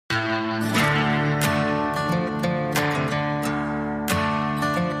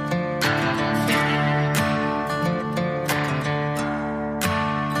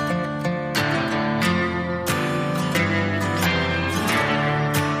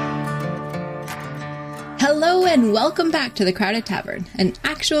Hello and welcome back to the Crowded Tavern, an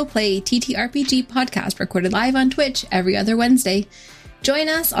actual play TTRPG podcast recorded live on Twitch every other Wednesday. Join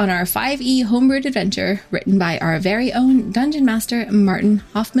us on our 5e homebrewed adventure, written by our very own Dungeon Master, Martin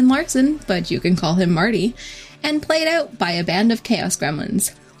Hoffman-Larson, but you can call him Marty, and played out by a band of Chaos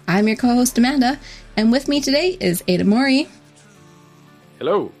Gremlins. I'm your co-host Amanda, and with me today is Ada Mori.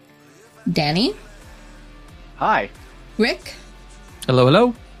 Hello. Danny. Hi. Rick. Hello,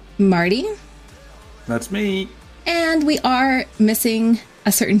 hello. Marty. That's me. And we are missing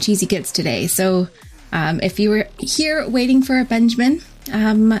a certain cheesy kids today, so if you were here waiting for a Benjamin,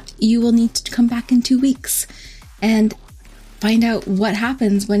 you will need to come back in 2 weeks and find out what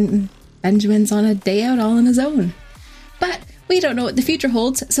happens when Benjamin's on a day out all on his own. But we don't know what the future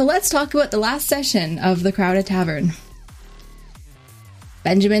holds, so let's talk about the last session of the Crowded Tavern.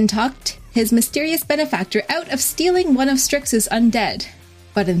 Benjamin talked his mysterious benefactor out of stealing one of Strix's undead,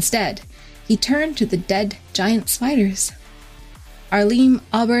 but instead, he turned to the dead giant spiders. Arlene,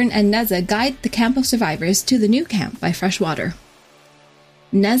 Auburn, and Neza guide the camp of survivors to the new camp by fresh water.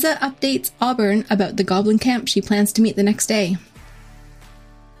 Neza updates Auburn about the goblin camp she plans to meet the next day.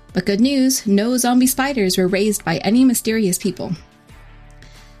 But good news, no zombie spiders were raised by any mysterious people.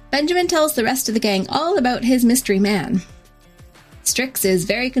 Benjamin tells the rest of the gang all about his mystery man. Strix is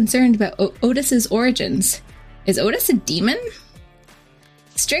very concerned about Otis's origins. Is Otis a demon?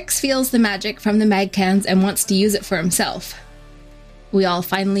 Strix feels the magic from the mag cans and wants to use it for himself. We all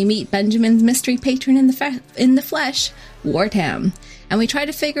finally meet Benjamin's mystery patron in the flesh, Wartam, and we try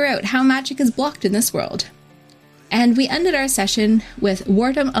to figure out how magic is blocked in this world. And we ended our session with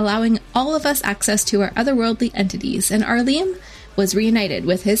Wartam allowing all of us access to our otherworldly entities, and Arlene was reunited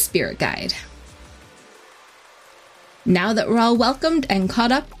with his spirit guide. Now that we're all welcomed and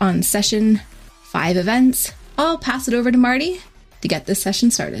caught up on session 5 events, I'll pass it over to Marty to get this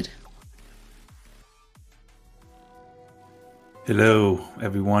session started. Hello,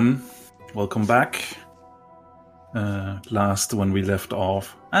 everyone. Welcome back. Last, when we left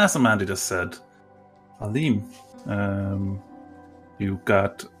off, as Amanda just said, Alim, you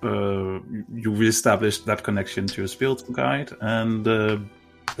reestablished that connection to your spiritual guide, and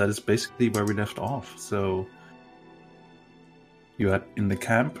that is basically where we left off. So you are in the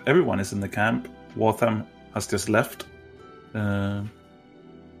camp. Everyone is in the camp. Waltham has just left.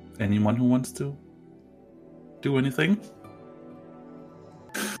 Anyone who wants to do anything?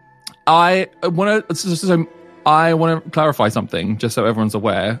 I want to clarify something, just so everyone's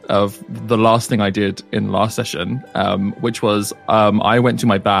aware of the last thing I did in last session, which was I went to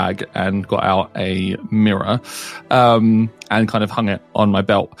my bag and got out a mirror and kind of hung it on my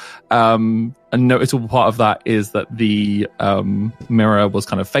belt. A noticeable part of that is that the mirror was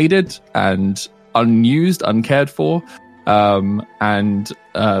kind of faded and unused, uncared for. And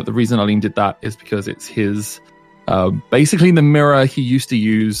the reason Aline did that is because it's his basically the mirror he used to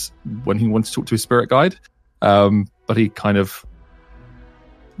use when he wanted to talk to his spirit guide, but he kind of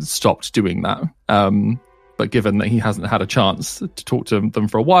stopped doing that. But given that he hasn't had a chance to talk to them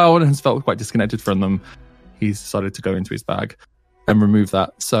for a while and has felt quite disconnected from them, he's decided to go into his bag and remove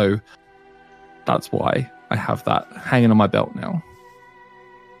that. So that's why I have that hanging on my belt now.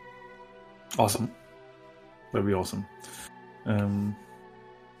 Awesome. Very awesome.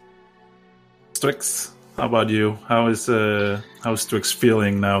 Strix, how about you? How's Strix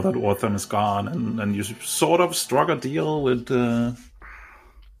feeling now that Ortham is gone, and you sort of struck a deal with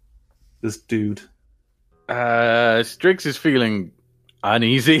this dude? Strix is feeling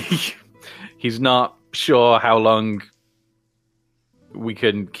uneasy. He's not sure how long we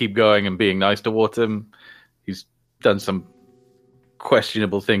can keep going and being nice towards him. He's done some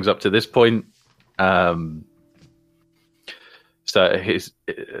questionable things up to this point. So his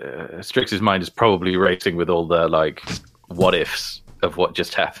Strix's mind is probably racing with all the what ifs of what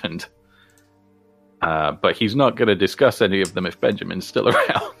just happened. But he's not going to discuss any of them if Benjamin's still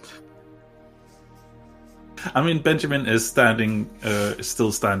around. I mean, Benjamin is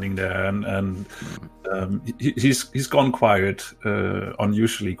still standing there, and he's gone quiet,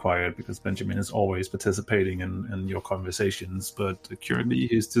 unusually quiet, because Benjamin is always participating in your conversations. But currently,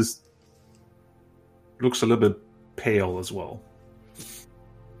 he's just looks a little bit pale as well.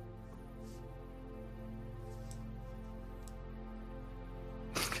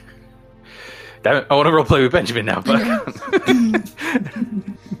 Damn it, I want to roleplay with Benjamin now, but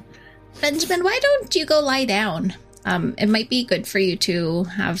Benjamin, why don't you go lie down? It might be good for you to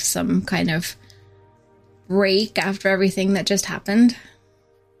have some kind of break after everything that just happened.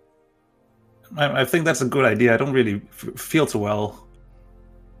 I think that's a good idea. I don't really feel too well.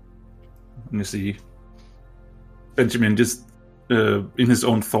 Let me see. Benjamin just in his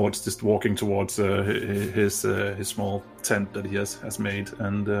own thoughts, just walking towards his small tent that he has made,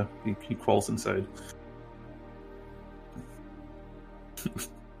 and he crawls inside.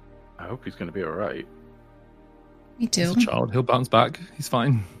 I hope he's going to be all right. Me too. He's a child. He'll bounce back. He's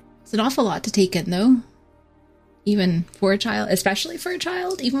fine. It's an awful lot to take in, though. Even for a child, especially for a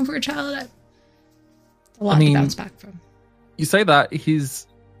child, it's a lot to bounce back from. You say that he's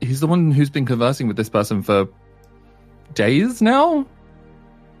the one who's been conversing with this person for days now.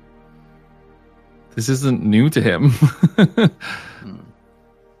 This isn't new to him.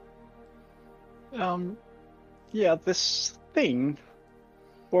 Yeah, this thing,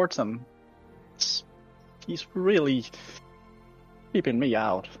 Borton, he's really keeping me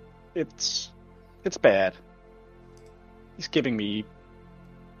out. It's bad. He's giving me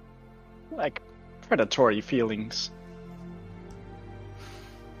like predatory feelings.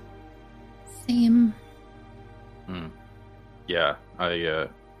 Same. Yeah, I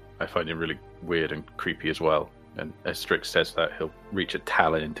find him really weird and creepy as well. And as Strix says that, he'll reach a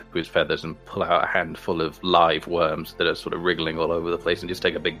talon into his feathers and pull out a handful of live worms that are sort of wriggling all over the place and just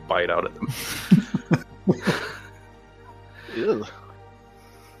take a big bite out of them. Ew.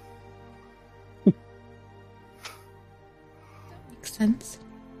 Makes sense.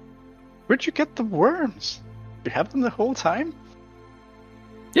 Where'd you get the worms? You have them the whole time?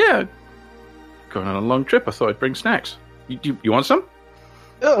 Yeah, going on a long trip. I thought I'd bring snacks. You want some?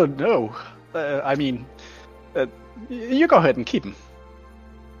 Oh no. You go ahead and keep them.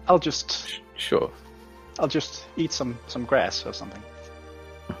 I'll just Sure. I'll just eat some grass or something.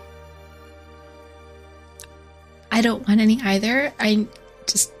 I don't want any either. I'm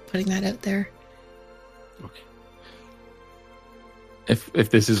just putting that out there. Okay.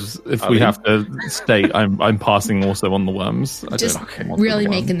 If we have to stay, I'm passing also on the worms. I Just don't want really the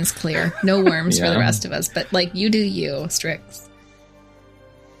worm. making this clear. No worms for Yeah. the rest of us, but like you do you, Strix.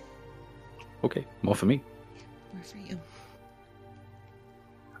 Okay, more for me. More for you.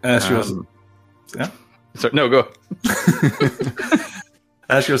 As you're, yeah. So no, go.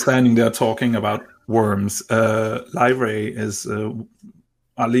 As you're standing there talking about worms, Lyrae is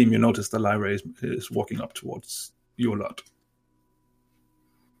Alim. You notice that Lyrae is walking up towards you a lot.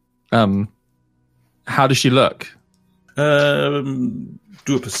 How does she look? Do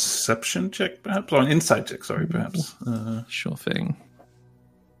a perception check, perhaps, or an insight check. Sorry, perhaps. Sure thing.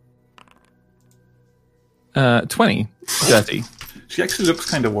 20. Dirty. She actually looks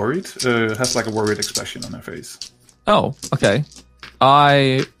kind of worried. Has like a worried expression on her face. Oh, okay.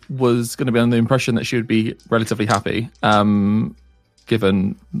 I was going to be under the impression that she would be relatively happy,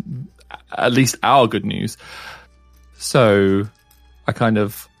 given at least our good news. So I kind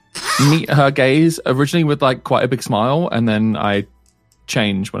of meet her gaze originally with like quite a big smile, and then I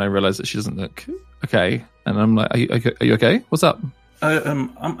change when I realize that she doesn't look okay. And I'm like, are you okay? What's up?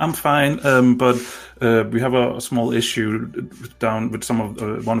 I'm fine, but we have a small issue down with some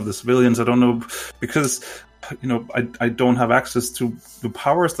of one of the civilians. I don't know, because I don't have access to the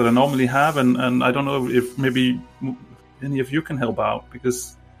powers that I normally have, and I don't know if maybe any of you can help out,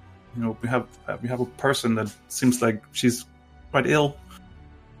 because we have a person that seems like she's quite ill.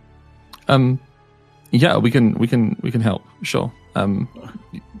 Yeah, we can help. Sure.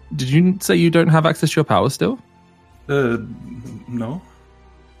 Did you say you don't have access to your powers still? No.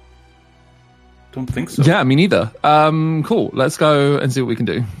 Don't think so. Yeah, me neither. Cool. Let's go and see what we can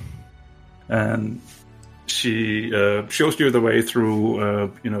do. And she shows you the way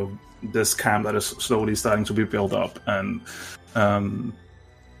through, this camp that is slowly starting to be built up, and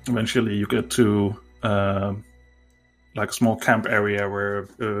eventually you get to like a small camp area where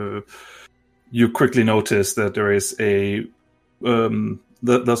you quickly notice that there is there's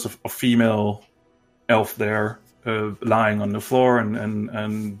a female elf there. Lying on the floor,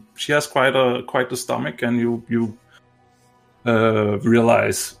 and she has quite the stomach, and you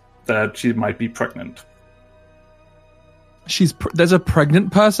realize that she might be pregnant. There's a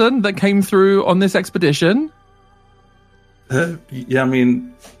pregnant person that came through on this expedition. Yeah, I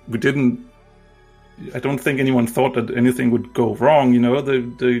mean, we didn't. I don't think anyone thought that anything would go wrong.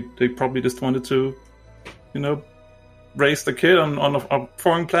 They probably just wanted to, raise the kid on a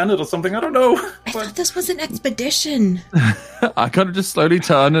foreign planet or something. I don't know. I thought this was an expedition. I kind of just slowly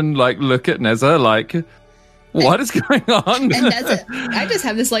turn and look at Neza like, what is going on? And Neza, I just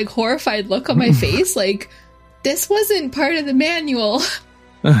have this horrified look on my face, like this wasn't part of the manual.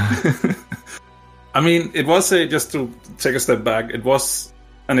 I mean, it was just to take a step back. It was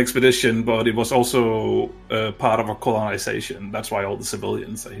an expedition, but it was also part of a colonization. That's why all the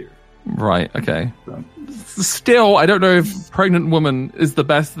civilians are here. Right, okay. Still, I don't know if pregnant woman is the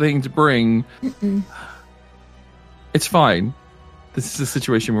best thing to bring. Mm-mm. It's fine. this is the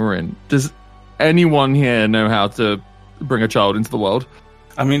situation we're in. Does anyone here know how to bring a child into the world?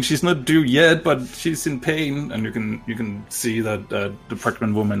 I mean, she's not due yet, but she's in pain, and you can see that the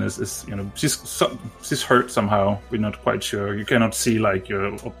pregnant woman is she's hurt somehow. We're not quite sure. You cannot see like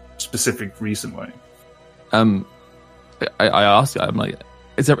a specific reason why. I asked. I'm like,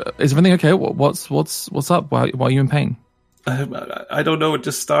 is everything okay? What's up? Why are you in pain? I don't know. It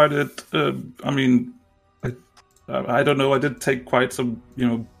just started. I mean, I don't know. I did take quite some.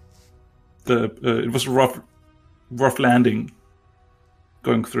 It was a rough landing.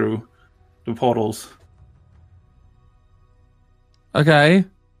 Going through the portals. Okay.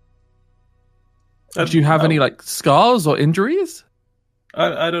 Do you have any like scars or injuries?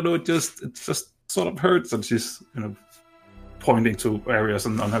 I don't know. It just sort of hurts, and she's pointing to areas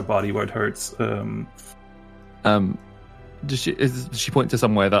on her body where it hurts. Does she point to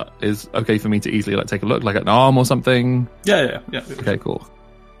somewhere that is okay for me to easily like take a look, like an arm or something? Yeah. Okay, cool.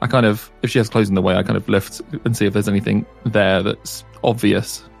 I kind of, if she has clothes in the way, I kind of lift and see if there's anything there that's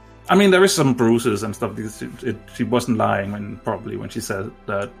obvious. I mean, there is some bruises and stuff. Because she wasn't lying when she said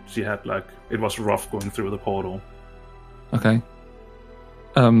that she had like it was rough going through the portal. Okay.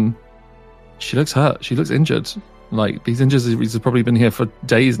 She looks hurt. She looks injured. Like these injuries have probably been here for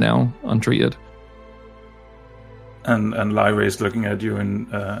days now, untreated. And Lyra is looking at you,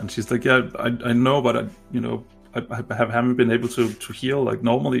 and she's like, "Yeah, I know, but I haven't been able to heal like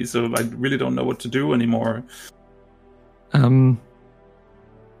normally, so I really don't know what to do anymore."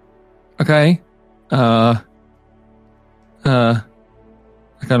 Okay. I kind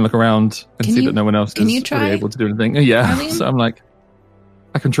of look around and see that no one else is really able to do anything. Yeah, Arlene? So I'm like,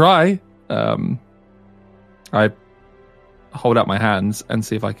 I can try. I hold out my hands and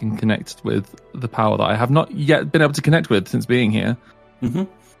see if I can connect with the power that I have not yet been able to connect with since being here. Mm-hmm.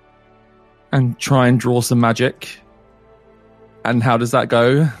 And try and draw some magic. And how does that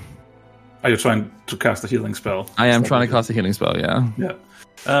go? Are you trying to cast a healing spell? I am trying to cast a healing spell, yeah. Yeah.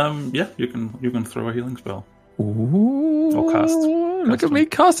 Yeah, you can throw a healing spell. Ooh, or cast. Look at me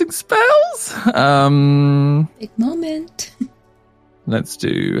casting spells! Big moment. Let's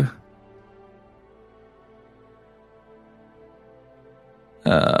do...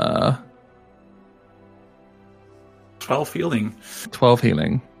 12 healing. 12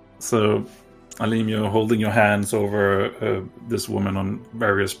 healing. So, Alim, you're holding your hands over this woman on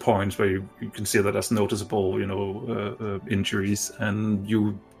various points where you can see that there's noticeable, injuries, and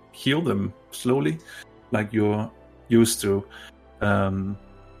you heal them slowly, like you're used to. You're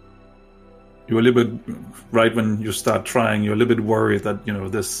a little bit right when you start trying. You're a little bit worried that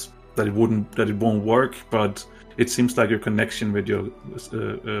that it won't work, but it seems like your connection with your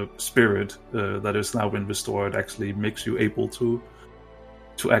spirit that has now been restored actually makes you able to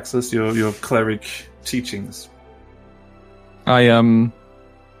access your cleric teachings. I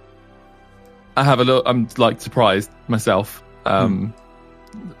have a little. I'm like surprised myself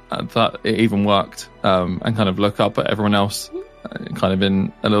that it even worked, and kind of look up at everyone else, kind of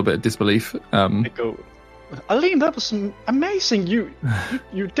in a little bit of disbelief. I go, Aline, that was amazing. You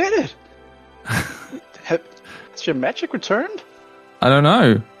did it. Has your magic returned? I don't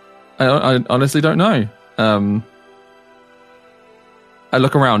know. I honestly don't know. I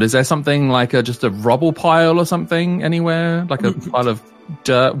look around. Is there something like just a rubble pile or something anywhere? Like a pile of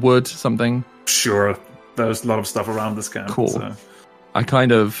dirt, wood, something? Sure. There's a lot of stuff around this camp. Cool. So. I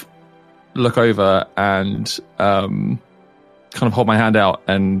kind of look over and kind of hold my hand out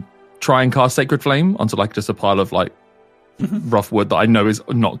and try and cast Sacred Flame onto like just a pile of like rough wood that I know is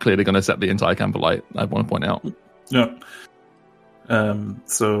not clearly going to set the entire camp alight. I want to point out. Yeah.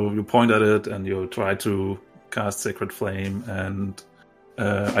 So you point at it and you try to cast Sacred Flame, and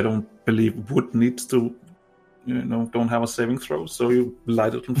I don't believe wood needs to, don't have a saving throw, so you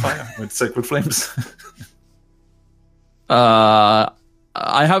light it on fire with Sacred Flames. I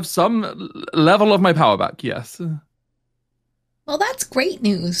have some level of my power back, yes. Well, that's great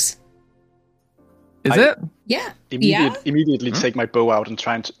news. Is it? Yeah. Immediately take my bow out and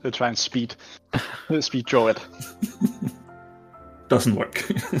try and speed draw it. Doesn't work.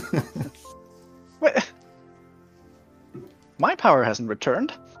 Wait. My power hasn't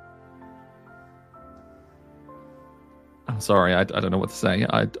returned. I'm sorry, I don't know what to say.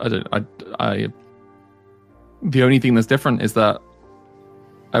 The only thing that's different is that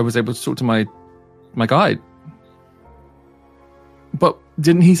I was able to talk to my guide. But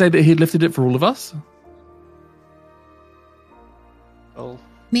didn't he say that he'd lifted it for all of us? Well,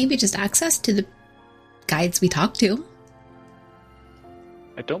 maybe just access to the guides we talked to.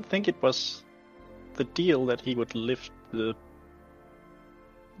 I don't think it was the deal that he would lift the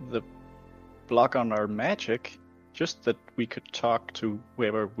block on our magic. Just that we could talk to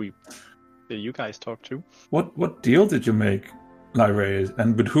whoever you guys talk to. What deal did you make, Lyra?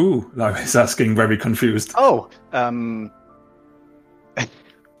 And with who? Lyra is asking, very confused. Oh,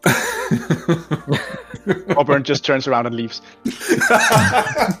 Auburn just turns around and leaves.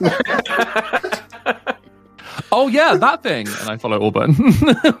 Oh yeah, that thing. And I follow Auburn.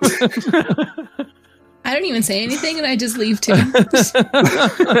 I don't even say anything, and I just leave too.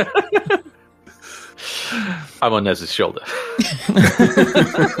 I'm on Nez's shoulder.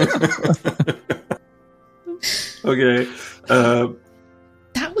 Okay.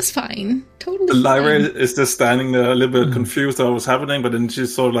 That was fine. Totally Lyra fine. is just standing there a little bit confused at what was happening, but then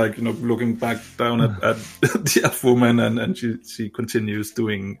she's sort of like, looking back down at the elf woman, and she continues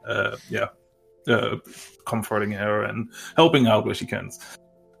doing, comforting her and helping out where she can.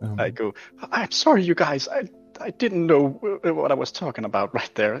 I go, I'm sorry, you guys. I didn't know what I was talking about right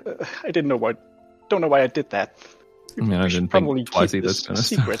there. I don't know why I did that. I mean, I should didn't probably think twice keep either, this to be honest.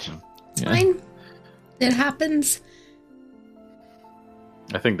 secret. It's Yeah. fine. It happens.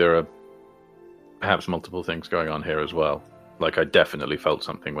 I think there are perhaps multiple things going on here as well. Like, I definitely felt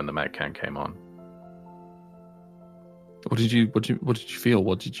something when the mag can came on. What did you feel?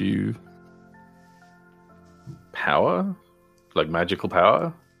 What did you? Power? Like magical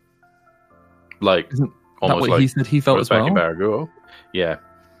power? Like, Isn't that almost what like he said he felt was as back well? in Baraguo. Yeah.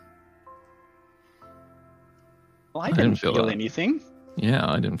 Well, I didn't didn't feel feel that. anything. Yeah,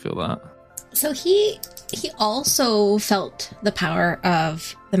 I didn't feel that. So he also felt the power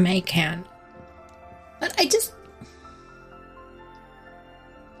of the Maycan. But I just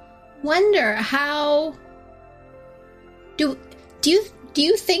wonder how do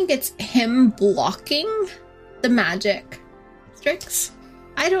you think it's him blocking the magic, Strix?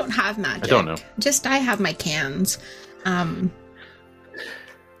 I don't have magic. I don't know. Just I have my cans. Or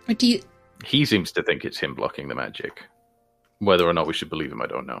do you? He seems to think it's him blocking the magic. Whether or not we should believe him, I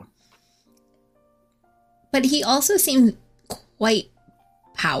don't know. But he also seems quite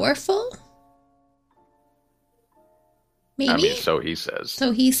powerful. Maybe. I mean, so he says.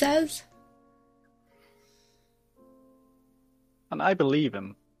 So he says. And I believe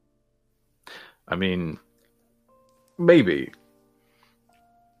him. I mean, maybe.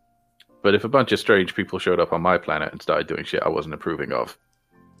 But if a bunch of strange people showed up on my planet and started doing shit I wasn't approving of,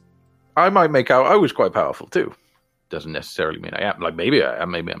 I might make out I was quite powerful too. Doesn't necessarily mean I am. Like, maybe I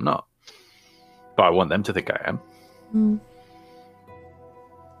am, maybe I'm not. But I want them to think I am. Mm.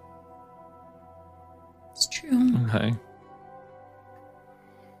 It's true. Okay.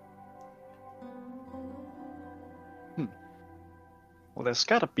 Well, there's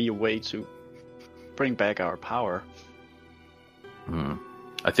gotta be a way to bring back our power.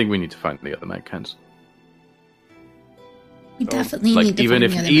 I think we need to find the other Magcans. We definitely Like, need to even find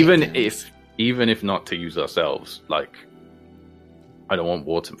if the other even if not to use ourselves, like, I don't want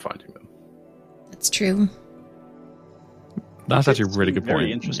Wharton finding them. That's true. That's actually a It's really good point.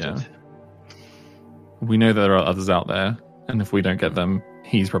 very interested. Yeah. We know there are others out there, and if we don't get them,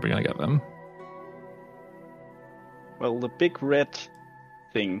 he's probably going to get them. Well, the big red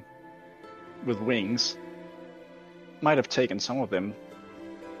thing with wings might have taken some of them.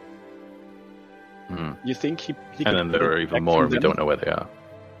 You think he And could then there are back even more, from and we them? don't know where they are.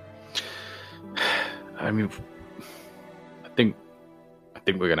 I mean, I think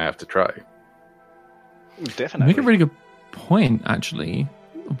we're gonna have to try. You Definitely. make a really good point, actually.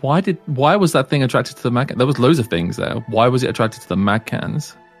 Why was that thing attracted to the Mag? There was loads of things there. Why was it attracted to the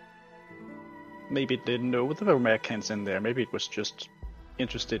Magcans? Maybe it didn't know there were Americans in there. Maybe it was just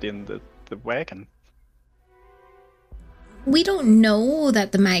interested in the wagon. We don't know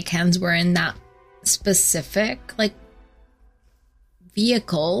that the Mycans were in that specific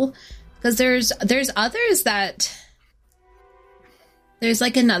vehicle, because there's others that there's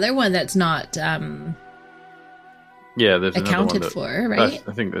another one that's not Yeah, there's another accounted one that, for, right?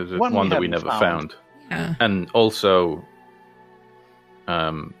 I think there's One one we that we haven't never found. found. Yeah. And also,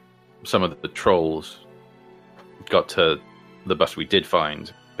 some of the trolls got to the bus we did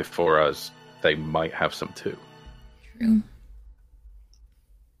find before us. They might have some too. True.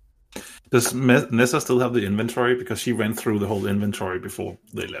 Does Nessa still have the inventory? Because she went through the whole inventory before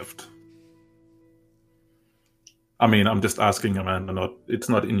they left. I mean, I'm just asking, Amanda. It's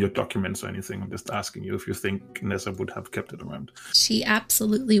not in your documents or anything. I'm just asking you if you think Nessa would have kept it around. She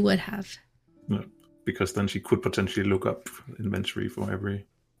absolutely would have. No, because then she could potentially look up inventory for every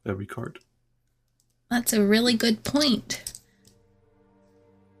card. That's a really good point.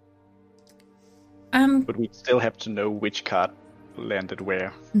 But we still have to know which card landed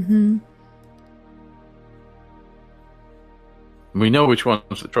where. Mm-hmm. We know which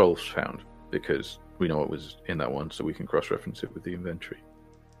ones the trolls found because we know what was in that one, so we can cross-reference it with the inventory.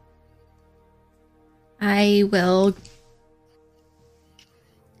 I will.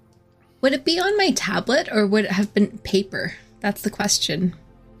 Would it be on my tablet or would it have been paper? That's the question.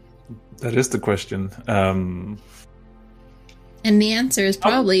 That is the question. And the answer is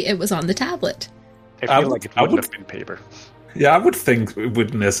probably it was on the tablet. I feel like it wouldn't have been paper. Yeah, I would think it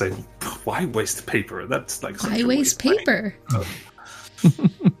wouldn't say, why waste paper? That's like such I a waste paper.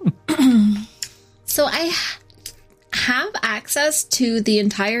 So I have access to the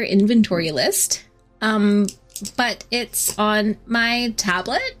entire inventory list, but it's on my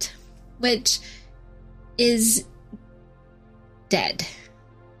tablet, which is dead.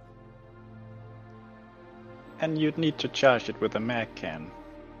 And you'd need to charge it with a mag can.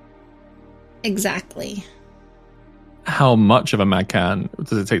 Exactly. How much of a mag can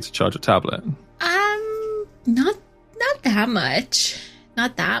does it take to charge a tablet? Not that much.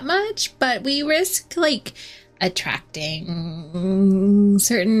 Not that much, but we risk like attracting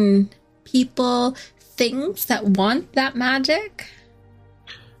certain people, things that want that magic.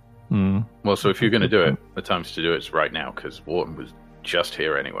 Well, so if you're going to do it, the time to do it's right now, because Wharton was just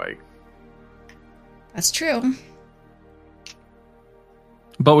here anyway. That's true.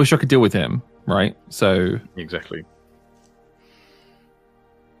 But we struck a deal with him, right? So Exactly.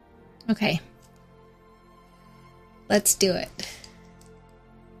 Okay. Let's do it.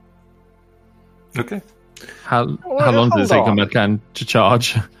 Okay. how long does it take a mag can to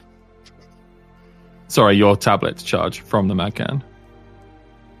charge? Sorry, your tablet to charge from the mag can.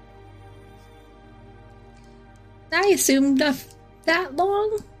 I assumed that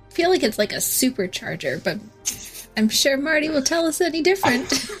long. I feel like it's like a supercharger, but I'm sure Marty will tell us any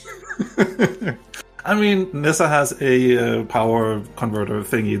different. I mean, Nissa has a power converter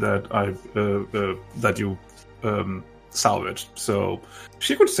thingy that you salvaged, so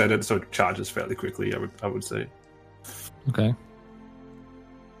she could set it so it charges fairly quickly. I would say. Okay.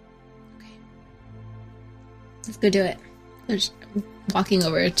 Let's go do it. There's walking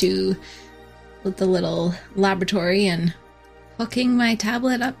over to the little laboratory and hooking my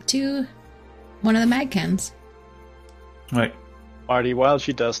tablet up to one of the mag cans. Right. Marty, while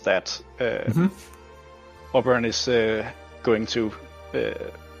she does that, Auburn is going to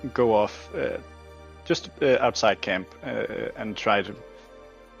go off just outside camp and try to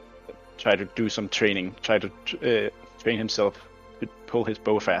do some training. Try to train himself to pull his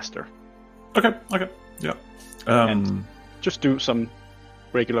bow faster. Okay. Yeah. And just do some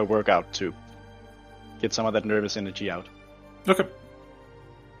regular workout to get some of that nervous energy out. Okay.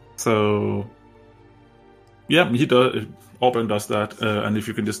 So, yeah, he does. Auburn does that, and if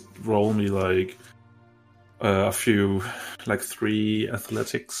you can just roll me like a few, like 3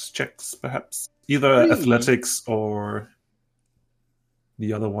 athletics checks, perhaps either athletics or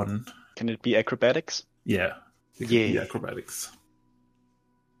the other one. Can it be acrobatics? Yeah. It could be acrobatics.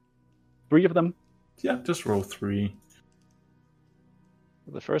 3 of them. Yeah, just roll 3.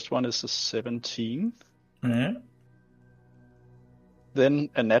 The first one is a 17. Yeah. Then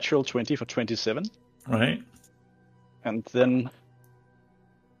a natural 20 for 27. Right. And then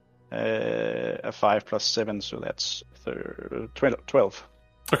a 5 plus 7, so that's 12.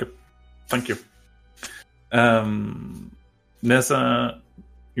 Okay. Thank you. Nessa,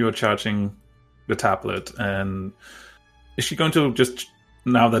 you're charging the tablet, and is she going to just,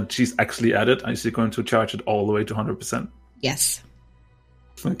 now that she's actually at it, is she going to charge it all the way to 100%? Yes.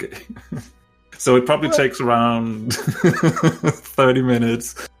 Okay. So it probably takes around 30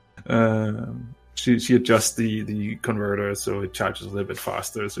 minutes. She adjusts the converter so it charges a little bit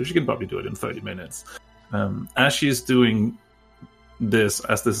faster, so she can probably do it in 30 minutes. As she's doing this,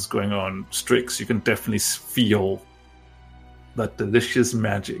 as this is going on, Strix, you can definitely feel that delicious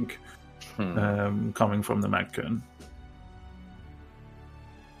magic coming from the Magcon.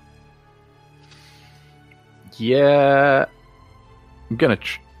 Yeah, I'm gonna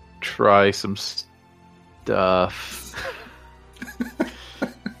try some stuff.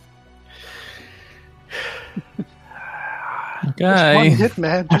 Okay. Just one hit,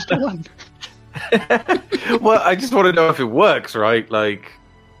 man. Just one. Well, I just want to know if it works, right? Like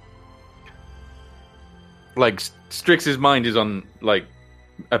Strix's mind is on like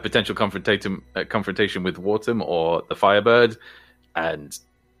a potential confrontation with Wharton or the Firebird, and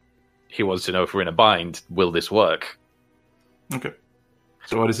he wants to know if we're in a bind. Will this work? Okay.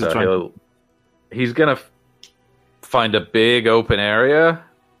 So what is he trying? He's gonna find a big open area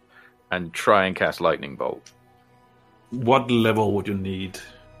and try and cast Lightning Bolt. What level would you need?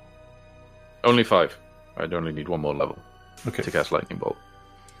 Only 5. I'd only need 1 more level Okay. to cast Lightning Bolt.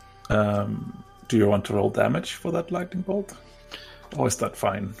 Do you want to roll damage for that lightning bolt? Or is that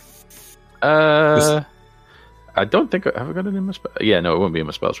fine? I don't think have I got it in my spell. Yeah, no, it won't be in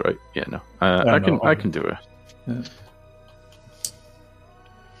my spells, right? Yeah, no. I can do it. Yeah.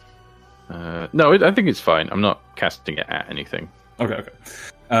 No, I think it's fine. I'm not casting it at anything. Okay.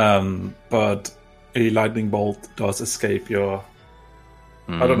 But a lightning bolt does escape your.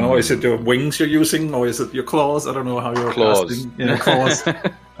 I don't know. Is it your wings you're using, or is it your claws? I don't know how you're claws. casting. Yeah, claws.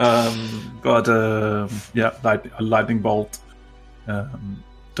 A lightning bolt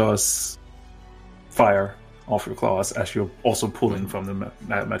does fire off your claws as you're also pulling from the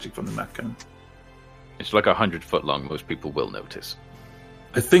magic from the mech cannon. It's like 100 foot long. Most people will notice.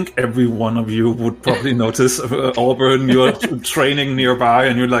 I think every one of you would probably notice. Auburn, you're training nearby,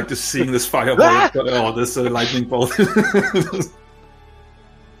 and you're like just seeing this fireball or this lightning bolt.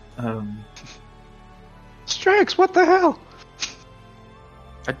 Strix, what the hell?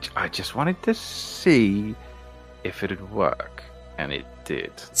 I just wanted to see if it'd work, and it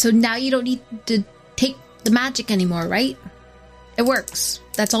did. So now you don't need to take the magic anymore, right? It works.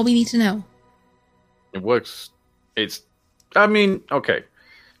 That's all we need to know. It works. Okay.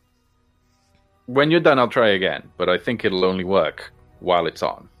 When you're done, I'll try again, but I think it'll only work while it's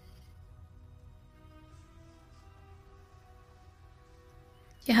on.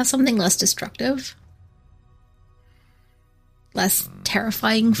 You have something less destructive? Less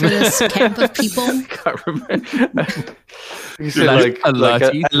terrifying for this camp of people? I can't remember. You said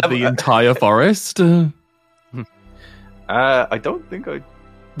alerty to the entire forest? I don't think I do.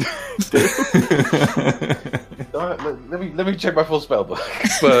 Let me check my full spell book,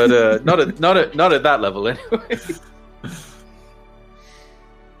 but not at that level anyway.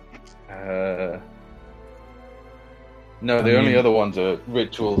 No, the only other ones are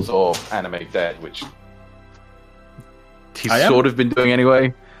rituals or animate dead, which he's sort of been doing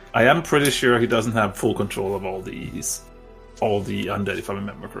anyway. I am pretty sure he doesn't have full control of all the undead, if I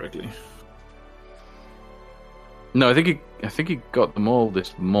remember correctly. No, I think he got them all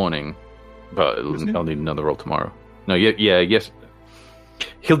this morning, but I'll need another roll tomorrow. No, yes.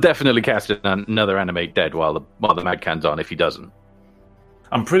 He'll definitely cast another animate dead while the mag can's on if he doesn't.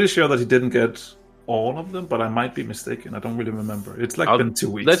 I'm pretty sure that he didn't get all of them, but I might be mistaken. I don't really remember. It's been 2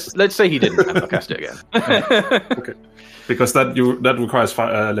 weeks. Let's say he didn't, and I'll cast it again. Okay, because that requires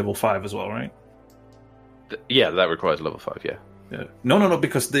level 5 as well, right? That requires level 5. Yeah. Yeah. No,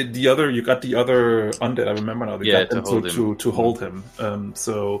 because the other you got the other undead. I remember now. To hold him.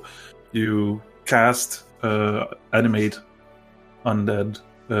 So you cast animate undead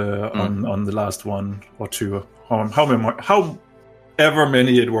on the last one or two. However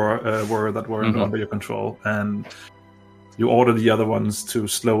many it were that were under your control, and you order the other ones to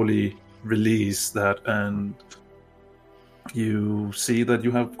slowly release that, and you see that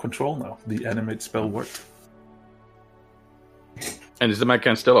you have control now. The animate spell worked. And is the mag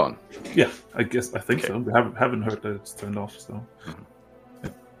can still on? Yeah, I think so. We haven't heard that it's turned off, so.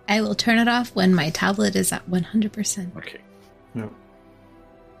 Yeah. I will turn it off when my tablet is at 100%. Okay. Yeah.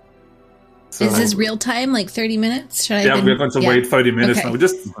 So, is this real time, like 30 minutes? We're going to wait 30 minutes okay.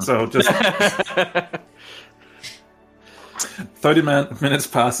 now. Just 30 minutes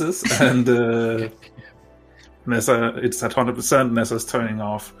passes, and Nessa, it's at 100%. Nessa's turning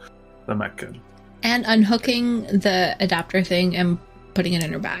off the mag can. And unhooking the adapter thing and putting it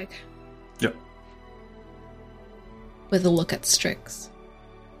in her bag. Yep. With a look at Strix.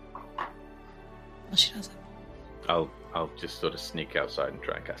 Well, she does it. I'll just sort of sneak outside and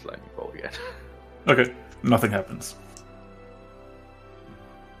try and cast lightning bolt again. Okay, nothing happens.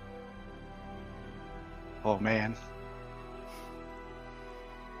 Oh man.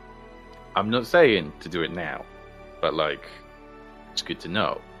 I'm not saying to do it now, but it's good to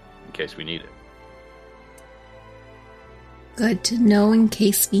know in case we need it. Good to know in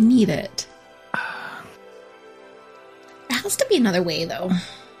case we need it. There has to be another way, though.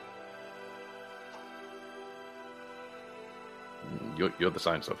 You're the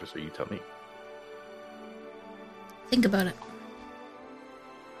science officer, you tell me. Think about it.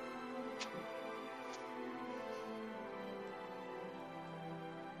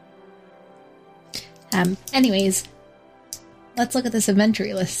 Anyways, let's look at this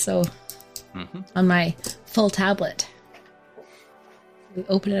inventory list. So, on my full tablet, we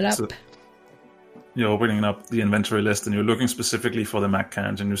open it up. So you're opening up the inventory list, and you're looking specifically for the mag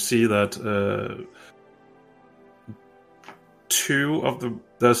cans, and you see that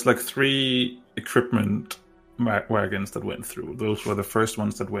there's 3 equipment wagons that went through. Those were the first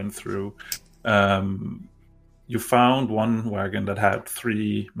ones that went through. You found one wagon that had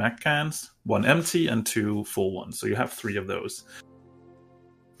 3 mag cans, 1 empty and 2 full ones. So you have 3 of those.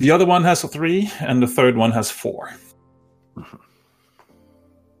 The other one has 3, and the third one has 4.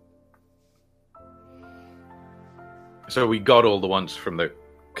 So we got all the ones from the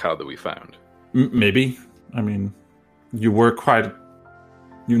card that we found. Maybe. I mean, you were quite.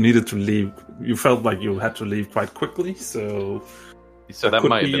 You needed to leave. You felt like you had to leave quite quickly, so. So that could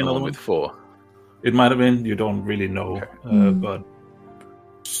might have be been the another one one. with 4. It might have been. You don't really know, Okay. but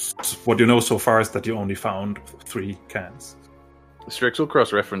what you know so far is that you only found 3 cans. Strix will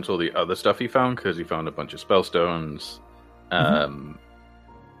cross-reference all the other stuff he found because he found a bunch of spellstones,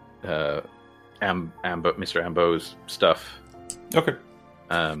 Mr. Ambo's stuff, Okay.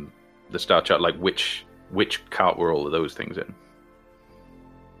 the star chart, like which cart were all of those things in.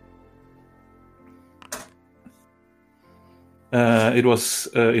 It was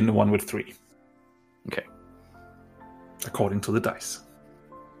in the one with 3, Okay. according to the dice.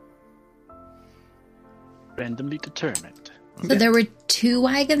 Randomly determined. So there were 2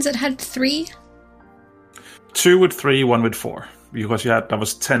 wagons that had 3? 2 with 3, 1 with 4, because that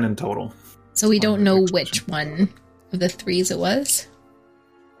was 10 in total. So we don't know Explosion. which one of the 3s it was?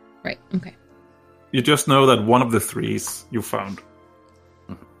 Right, okay. You just know that one of the 3s you found.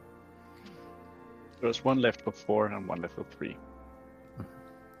 There was one left for 4 and one left for 3.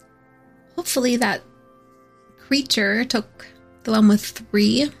 Hopefully that creature took the one with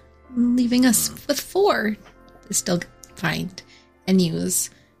 3, leaving us with 4 to still find and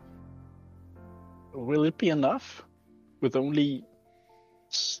use. Will it be enough with only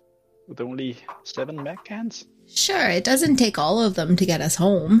 7 mech cans? Sure, it doesn't take all of them to get us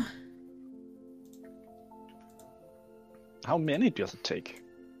home. How many does it take?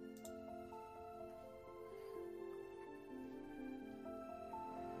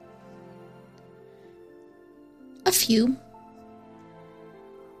 A few.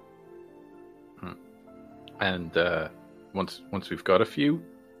 And once we've got a few,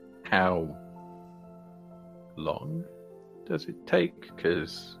 how long does it take?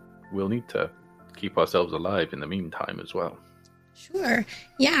 Because we'll need to keep ourselves alive in the meantime as well. Sure.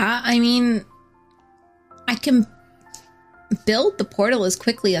 Yeah, I mean, I can build the portal as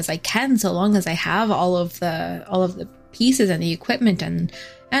quickly as I can, so long as I have all of the pieces and the equipment and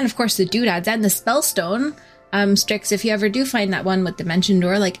of course the doodads and the spellstone. Strix, if you ever do find that one with Dimension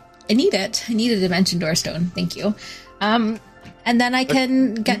Door, like, I need it. I need a Dimension Door stone. Thank you. And then I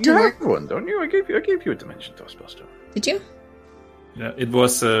can get to You work. have one, don't you? I gave you a Dimension Door spellstone. Did you? Yeah, it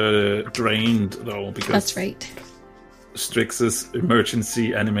was drained though because That's right. Strix's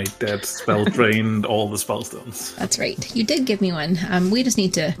emergency animate dead spell drained all the spellstones. That's right. You did give me one. We just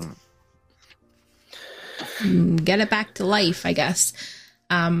need to get it back to life, I guess.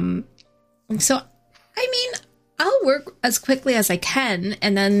 So, I mean, I'll work as quickly as I can,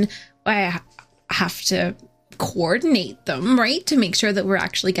 and then I have to coordinate them, right, to make sure that we're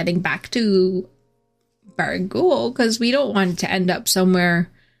actually getting back to Bargul, because we don't want it to end up somewhere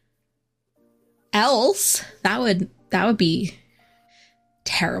else. That would be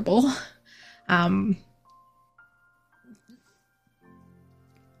terrible.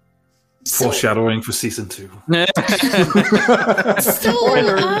 Foreshadowing for season 2.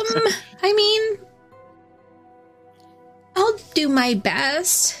 I mean, I'll do my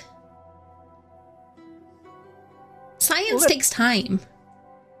best. Science takes time.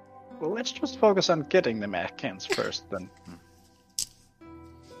 Well, let's just focus on getting the mech cans first, then.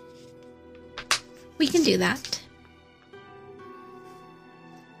 We can do that.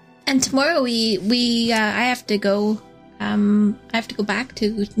 And tomorrow I have to go. I have to go back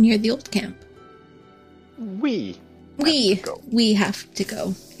to near the old camp. We have to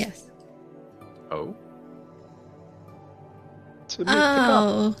go. Yes. Oh, to meet the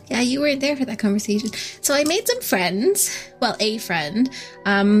goblin. Oh, yeah, you weren't there for that conversation. So I made some friends. Well, a friend,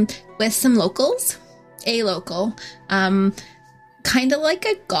 with some locals. A local, kind of like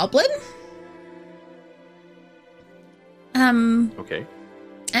a goblin. okay.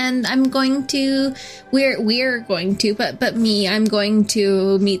 And I'm going to. We're going to, but me, I'm going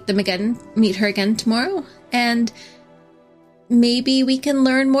to meet her again tomorrow, and maybe we can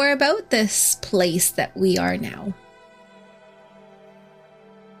learn more about this place that we are now.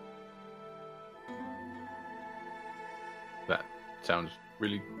 That sounds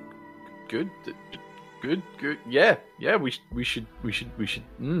really good. Good. Yeah. We should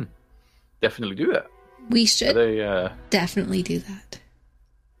definitely do that. We should They definitely do that.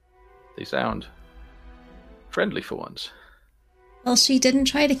 they sound friendly for once. Well, she didn't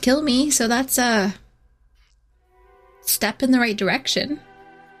try to kill me, so that's a step in the right direction.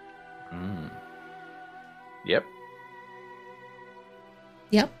 Yep.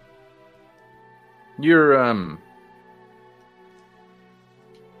 Yep. You're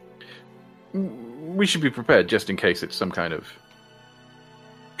we should be prepared just in case it's some kind of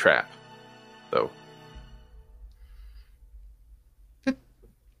trap, though.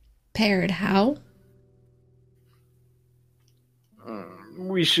 prepared. How?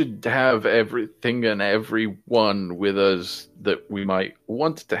 We should have everything and everyone with us that we might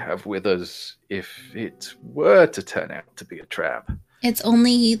want to have with us if it were to turn out to be a trap. It's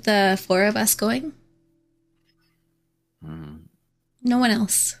only the 4 of us going? No one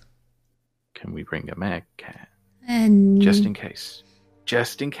else. Can we bring a mag cat? And Just in case.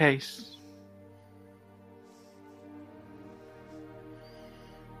 Just in case.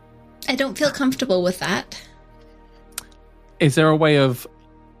 I don't feel comfortable with that. Is there a way of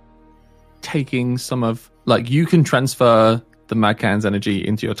taking some of, like, you can transfer the Magcan's energy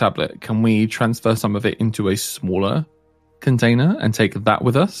into your tablet. Can we transfer some of it into a smaller container and take that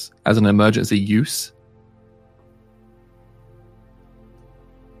with us as an emergency use?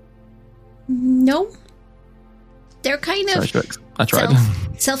 No. They're kind of I tried.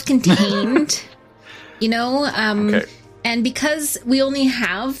 self-contained, you know? Okay. And because we only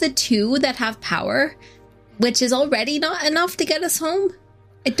have the 2 that have power, which is already not enough to get us home,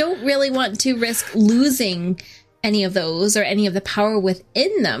 I don't really want to risk losing any of those or any of the power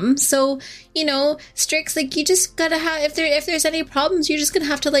within them. So, you know, Strix, like, you just gotta have, if there's any problems, you're just gonna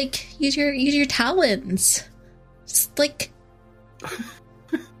have to, like, use your talons. Just, like...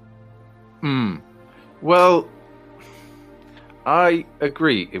 Well, I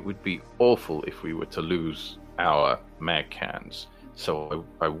agree it would be awful if we were to lose our mag cans. So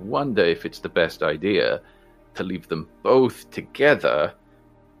I wonder if it's the best idea to leave them both together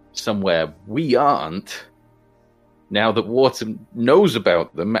somewhere we aren't, now that Wharton knows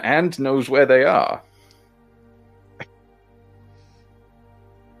about them and knows where they are.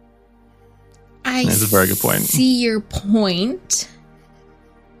 That's a very good point. See your point.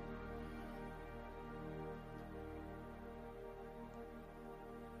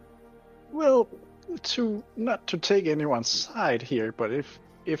 Well, not to take anyone's side here, but if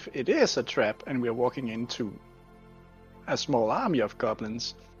it is a trap and we're walking into a small army of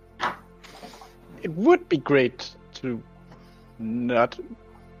goblins, it would be great to not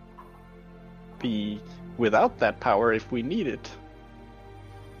be without that power if we need it.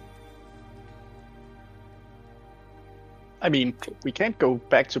 I mean, we can't go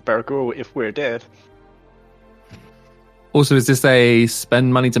back to Bargo if we're dead. Also, is this a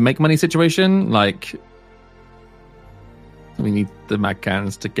spend money to make money situation? Like, we need the mag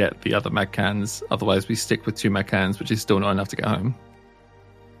cans to get the other mag cans. Otherwise, we stick with 2 mag cans, which is still not enough to get home.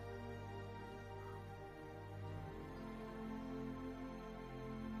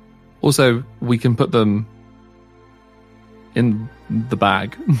 Also, we can put them in the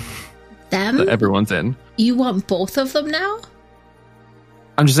bag Them? that everyone's in. You want both of them now?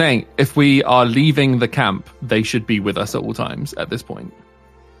 I'm just saying, if we are leaving the camp, they should be with us at all times at this point.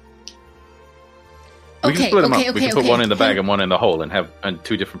 We can split them up. Okay, We can put one in the bag and one in the hole, and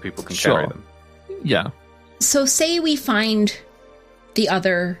 2 different people can carry them. Yeah. So say we find the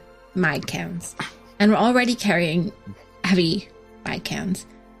other mag cans, and we're already carrying heavy mag cans.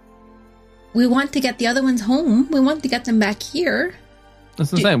 We want to get the other ones home. We want to get them back here.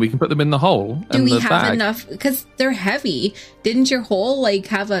 That's what I'm saying. We can put them in the hole. Do we have bag. enough? Because they're heavy. Didn't your hole, like,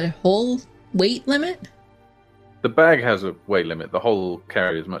 have a whole weight limit? The bag has a weight limit. The hole will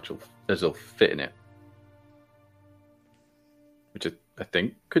carry as much as it'll fit in it. Which I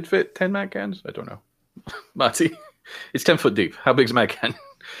think could fit 10 mag cans. I don't know. Marty, it's 10 foot deep. How big's a mag can?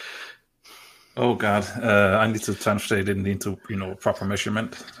 Oh god, I need to translate it into proper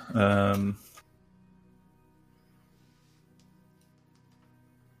measurement.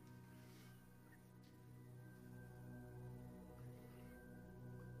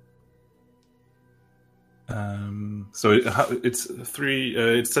 So it's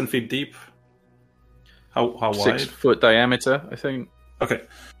 10 feet deep. How wide? 6 foot diameter, I think. Okay.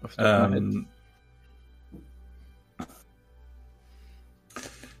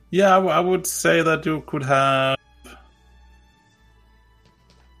 Yeah, I would say that you could have. Let's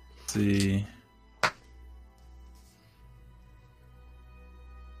see.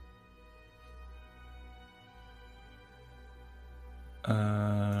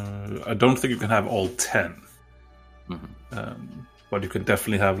 I don't think you can have all 10. Mm-hmm. But you can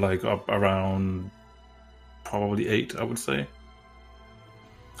definitely have like up around probably 8, I would say.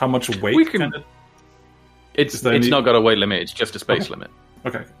 How much weight can it? It's not got a weight limit, it's just a space limit.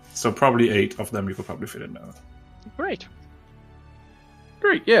 Okay, so probably 8 of them you could probably fit in now. Great,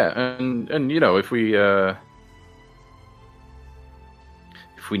 yeah, and if we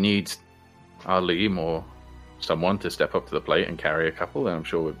need Arleem or someone to step up to the plate and carry a couple, then I'm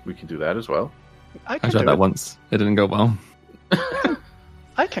sure we can do that as well. I tried that once. It didn't go well.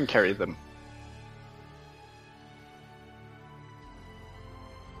 I can carry them.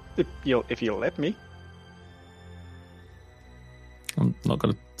 If you'll let me. I'm not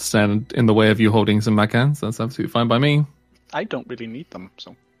going to stand in the way of you holding some Macans. That's absolutely fine by me. I don't really need them,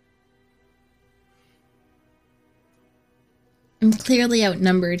 so. I'm clearly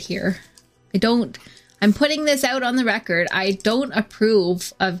outnumbered here. I'm putting this out on the record. I don't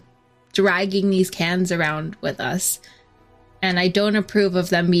approve of dragging these cans around with us. And I don't approve of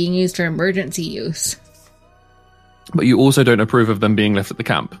them being used for emergency use. But you also don't approve of them being left at the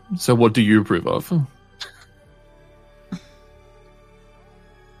camp. So what do you approve of?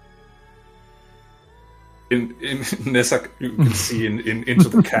 In Nessa, you can see into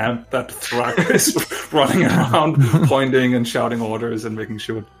the camp that Thrak is running around, pointing and shouting orders and making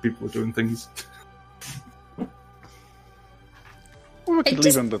sure people are doing things. We could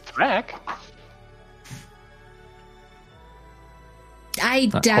leave him the track. I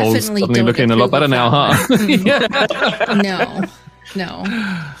That definitely hole's suddenly don't looking a lot approve better of now, that huh? No.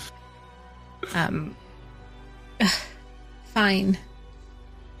 Fine.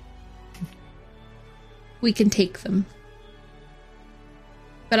 We can take them.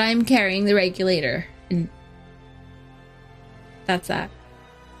 But I'm carrying the regulator, and that's that.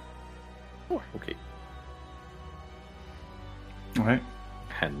 Oh, okay. All right.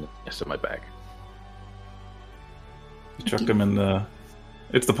 And it's in my bag. You chuck them in the...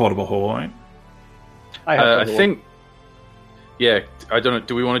 It's the portable hole, right? I think... Yeah, I don't know.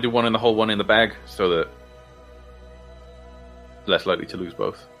 Do we want to do one in the hole, one in the bag, so that less likely to lose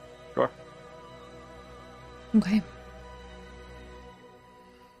both? Sure. Okay.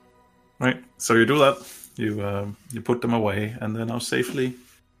 Right. So you do that. You put them away, and they're now safely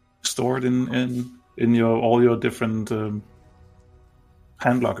stored in your all your different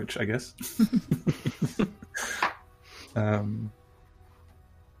hand luggage, I guess.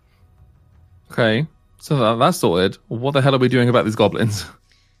 Okay, so that's sorted. What the hell are we doing about these goblins?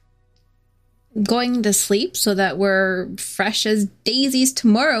 Going to sleep so that we're fresh as daisies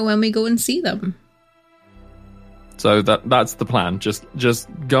tomorrow when we go and see them. So that's the plan. Just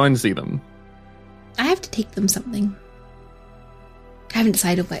go and see them. I have to take them something. I haven't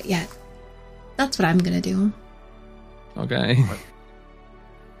decided what yet. That's what I'm gonna do. Okay.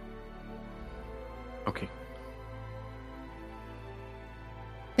 Okay.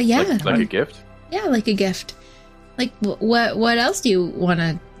 But yeah, Like a gift? yeah, like a gift. Like what else do you want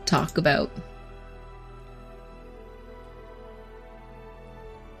to talk about?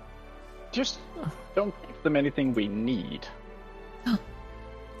 Just don't give them anything we need. Oh,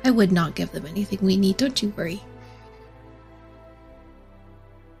 I would not give them anything we need. Don't you worry.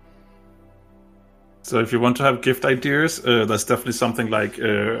 So if you want to have gift ideas, there's definitely something like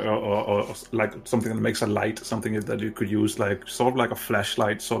or like something that makes a light, something that you could use, like sort of like a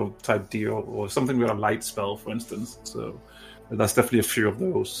flashlight sort of type deal, or something with a light spell, for instance. So there's definitely a few of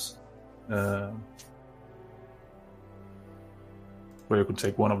those. Where you could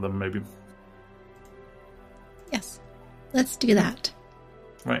take one of them, maybe. Yes, let's do that.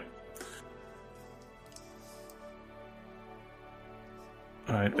 Right.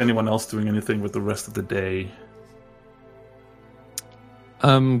 Alright, anyone else doing anything with the rest of the day?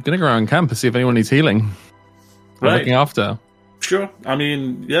 Gonna go around campus, see if anyone needs healing. Right. Looking after. Sure. I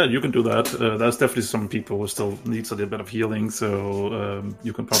mean, yeah, you can do that. There's definitely some people who still needs a little bit of healing, so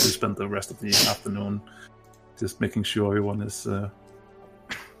you can probably spend the rest of the afternoon just making sure everyone is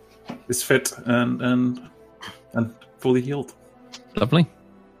fit and fully healed. Lovely.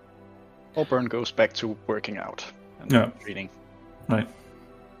 Auburn goes back to working out and Yeah. reading. Right.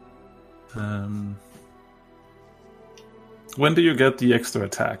 When do you get the extra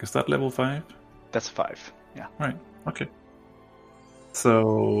attack? Is that level 5? That's 5. Yeah. Right. Okay.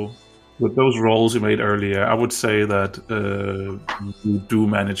 So, with those rolls you made earlier, I would say that you do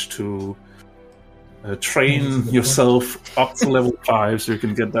manage to train yourself up to level 5 so you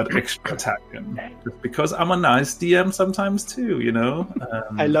can get that extra attack in. Just because I'm a nice DM sometimes too, you know?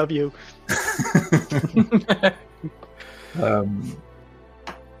 I love you.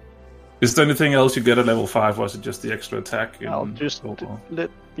 Is there anything else you get at level 5, or is it just the extra attack? I'll just total? let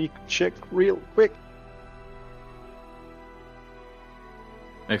me check real quick.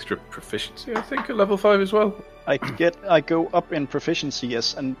 Extra proficiency, I think, at level 5 as well. I go up in proficiency,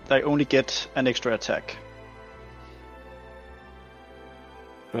 yes, and I only get an extra attack.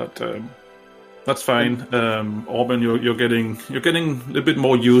 But that's fine. Auburn, you're getting a little bit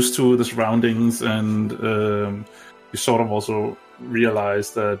more used to the surroundings, and you sort of also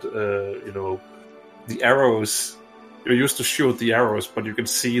realize that the arrows. You're used to shoot the arrows, but you can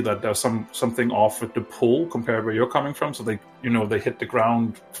see that there's something off with the pull compared where you're coming from. So they hit the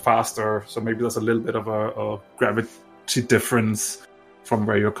ground faster. So maybe there's a little bit of a gravity difference from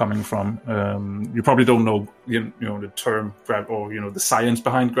where you're coming from. You probably don't know, you know, the term or, you know, the science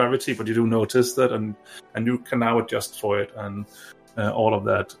behind gravity, but you do notice that, and you can now adjust for it, and all of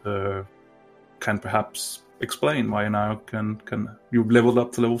that can perhaps explain why now you've leveled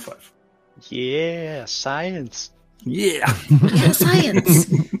up to level 5. Yeah, science. Yeah. Yeah,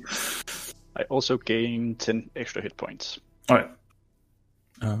 science. I also gained 10 extra hit points. All right.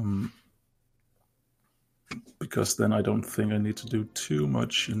 Because then I don't think I need to do too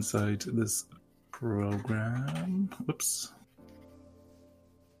much inside this program. Whoops.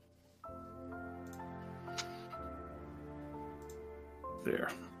 There.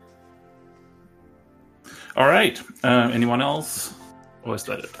 All right. Anyone else? Or is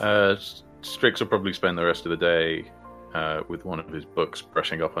that it? Strix will probably spend the rest of the day with one of his books,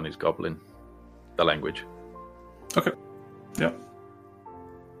 brushing up on his goblin, the language. Okay. Yeah.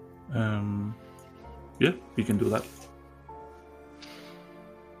 Yeah, we can do that.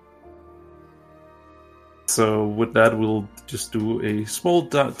 So with that, we'll just do a small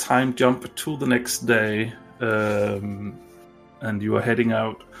time jump to the next day, and you are heading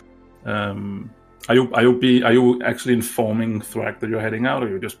out. Are you actually informing Thrak that you're heading out, or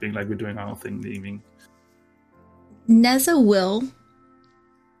you're just being like, we're doing our thing in the evening? Neza will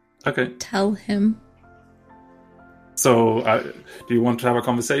Okay. tell him. So, do you want to have a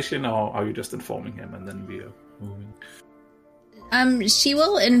conversation, or are you just informing him and then we are moving? She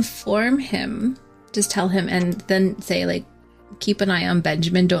will inform him, just tell him, and then say, like, keep an eye on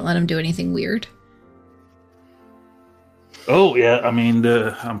Benjamin. Don't let him do anything weird. Oh yeah, I mean,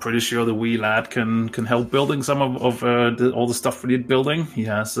 I'm pretty sure the wee lad can help building some of all the stuff we need building. He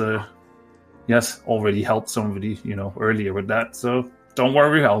has already helped somebody, you know, earlier with that. So don't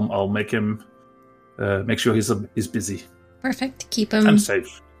worry, I'll make him. Make sure he's busy. Perfect. Keep him and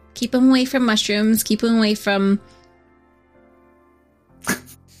safe. Keep him away from mushrooms. Keep him away from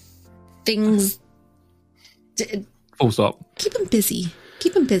things. Full stop. Keep him busy.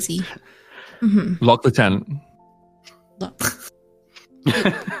 Keep him busy. Mm-hmm. Lock the tent.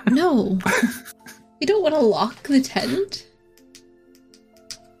 No, you don't want to lock the tent.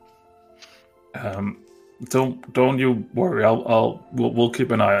 Don't you worry. We'll keep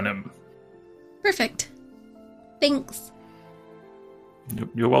an eye on him. Perfect. Thanks.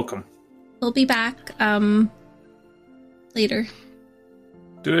 You're welcome. We'll be back later.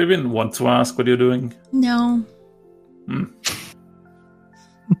 Do you even want to ask what you're doing? No.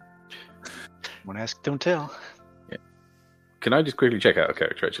 When asked, don't tell. Yeah. Can I just quickly check out a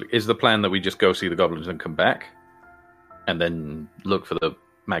character, actually? Is the plan that we just go see the goblins and come back? And then look for the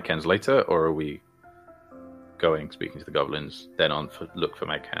Magcans later? Or are we going, speaking to the goblins, then look for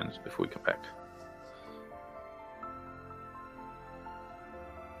Magcans before we come back?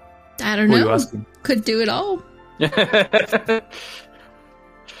 I don't know. Could do it all.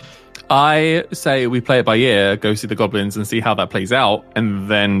 I say we play it by ear, go see the goblins and see how that plays out, and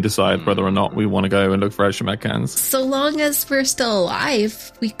then decide whether or not we want to go and look for extra Magcans. So long as we're still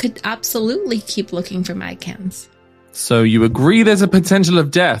alive, we could absolutely keep looking for Magcans. So you agree there's a potential of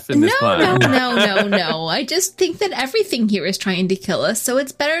death in this plan? No. I just think that everything here is trying to kill us, so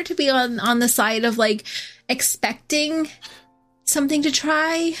it's better to be on the side of, like, expecting something to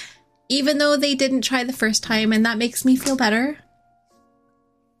try, even though they didn't try the first time, and that makes me feel better.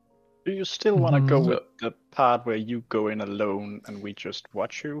 Do you still want to go with the part where you go in alone and we just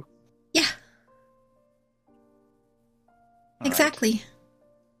watch you? Yeah. All exactly. Right.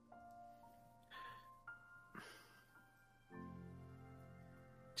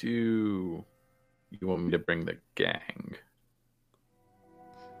 Do you want me to bring the gang?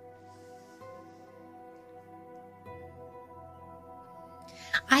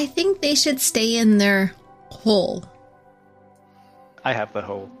 I think they should stay in their hole. I have the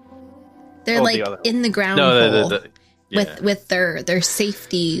hole. They're like in the ground hole yeah. with their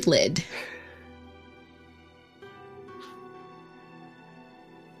safety lid.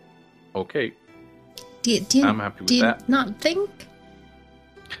 Okay. Do you, I'm happy with that. Not think?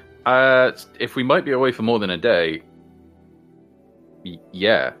 If we might be away for more than a day,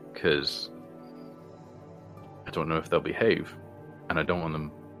 yeah, because I don't know if they'll behave, and I don't want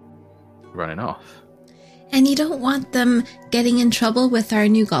them running off. And you don't want them getting in trouble with our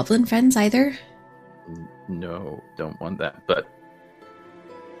new goblin friends either? No, don't want that. But,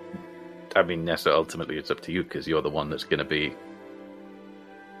 I mean, Nessa, ultimately it's up to you, because you're the one that's going to be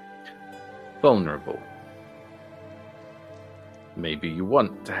vulnerable. Maybe you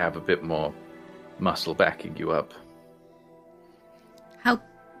want to have a bit more muscle backing you up.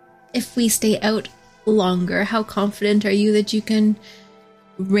 If we stay out longer, how confident are you that you can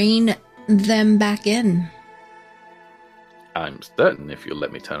rein them back in? I'm certain if you'll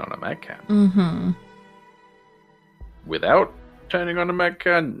let me turn on a mag can. Mm-hmm. Without turning on a mag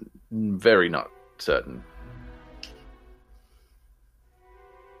can, very not certain.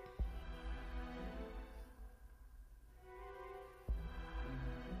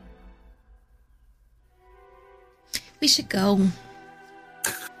 We should go.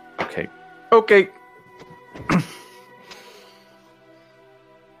 Okay.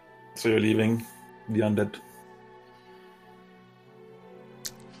 So you're leaving the undead?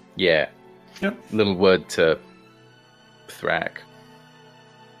 Yeah. Yep. Little word to Thrak.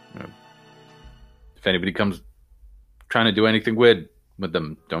 If anybody comes trying to do anything weird with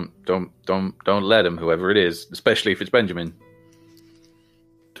them, don't let them, whoever it is, especially if it's Benjamin.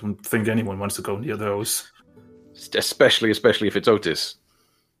 Don't think anyone wants to go near those. Especially if it's Otis.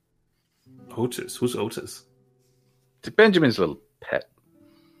 Otis? Who's Otis? It's Benjamin's little pet.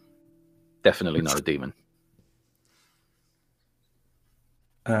 Definitely not a demon.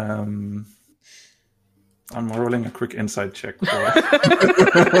 I'm rolling a quick insight check.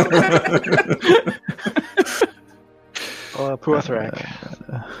 Oh, poor Thrak.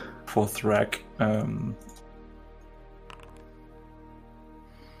 For Thrak.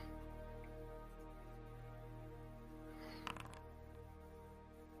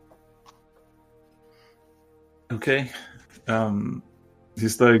 Okay.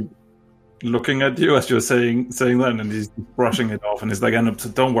 He's like looking at you as you're saying that, and he's brushing it off, and he's like,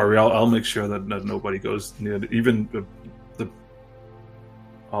 "Don't worry, I'll make sure that nobody goes near even the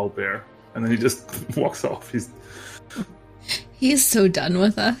owl bear." And then he just walks off. He's so done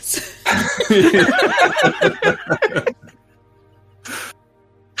with us.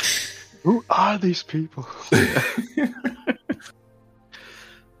 Who are these people?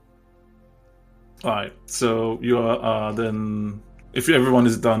 All right, so you are then. If everyone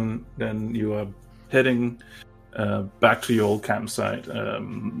is done, then you are heading back to your old campsite.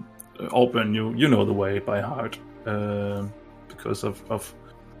 Auburn, you know the way by heart because of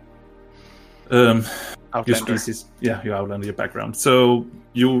your species. Yeah, your Outlander, your background. So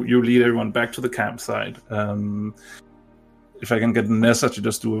you lead everyone back to the campsite. If I can get Nessa to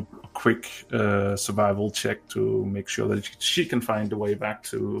just do a quick survival check to make sure that she can find the way back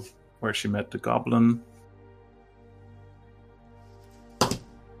to where she met the goblin.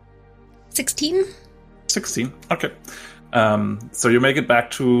 16. Okay. So you make it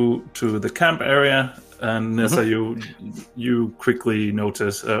back to the camp area, and Nessa, you quickly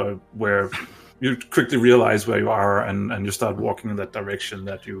notice where you quickly realize where you are, and you start walking in that direction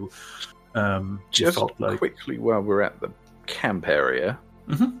that you just felt like. Quickly while we're at the camp area,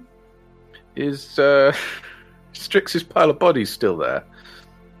 is Strix's pile of bodies still there?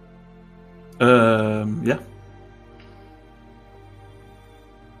 Yeah.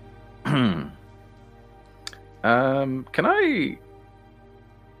 Can I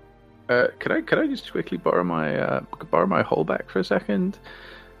just quickly borrow my hole back for a second,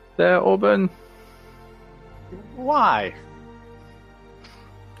 there, Auburn? Why?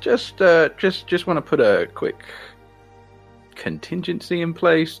 Just want to put a quick contingency in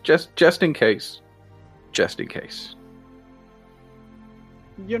place, just in case. Just in case.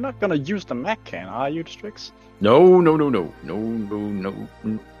 You're not gonna use the Mac can, are you, Strix? No.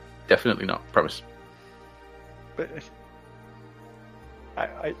 Definitely not. Promise. But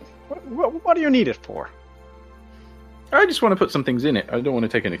what do you need it for? I just want to put some things in it. I don't want to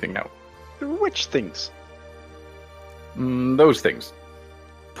take anything out. Which things? Those things.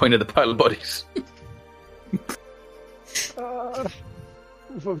 Point at the pile of bodies.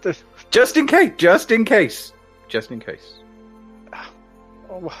 Just in case.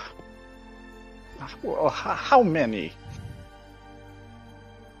 Well, how many?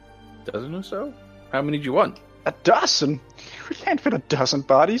 Dozen or so? How many do you want? A dozen? We can't fit a dozen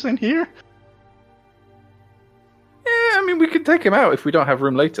bodies in here. Yeah, I mean, we could take him out if we don't have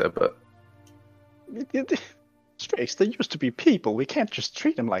room later, but... Strix, they used to be people. We can't just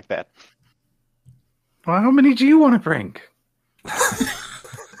treat them like that. Well, how many do you want to bring?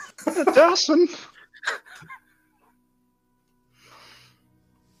 A dozen?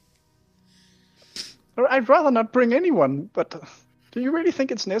 I'd rather not bring anyone, but do you really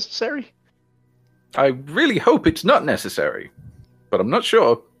think it's necessary? I really hope it's not necessary, but I'm not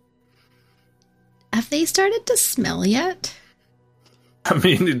sure. Have they started to smell yet? I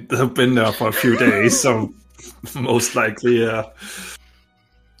mean, they've been there for a few days, so most likely, yeah.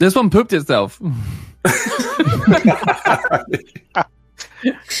 This one pooped itself.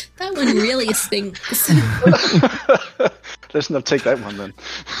 That one really stinks. Let's not take that one then.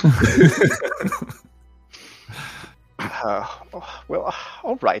 Well,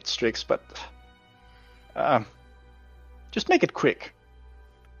 all right, Strix, but just make it quick.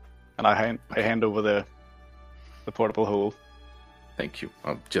 And I hand over the portable hole. Thank you.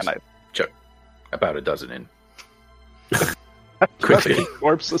 I'll just And chuck about a dozen in. Quickly.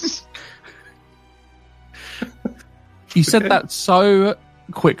 Corpses. You said that so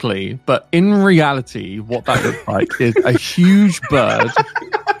quickly, but in reality, what that looks like is a huge bird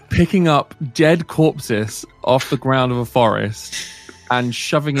picking up dead corpses off the ground of a forest and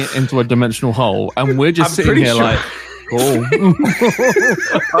shoving it into a dimensional hole. And we're just sitting here like, cool.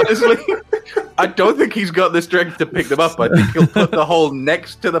 Honestly, I don't think he's got the strength to pick them up. I think he'll put the hole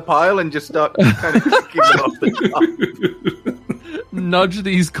next to the pile and just start kind of kicking them off the top. Nudge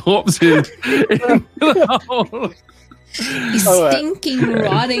these corpses into the hole. These stinking,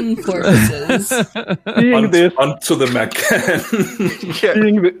 rotting corpses. Seeing this, onto the Macan.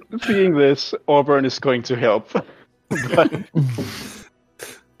 seeing this, Auburn is going to help.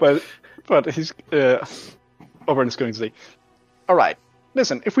 but he's Auburn is going to say, "All right,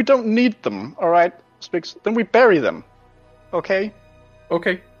 listen. If we don't need them, all right, Strix, then we bury them. Okay?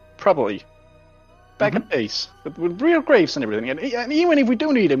 Okay. Probably back at base with real graves and everything. And even if we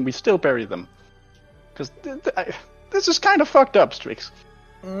do need them, we still bury them. Because this is kind of fucked up, Strix."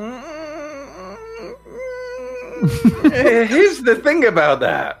 Here's the thing about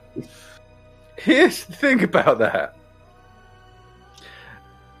that.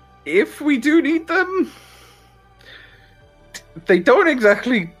 If we do need them, they don't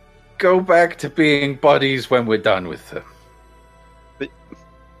exactly go back to being bodies when we're done with them.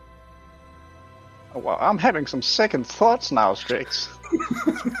 Oh, well, I'm having some second thoughts now, Strix.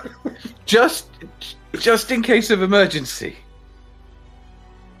 Just in case of emergency.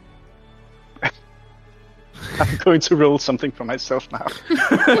 I'm going to roll something for myself now.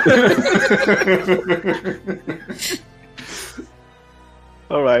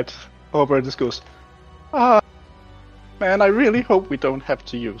 All right. Auburn just goes, man, I really hope we don't have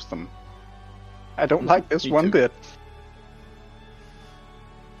to use them. I don't like this Me one too. bit.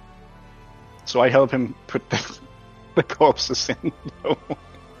 So I help him put the corpses in.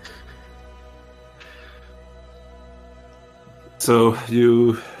 So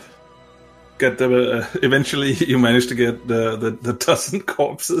you get eventually you manage to get the dozen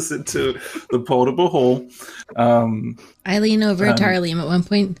corpses into the portable hole. I lean over to Arlene at one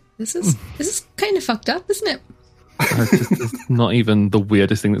point. This is kind of fucked up, isn't it? It's not even the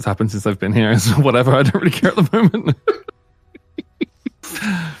weirdest thing that's happened since I've been here. So whatever, I don't really care at the moment.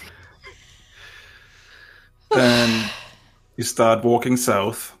 Then you start walking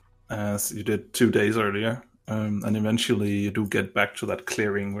south, as you did 2 days earlier, and eventually you do get back to that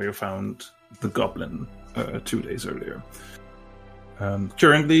clearing where you found the goblin 2 days earlier.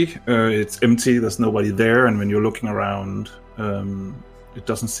 Currently, it's empty. There's nobody there, and when you're looking around, it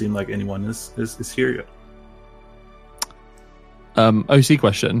doesn't seem like anyone is here yet. OC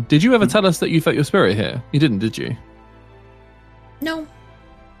question. Did you ever tell us that you felt your spirit here? You didn't, did you? No,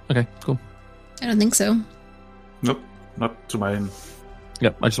 Okay, cool. I don't think so. Nope, not to my...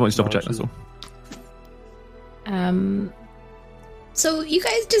 Yep, I just wanted to double check, that's all. So you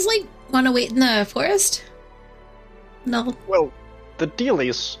guys just want to wait in the forest? No. Well, the deal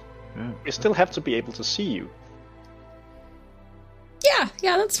is, we still have to be able to see you. Yeah,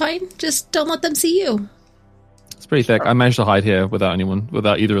 that's fine. Just don't let them see you. It's pretty thick. I managed to hide here without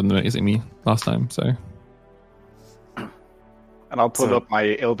either of them noticing me last time, so... And I'll put up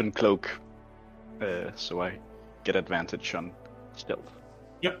my elven cloak, so I get advantage on stealth.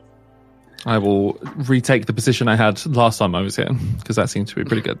 Yep. I will retake the position I had last time I was here, because that seemed to be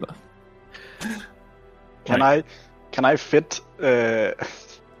pretty good. Can I fit can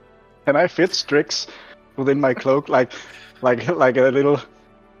I fit Strix within my cloak like a little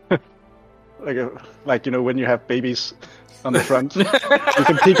like you know when you have babies on the front you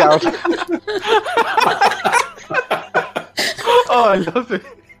can peek out. Oh, I love it.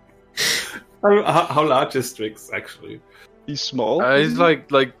 How large is Strix, actually? He's small. He's like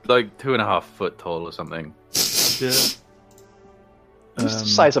 2.5 foot tall or something. Yeah. He's the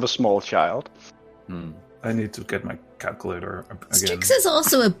size of a small child. I need to get my calculator again. Strix is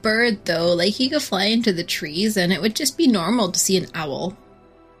also a bird, though. Like, he could fly into the trees, and it would just be normal to see an owl.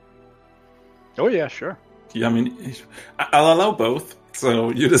 Oh yeah, sure. Yeah, I mean, I'll allow both.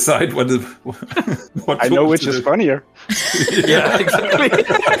 So you decide what I know which is funnier. Yeah, exactly.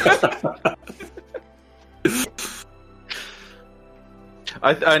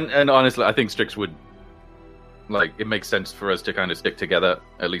 And honestly, I think Strix would it makes sense for us to kind of stick together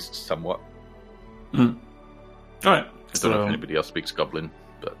at least somewhat. All right. I don't know if anybody else speaks Goblin,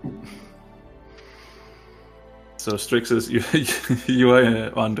 but so Strix is you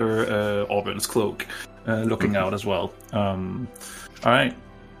are under Auburn's cloak, looking out as well. All right,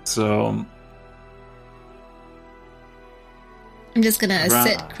 so I'm just gonna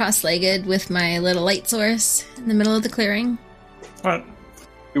sit cross-legged with my little light source in the middle of the clearing. all right,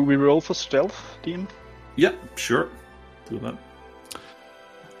 Do we roll for stealth, DM? yeah, sure, do that.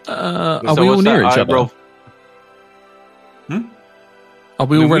 Are we all near each other? Are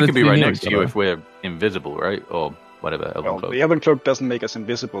we all we can be relatively right near next each to you other? if we're invisible, right? Or whatever. Well, the Elven Cloak doesn't make us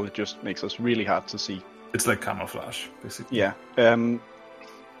invisible, it just makes us really hard to see. It's like camouflage, basically. Yeah.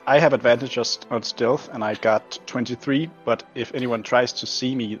 I have advantage on stealth, and I got 23, but if anyone tries to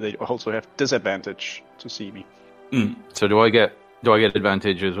see me, they also have disadvantage to see me. So do I get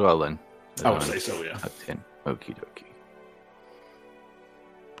advantage as well then? I would say so, yeah. 10. Okie dokie.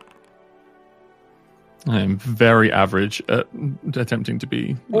 I am very average at attempting to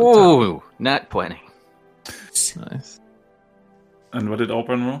be. Oh, nat 20. Nice. And what did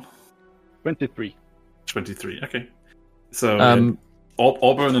Auburn roll? 23. 23. Okay. So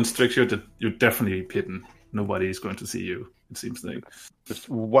Auburn and Strix, you're definitely hidden. Nobody is going to see you. It seems like Just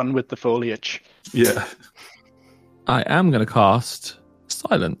one with the foliage. yeah. I am going to cast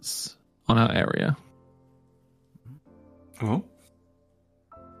Silence on our area. Oh.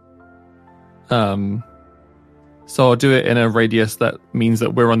 So I'll do it in a radius that means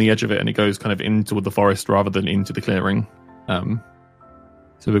that we're on the edge of it and it goes kind of into the forest rather than into the clearing.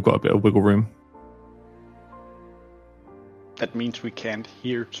 So we've got a bit of wiggle room. That means we can't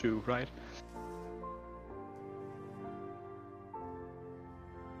hear too, right?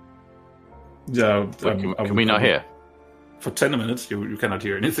 Yeah. Can we not hear? For 10 minutes, you cannot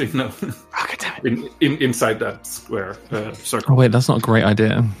hear anything. No. Oh, God damn it. Inside that square Oh circle. wait, that's not a great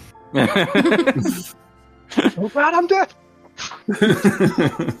idea. Oh god, I'm dead!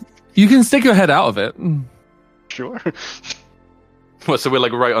 You can stick your head out of it. Sure. What, so we're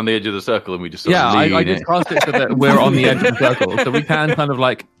like right on the edge of the circle and we just sort Yeah, of lean I in? just cast it so that we're on the edge of the circle, so we can kind of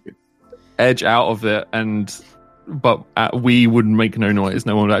like edge out of it, but we would make no noise.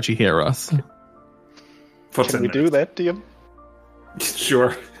 No one would actually hear us. For Can 10 we do minutes. that, DM?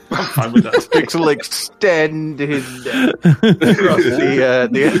 Sure. I'm fine with that. Pixel extended across the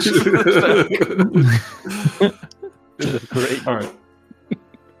edge of the circle. This is great. All right.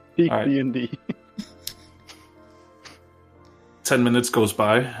 Peak All right. D&D. 10 minutes goes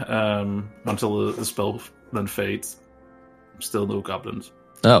by until the spell then fades. Still no goblins.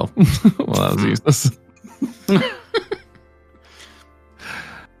 Oh, well, that was useless.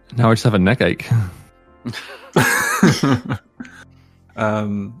 Now I just have a neck ache.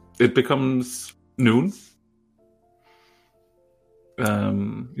 It becomes noon.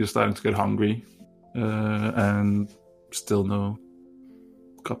 You're starting to get hungry, and still no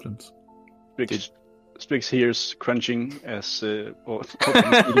goblins. Strix hears crunching as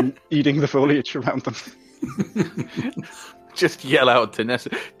eating the foliage around them. Just yell out to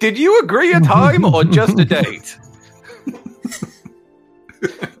Nessa, did you agree a time or just a date?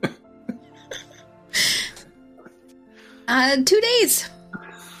 2 days.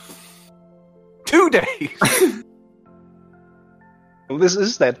 2 days. Well, this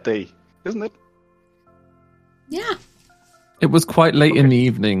is that day, isn't it? Yeah. It was quite late in the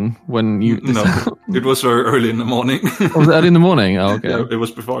evening when you... No, it was very early in the morning. Oh, was it early in the morning? Oh, okay. Yeah, it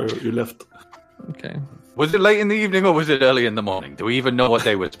was before you left. Okay. Was it late in the evening or was it early in the morning? Do we even know what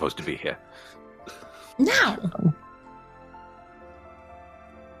day we're supposed to be here? Now.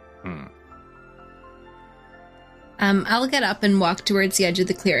 I'll get up and walk towards the edge of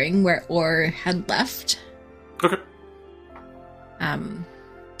the clearing where Orr had left. Okay.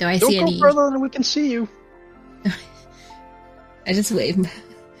 Do I Don't see go any? further than we can see you. I just wave.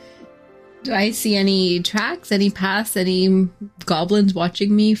 Do I see any tracks, any paths, any goblins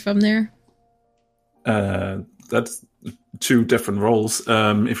watching me from there? That's two different roles.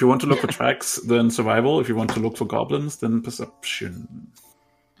 If you want to look for tracks, then survival. If you want to look for goblins, then perception.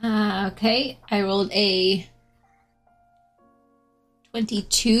 Okay. I rolled a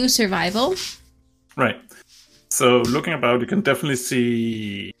 22 survival. Right. So looking about, you can definitely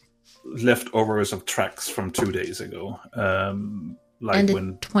see leftovers of tracks from 2 days ago. Like And a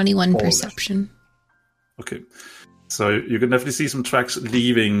when 21 all perception. Okay. So you can definitely see some tracks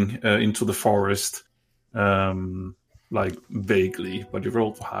leaving into the forest, like vaguely, but you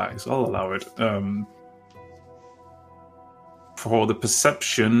rolled high, so I'll allow it. For the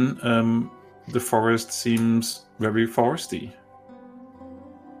perception, the forest seems very foresty.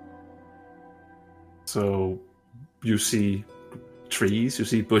 So you see trees, you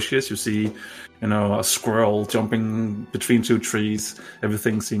see bushes, you see, a squirrel jumping between two trees.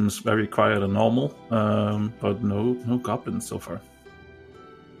 Everything seems very quiet and normal, but no goblins so far.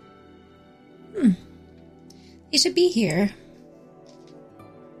 He should be here.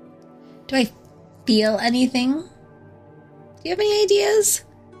 Do I feel anything? Do you have any ideas?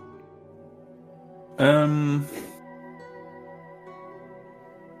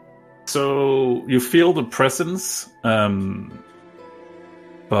 So you feel the presence,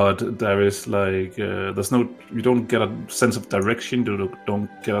 but there is like there's no. You don't get a sense of direction. You don't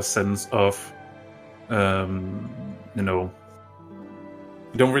get a sense of, you know.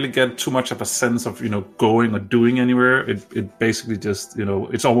 You don't really get too much of a sense of going or doing anywhere. It basically just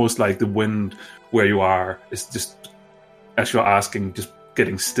it's almost like the wind where you are is just as you're asking just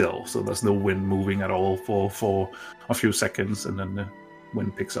getting still. So there's no wind moving at all for a few seconds, and then the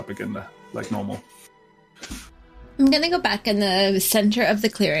wind picks up again like normal. I'm gonna go back in the center of the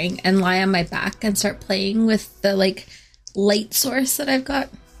clearing and lie on my back and start playing with the light source that I've got.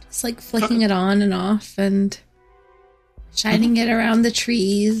 Just flicking it on and off and shining it around the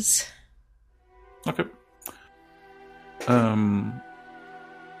trees. Okay.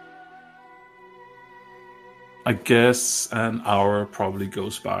 I guess an hour probably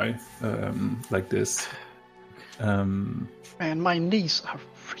goes by like this. Man, my knees are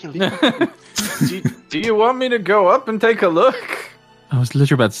really... do you want me to go up and take a look? I was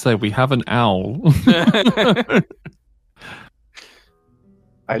literally about to say, we have an owl.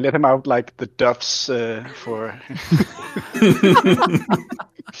 I let him out like the doves for...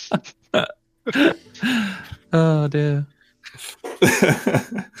 Oh, dear.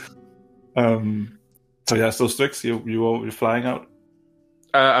 So yeah, so Strix, you're flying out?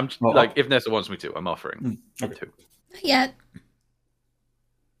 I'm if Nessa wants me to, I'm offering. Okay. To. Not yet.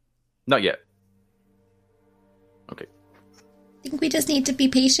 Not yet. Okay. I think we just need to be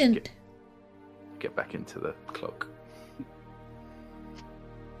patient. Get back into the cloak.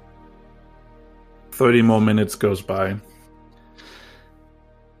 30 more minutes goes by.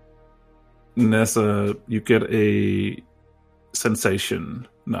 Nessa, you get a sensation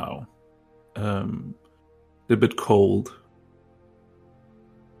now. A bit cold.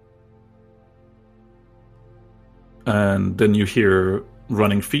 And then you hear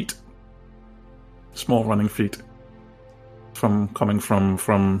running feet. Small running feet. Coming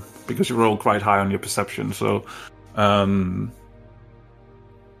from because you roll quite high on your perception, so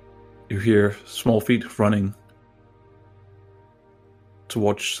you hear small feet running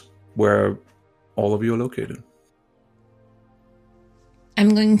towards where all of you are located.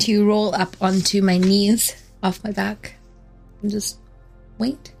 I'm going to roll up onto my knees off my back and just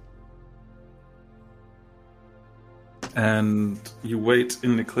wait. And you wait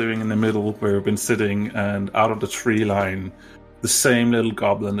in the clearing in the middle where you've been sitting, and out of the tree line, the same little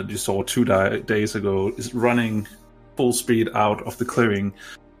goblin that you saw 2 days ago is running full speed out of the clearing.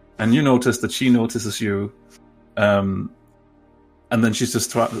 And you notice that she notices you. And then she's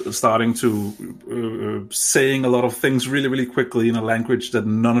just starting to saying a lot of things really, really quickly in a language that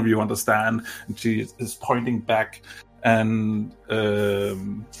none of you understand. And she is pointing back. And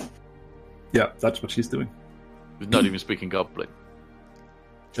yeah, that's what she's doing. Not even speaking Goblin.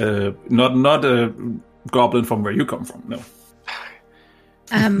 Not a goblin from where you come from, no.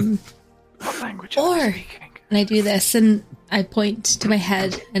 What language or, are you speaking? And I do this, and I point to my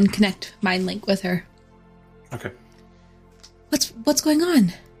head and connect mind link with her. Okay. What's going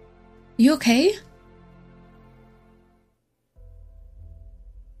on? You okay?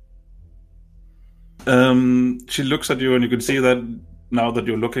 She looks at you, and you can see that now that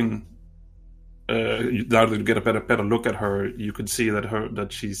you're looking. Now that you get a better look at her, you can see that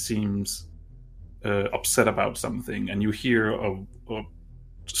she seems upset about something, and you hear a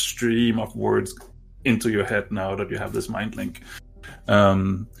stream of words into your head now that you have this mind link.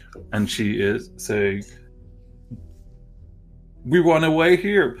 And she is saying, "We run away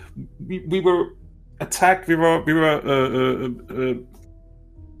here. We were attacked. We were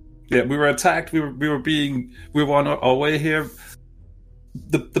attacked. We were on our way here.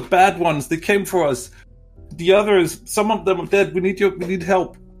 The bad ones, they came for us. The others, some of them are dead. We need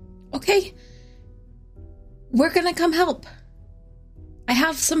help." Okay. We're gonna come help. I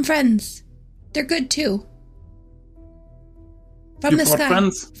have some friends. They're good too. From the sky.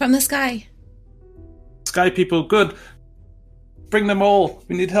 Friends? From the sky. Sky people, good. Bring them all.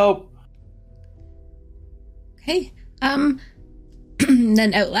 We need help. Okay.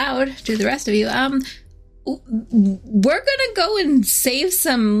 Then out loud to the rest of you, we're gonna go and save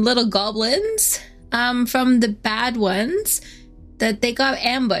some little goblins from the bad ones that they got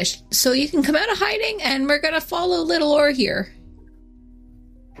ambushed. So you can come out of hiding, and we're gonna follow little Or here.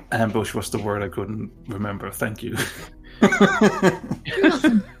 Ambush was the word I couldn't remember. Thank you. You're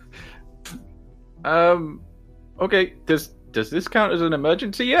welcome. Okay. Does this count as an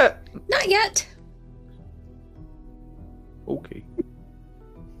emergency yet? Not yet.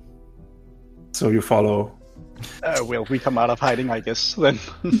 So you follow. Well, we come out of hiding, I guess. Then.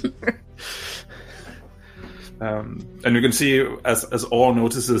 And you can see as Orr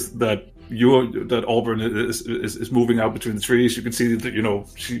notices that Auburn is moving out between the trees. You can see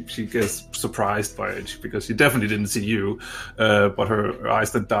that she gets surprised by it because she definitely didn't see you, but her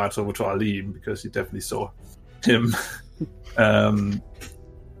eyes then darts over to Alim because she definitely saw him. And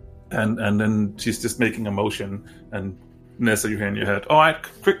then she's just making a motion, and Nessa, you hear in your head, "All right,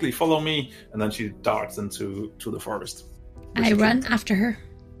 quickly follow me!" And then she darts into the forest. I run after her.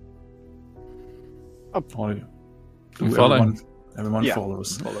 Everyone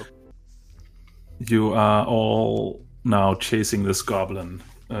follows. Follow. You are all now chasing this goblin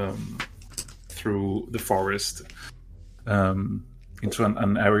through the forest into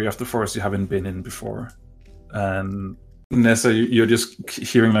an area of the forest you haven't been in before. And Nessa, you're just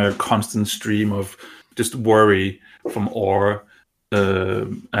hearing like a constant stream of just worry from Orr,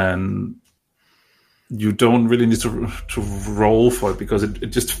 and you don't really need to roll for it because it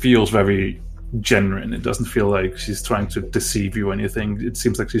just feels very genuine. It doesn't feel like she's trying to deceive you or anything. It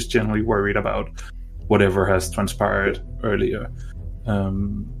seems like she's genuinely worried about whatever has transpired earlier.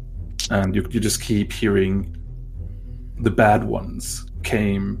 And you just keep hearing the bad ones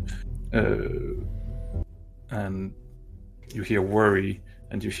came, and you hear worry,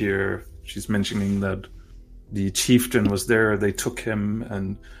 and you hear she's mentioning that the chieftain was there, they took him,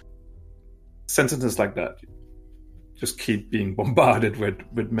 and sentences like that just keep being bombarded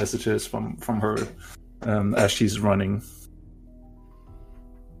with messages from her as she's running.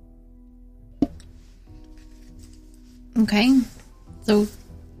 Okay, so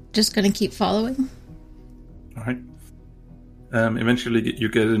just gonna keep following. All right. Eventually, you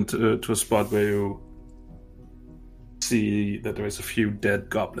get into a spot where you see that there is a few dead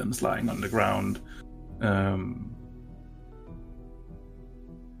goblins lying on the ground,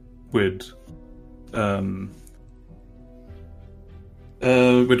 with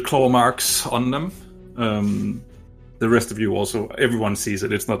claw marks on them. The rest of you also, everyone sees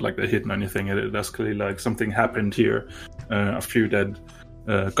it. It's not like they're hidden or anything. That's clearly like something happened here. A few dead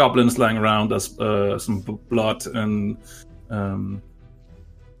goblins lying around. There's some blood and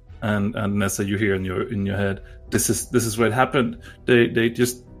Nessa, you hear in your head, this is what happened. They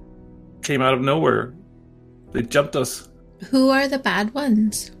just came out of nowhere. They jumped us. Who are the bad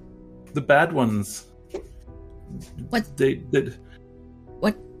ones? The bad ones. What they did?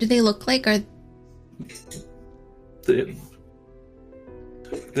 What do they look like? Are they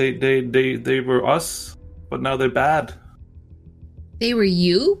were us, but now they're bad. They were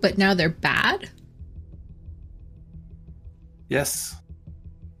you, but now they're bad? Yes.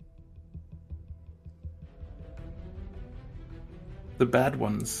 The bad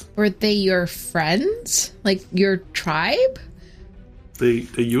ones. Were they your friends? Like your tribe? They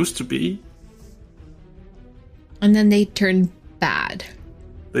used to be. And then they turned bad.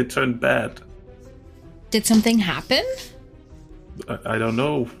 They turned bad. Did something happen? I don't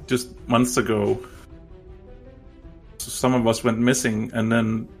know. Just months ago. So some of us went missing, and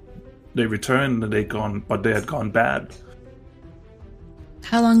then they returned, and but they had gone bad.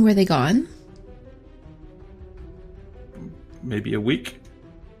 How long were they gone? Maybe a week.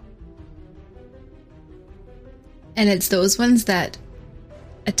 And it's those ones that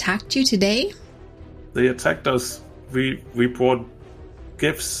attacked you today? They attacked us. We brought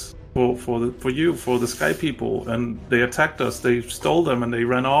gifts for you, for the Sky People, and they attacked us. They stole them and they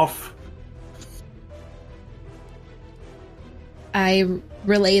ran off. I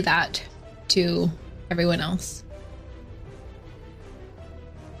relay that to everyone else.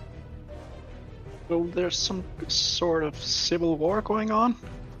 So there's some sort of civil war going on?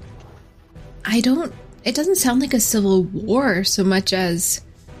 It doesn't sound like a civil war so much as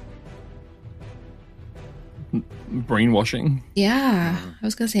brainwashing. Yeah, I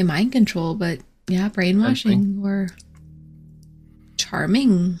was gonna say mind control, but yeah, brainwashing or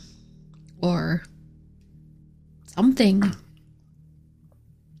charming or something.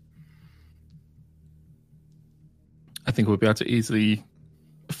 I think we'll be able to easily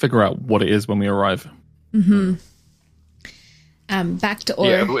figure out what it is when we arrive. Mm-hmm. Back to Orr.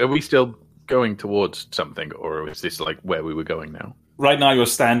 Yeah, are we still going towards something, or is this like where we were going now? Right now, you're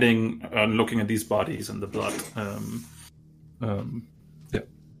standing and looking at these bodies and the blood. Yeah.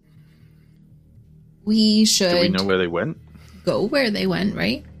 We should. Do we know where they went? Go where they went,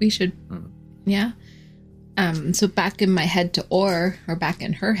 right? We should. Yeah. So back in my head to Orr, or back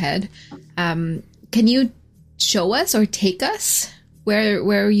in her head, can you show us or take us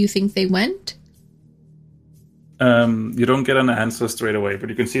where you think they went? You don't get an answer straight away, but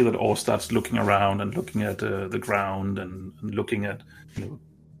you can see that Orr starts looking around and looking at the ground and looking at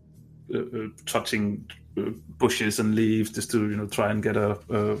touching bushes and leaves just to try and get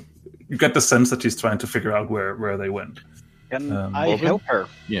you get the sense that she's trying to figure out where they went. Can I help her?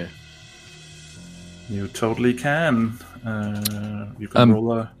 Yeah. You totally can. You can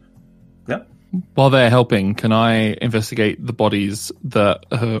roll a... Yeah. While they're helping, can I investigate the bodies that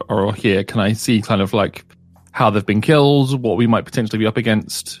are here? Can I see kind of like how they've been killed, what we might potentially be up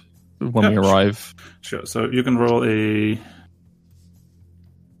against when we arrive? Sure. So you can roll a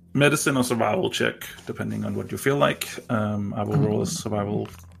medicine or survival check, depending on what you feel like. I will roll a survival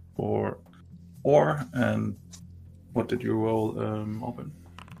for Or, and what did you roll, Open?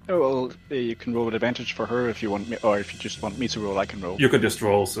 Oh, well, you can roll with advantage for her if you want me, or if you just want me to roll, I can roll. You could just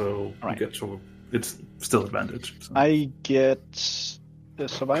roll, so right. you get to... It's still advantage. So. I get the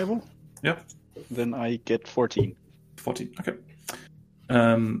survival. Yep. Then I get 14. 14, okay.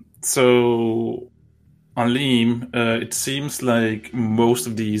 So, on Liam, it seems like most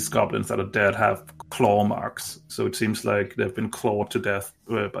of these goblins that are dead have claw marks. So it seems like they've been clawed to death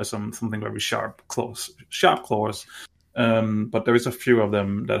by something very sharp claws. But there is a few of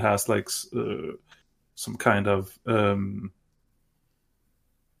them that has like some kind of...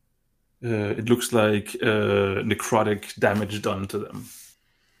 it looks like necrotic damage done to them.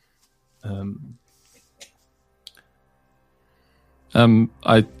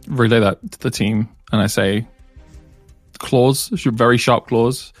 I relay that to the team, and I say, claws, very sharp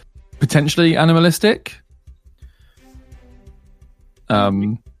claws, potentially animalistic.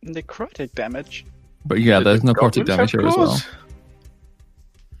 Necrotic damage. But yeah, there's necrotic damage here as well.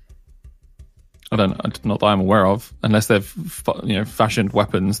 Not that I'm aware of, unless they've fashioned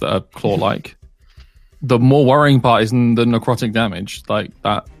weapons that are claw-like. The more worrying part is the necrotic damage, like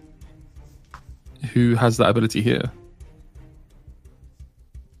that. Who has that ability here?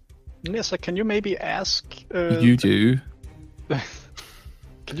 Nissa, can you maybe ask... you do.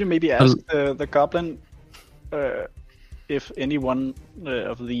 Can you maybe ask the goblin if any one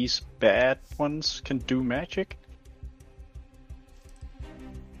of these bad ones can do magic?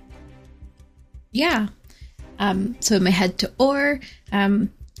 Yeah. So in my head to Or, can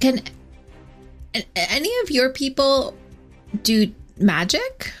any of your people do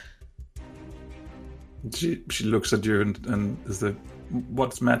magic? She looks at you and is like,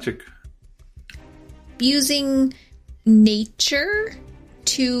 what's magic? Using nature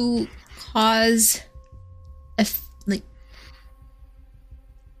to cause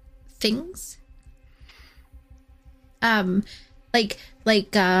things.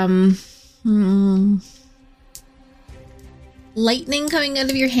 Lightning coming out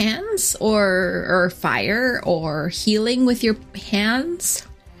of your hands, or fire, or healing with your hands.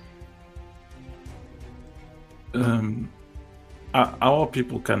 Our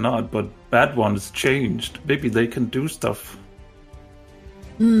people cannot, but bad ones changed. Maybe they can do stuff.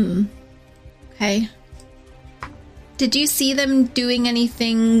 Okay. Did you see them doing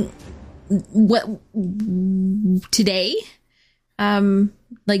anything today?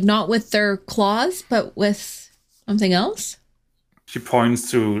 Not with their claws, but with something else? She points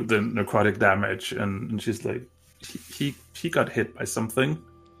to the necrotic damage, and she's like, he got hit by something.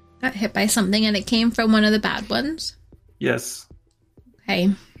 Got hit by something, and it came from one of the bad ones? Yes. Okay.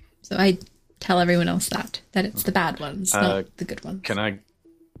 So I tell everyone else that it's the bad ones, not the good ones. Can I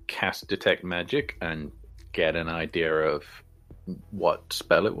cast Detect Magic and get an idea of what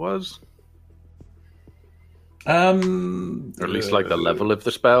spell it was? Or at least like the level of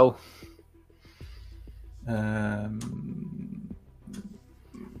the spell? You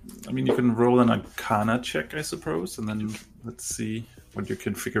can roll an Arcana check, I suppose, and then let's see what you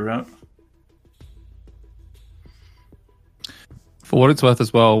can figure out. For what it's worth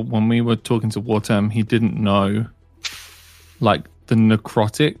as well, when we were talking to Wartem, he didn't know, like, the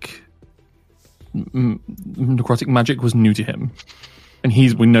necrotic magic was new to him. And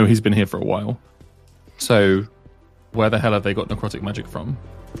we know he's been here for a while. So, where the hell have they got necrotic magic from?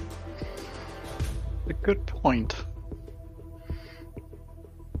 A good point.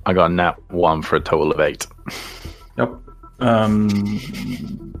 I got a nat 1 for a total of 8. Yep.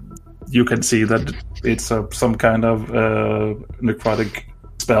 You can see that it's some kind of necrotic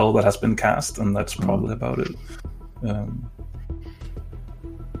spell that has been cast, and that's probably about it.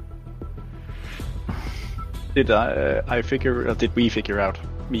 Did we figure out,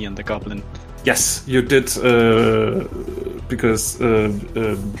 me and the goblin? Yes, you did, because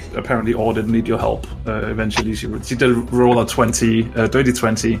apparently Or didn't need your help. Eventually, she did roll a dirty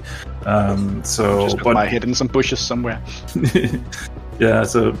 20. So, just got my head in some bushes somewhere. Yeah.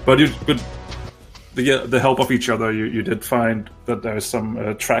 So, but the help of each other, you did find that there's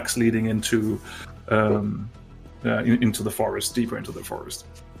some tracks leading into the forest, deeper into the forest.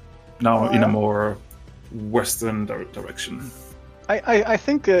 now in a more western direction. I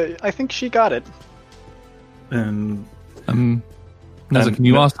think she got it. And Neza, can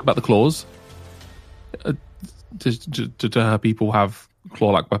you ask about the claws? Do her people have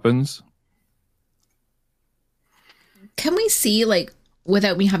claw-like weapons? Can we see, like,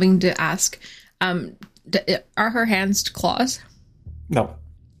 without me having to ask, are her hands claws? no.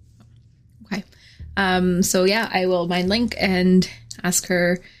 Okay. So yeah, I will mind link and ask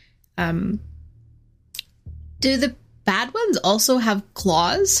her, do the bad ones also have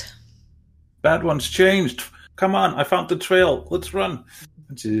claws? Bad ones changed. Come on, I found the trail. Let's run.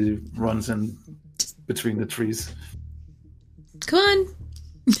 And she runs in between the trees. Come on,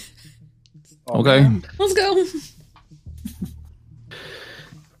 Okay. let's go.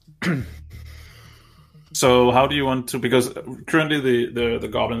 So how do you want to, because currently the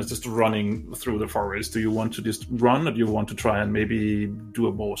goblin is just running through the forest. Do you want to just run, or do you want to try and maybe do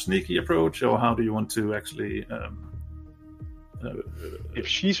a more sneaky approach, or how do you want to actually If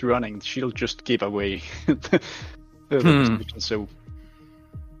she's running, she'll just give away the position, so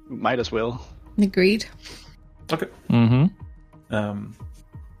might as well. Agreed. Okay.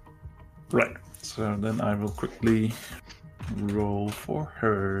 Right. So then I will quickly roll for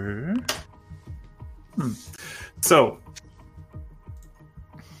her. So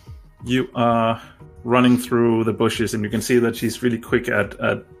you are running through the bushes, and you can see that she's really quick at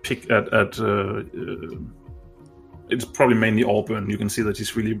it's probably mainly Auburn. You can see that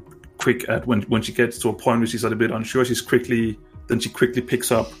she's really quick at when she gets to a point where she's a little bit unsure. She quickly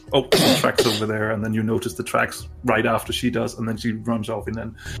picks up. Oh, the tracks over there, and then you notice the tracks right after she does, and then she runs off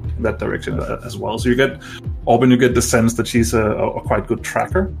in that direction as well. So you get Auburn. You get the sense that she's a quite good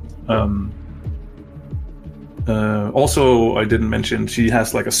tracker. Also, I didn't mention she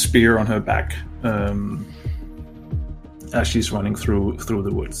has like a spear on her back as she's running through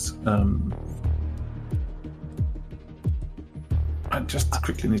the woods. I just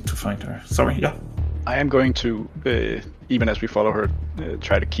quickly need to find her. Sorry, yeah. I am going to, even as we follow her,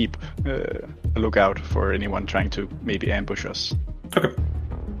 try to keep a lookout for anyone trying to maybe ambush us. Okay.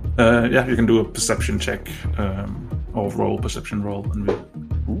 Yeah, you can do a perception check or perception roll. And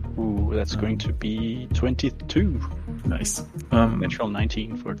Ooh, that's going to be 22. Nice. Natural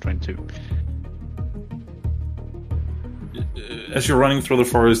 19 for 22. As you're running through the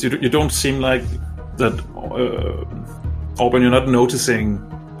forest, you don't seem like that. Auburn, you're not noticing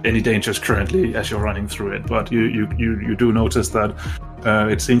any dangers currently as you're running through it, but you do notice that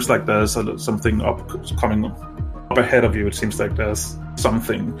it seems like there's something coming up ahead of you. It seems like there's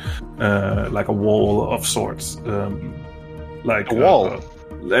something like a wall of sorts, like a wall.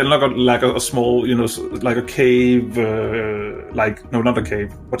 Like a small, like a cave, no, not a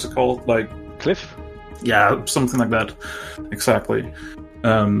cave. What's it called? Like Cliff? Yeah, something like that. Exactly.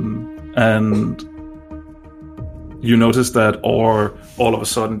 And you notice that Or all of a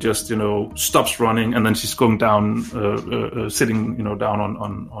sudden just, stops running, and then she's going down, sitting, down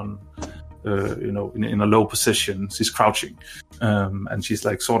on in a low position. She's crouching. And she's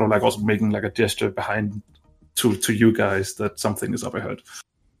like, sort of like also making like a gesture behind to you guys that something is up ahead.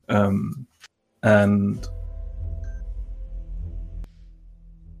 And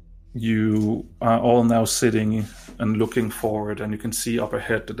you are all now sitting and looking forward, and you can see up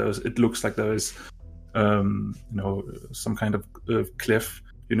ahead that it looks like there is some kind of cliff.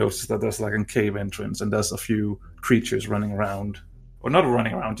 You notice that there's like a cave entrance, and there's a few creatures running around, or not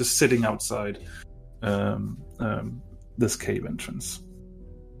running around, just sitting outside this cave entrance.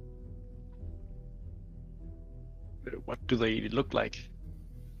 What do they look like?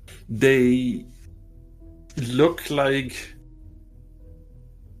 They look like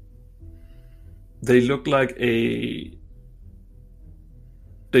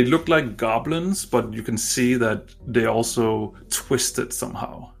goblins, but you can see that they also twisted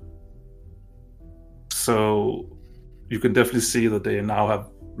somehow. So you can definitely see that they now have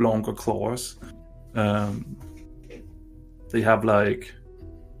longer claws. They have like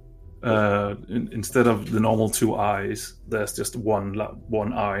instead of the normal two eyes, there's just one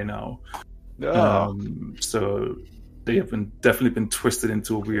eye now. So they have definitely been twisted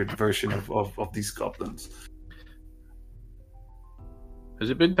into a weird version of these goblins.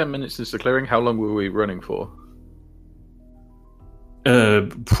 Has it been 10 minutes since the clearing? How long were we running for?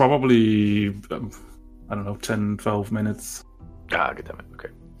 Probably, I don't know, 10, 12 minutes. Ah, good damn it. Okay.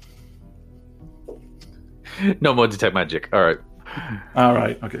 No more detect magic. All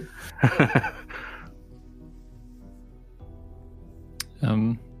right. Okay.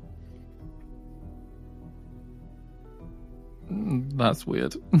 That's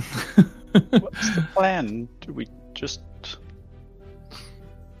weird. What's the plan? Do we just...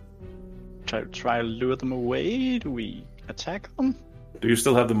 try to lure them away? Do we attack them? Do you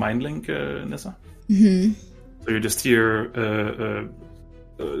still have the mind link, Nessa? Mm-hmm. So you just hear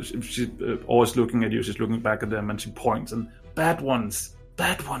she's always looking at you. She's looking back at them, and she points and bad ones.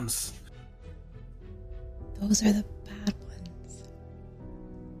 Those are the bad ones.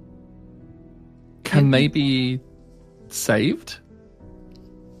 Can they be saved?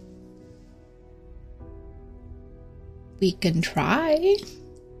 We can try.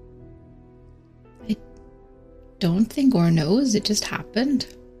 I don't think Or knows. It just happened.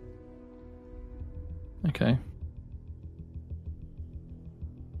 Okay.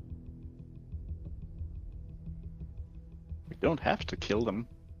 We don't have to kill them.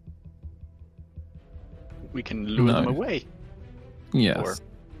 We can lure them away. Yes.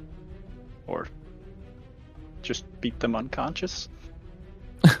 Or just beat them unconscious.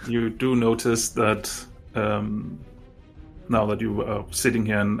 You do notice that now that you are sitting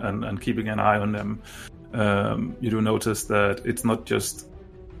here and keeping an eye on them, you do notice that it's not just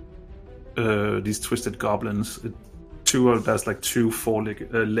these twisted goblins. There's like two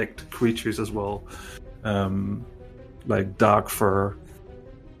four-legged creatures as well, like dark fur,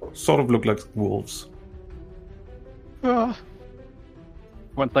 sort of look like wolves.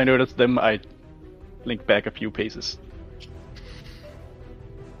 Once I notice them, I link back a few paces.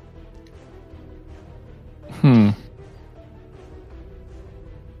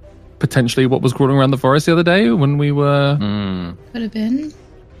 Potentially what was crawling around the forest the other day when we were... Could have been.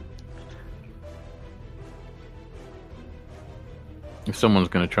 If someone's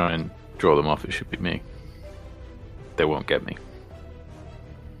going to try and draw them off, it should be me. They won't get me.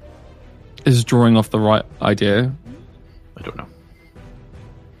 Is drawing off the right idea? I don't know.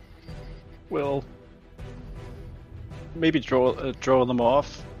 Well, maybe draw them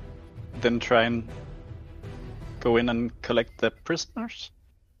off, then try and go in and collect the prisoners.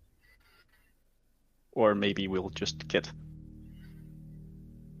 Or maybe we'll just get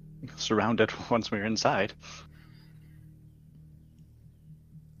surrounded once we're inside.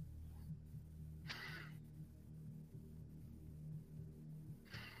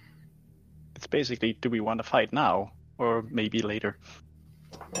 It's basically, do we want to fight now or maybe later?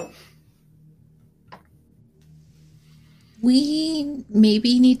 We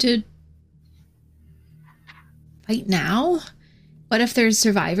maybe need to fight now? What if there's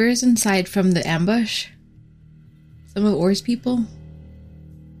survivors inside from the ambush? Some of Or's people?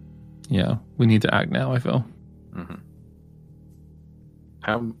 Yeah, we need to act now, I feel. Mm-hmm.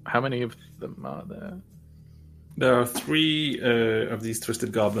 How many of them are there? There are 3 of these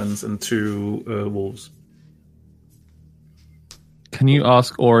twisted goblins and 2 wolves. Can you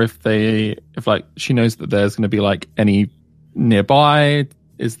ask Or if like she knows that there's going to be like any nearby?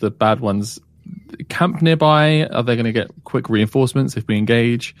 Is the bad ones camp nearby? Are they going to get quick reinforcements if we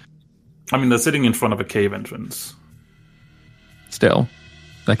engage? I mean, they're sitting in front of a cave entrance. Still,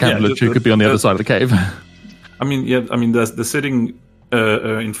 their camp literally could be on the other side of the cave. I mean, they're sitting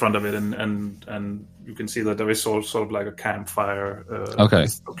in front of it, and you can see that there is sort of like a campfire. Okay.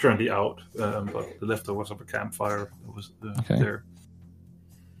 It's currently out, but the leftovers of a campfire was there.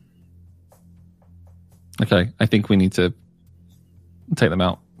 Okay, I think we need to take them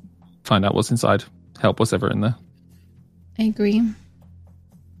out, find out what's inside, help what's ever in there. I agree.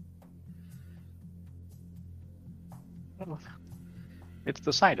 It's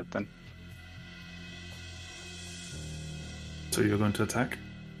decided then. So you're going to attack?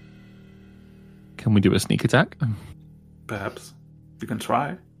 Can we do a sneak attack? Perhaps. You can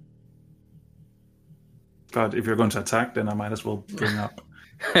try. But if you're going to attack, then I might as well bring up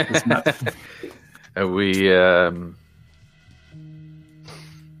this map. Are we...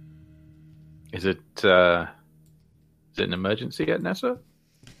 Is it an emergency yet, Nessa?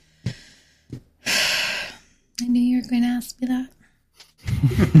 I knew you were going to ask me that.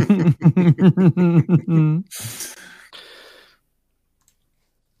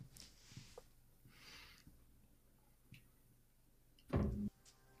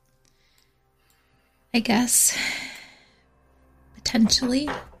 I guess potentially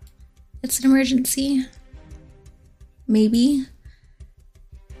it's an emergency. Maybe.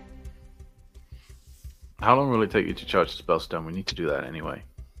 How long will it take you to charge the spellstone? We need to do that anyway.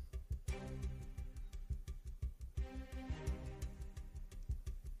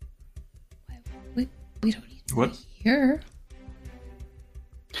 We don't need to What? be here.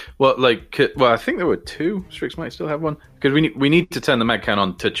 Well, I think there were 2. Strix might still have one because we need to turn the mag cannon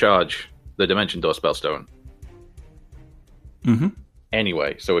on to charge the Dimension Door spellstone. Mm-hmm.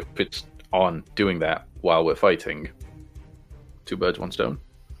 Anyway, so if it's on doing that while we're fighting, 2 birds, 1 stone.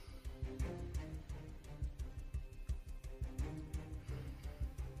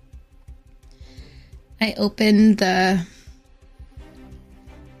 I open the...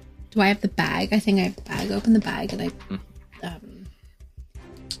 Do I have the bag? I think I have the bag. I open the bag and I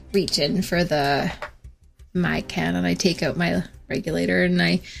reach in for the mag can and I take out my regulator and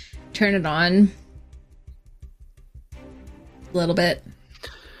I turn it on a little bit.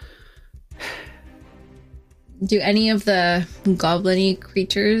 Do any of the goblin-y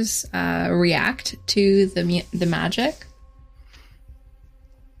creatures react to the magic?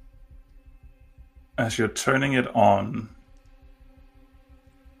 As you're turning it on,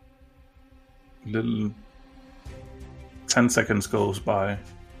 little 10 seconds goes by,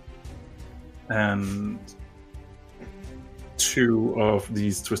 and two of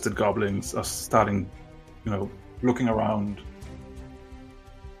these twisted goblins are starting, looking around,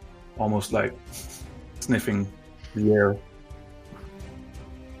 almost like sniffing the air.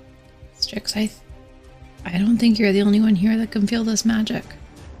 Strix, I don't think you're the only one here that can feel this magic.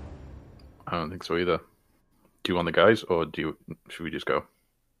 I don't think so either. Do you want the guys, or should we just go?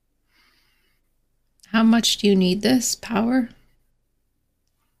 How much do you need this power?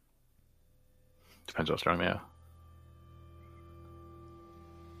 Depends how strong they are.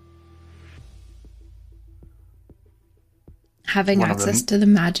 Having access to the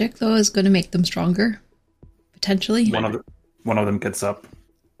magic, though, is going to make them stronger. Potentially. One of them gets up.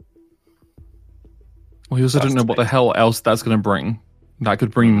 We also don't know what the hell else that's going to bring. That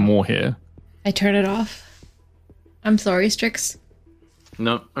could bring more here. I turn it off. I'm sorry, Strix.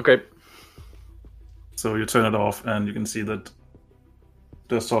 No, okay. So you turn it off, and you can see that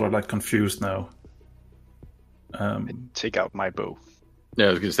they're sort of like confused now. Take out my bow. Yeah, I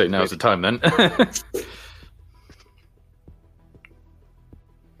was going to say now's the time then.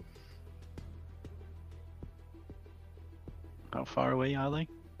 How far away are they?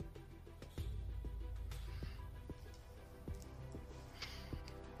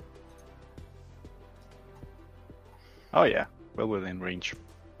 Oh yeah, well within range.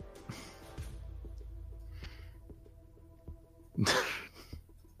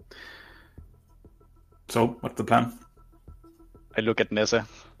 So, what's the plan? I look at Nessa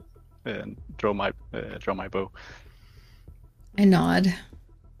and draw my bow. I nod.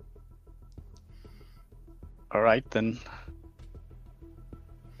 All right, then.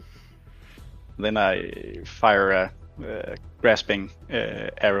 Then I fire a grasping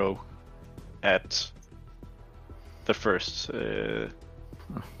arrow at the first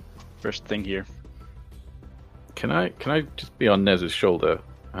thing here. Can I just be on Nez's shoulder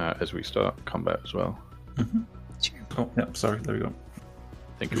as we start combat as well? Mm-hmm. Sure. Oh, yeah, sorry, there we go.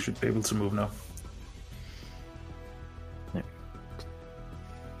 Thank You you. should be able to move now. Yeah.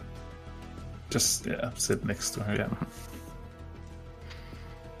 Just, sit next to her, yeah.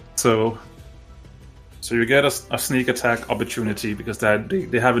 So you get a sneak attack opportunity because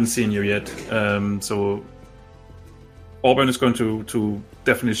they haven't seen you yet. So Auburn is going to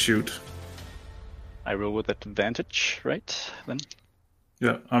definitely shoot. I roll with advantage, right? Then.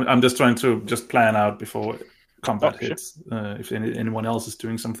 Yeah, I'm just trying to plan out before combat sure. hits. If anyone else is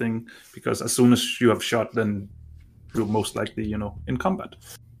doing something, because as soon as you have shot, then you're most likely, in combat.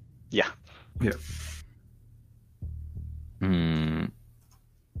 Yeah. Yeah.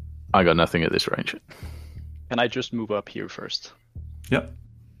 I got nothing at this range. Can I just move up here first? Yeah.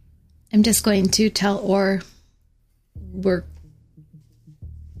 I'm just going to tell Or we're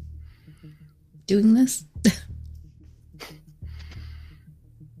doing this.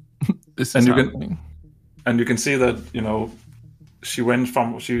 This And is you can- happening. And you can see that, she went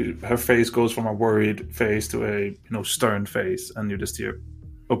from her face goes from a worried face to a stern face, and you just hear,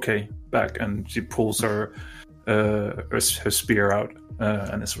 "Okay, back," and she pulls her spear out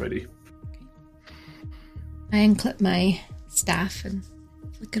and is ready. I unclip my staff and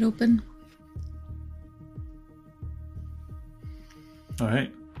flick it open. All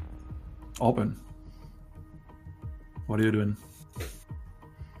right, Auburn, what are you doing?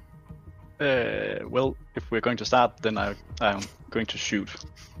 Well, if we're going to start, then I'm going to shoot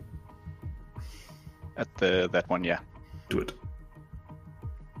at that one. Yeah. Do it.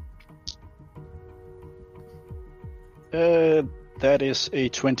 That is a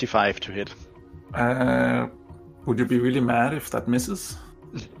 25 to hit. Would you be really mad if that misses?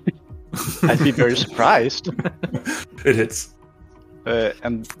 I'd be very surprised. It hits.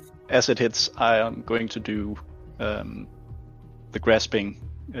 And as it hits, I am going to do the grasping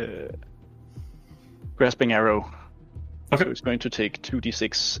arrow. Okay. So it's going to take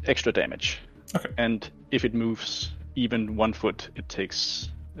 2d6 extra damage. Okay. And if it moves even 1 foot, it takes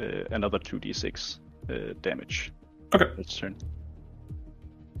another 2d6 damage. Okay. Its turn.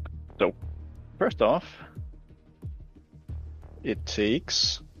 So, first off, it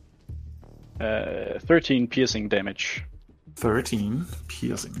takes 13 piercing damage. 13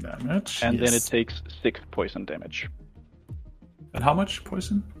 piercing damage. And then it yes. takes 6 poison damage. And how much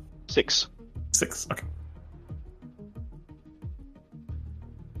poison? 6. 6, okay.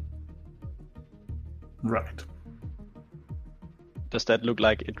 Right. Does that look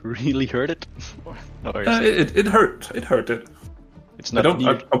like it really hurt it? Or is It hurt. It hurt it. it's not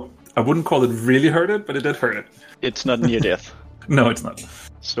near, I wouldn't call it really hurt it, but it did hurt it. it's not near death. No, it's not.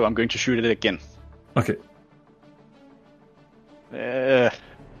 So I'm going to shoot it again. Okay. That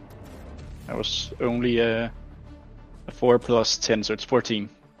was only a 4 plus 10, so it's 14.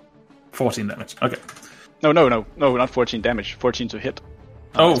 14 damage. Okay. No, not 14 damage. 14 to hit.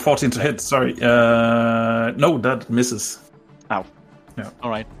 14 to hit. Sorry. No, that misses. Ow. Yeah.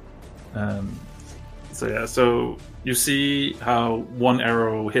 Alright. So you see how one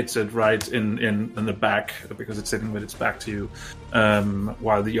arrow hits it right in the back because it's sitting with its back to you,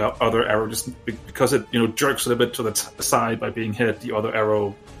 while the other arrow just because it jerks a little bit to the side by being hit, the other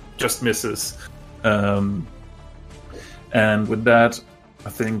arrow just misses. And with that, I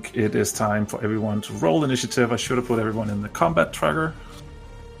think it is time for everyone to roll initiative. I should have put everyone in the combat tracker.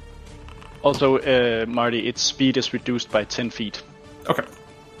 Also, Marty, its speed is reduced by 10 feet. Okay.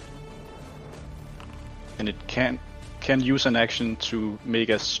 And it can use an action to make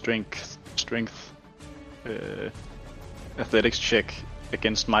a strength athletics check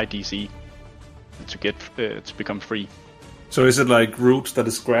against my DC to get to become free. So is it like roots that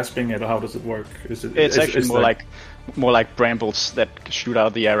is grasping it, or how does it work? It's actually more like brambles that shoot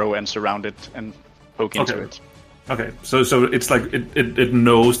out the arrow and surround it and poke into it. Okay, so it's like it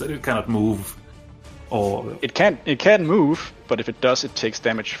knows that it cannot move, or it can move, but if it does, it takes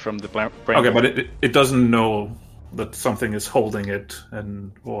damage from the bramble. Okay, but it doesn't know that something is holding it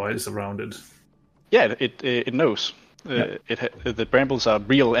or is around it. Yeah, it knows. The brambles are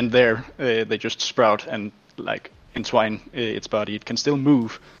real and there. They just sprout and like entwine its body. It can still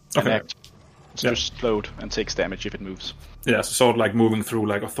move and act. It's just slowed and takes damage if it moves. Yeah, so sort of like moving through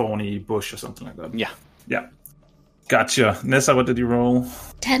like a thorny bush or something like that. Yeah. Yeah. Gotcha. Nessa, what did you roll?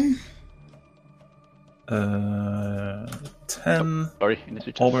 10. 10. Sorry,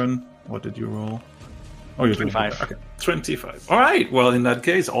 initiative. Auburn, what did you roll? Oh, you're 25. Okay, 25. All right. Well, in that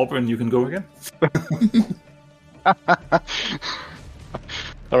case, Auburn, you can go again.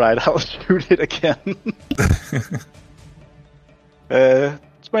 All right, I'll shoot it again.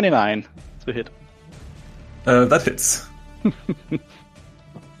 29 to hit. That hits.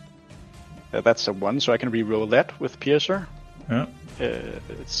 That's a 1, so I can re-roll that with Piercer. Yeah.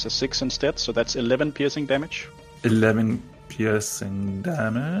 It's a 6 instead, so that's 11 piercing damage. 11 piercing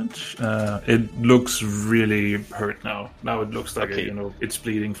damage. It looks really hurt now. Now it looks like it's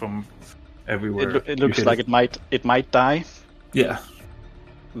bleeding from everywhere. It looks like it might die. Yeah.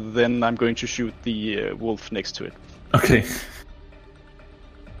 Then I'm going to shoot the wolf next to it. Okay.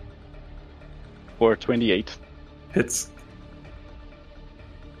 For 28. Hits.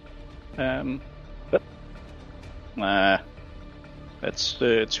 That's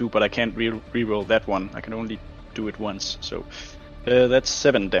 2, but I can't re-roll that one. I can only do it once, so that's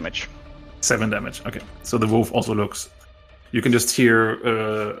 7 damage. 7 damage. Okay, so the wolf also looks. You can just hear,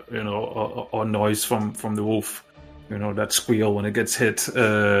 a noise from the wolf. That squeal when it gets hit.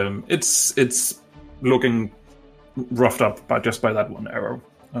 It's looking roughed up by that one arrow.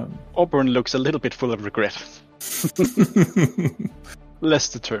 Auburn looks a little bit full of regret. Less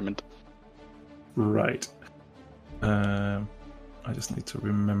determined. Right. I just need to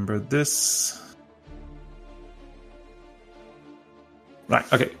remember this. Right,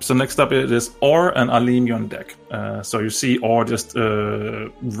 okay. So next up it is Or and Alim on deck. So you see Or just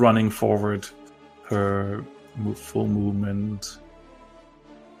running forward, her full movement.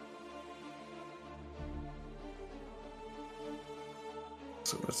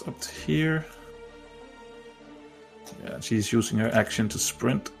 So that's up to here. Yeah, she's using her action to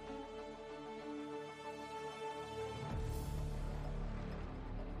sprint.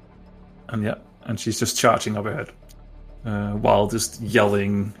 And she's just charging up ahead, while just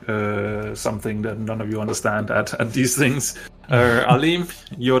yelling something that none of you understand at these things. Alim,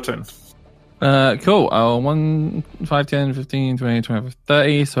 your turn. Cool. 1, 5, 10, 15, 20, 25,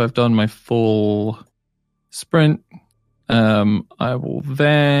 30. So I've done my full sprint. I will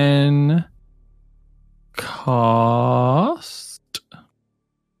then cast.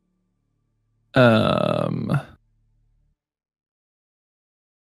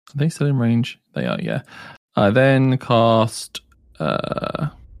 Are they still in range? They are, yeah. I then cast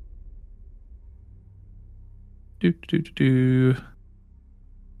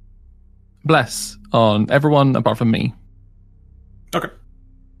Bless on everyone apart from me. Okay.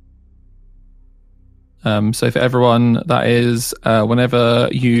 So for everyone, that is whenever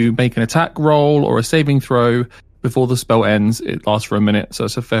you make an attack roll or a saving throw before the spell ends, it lasts for a minute, so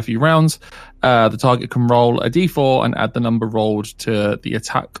it's a fair few rounds. The target can roll a d4 and add the number rolled to the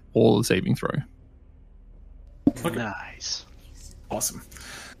attack or the saving throw. Okay. Nice. Awesome.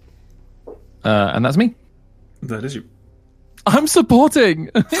 And that's me. That is you. I'm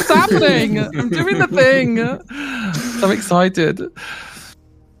supporting. It's happening. I'm doing the thing. I'm excited.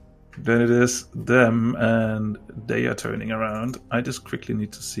 Then it is them, and they are turning around. I just quickly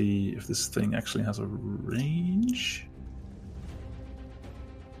need to see if this thing actually has a range.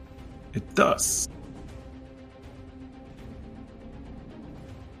 It does.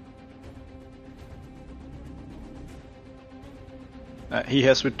 He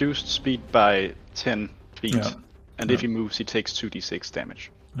has reduced speed by 10 feet, Yeah. and if he moves, he takes 2d6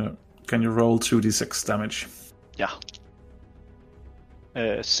 damage. Can you roll 2d6 damage? Yeah.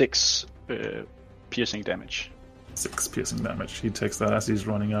 6 piercing damage. 6 piercing damage. He takes that as he's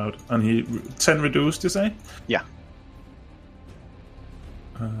running out. And he 10 reduced, you say? Yeah.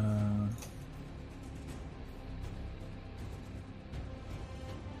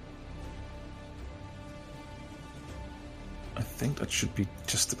 I think that should be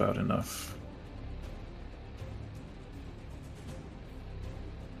just about enough.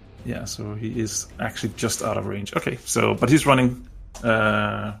 Yeah, so he is actually just out of range. Okay, so but he's running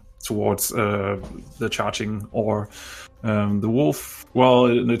towards the charging or the wolf. Well,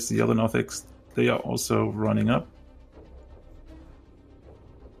 it's the other Nothics. They are also running up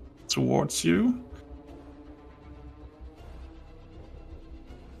towards you.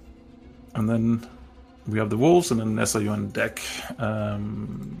 And then we have the wolves, and then Nessa, you on deck.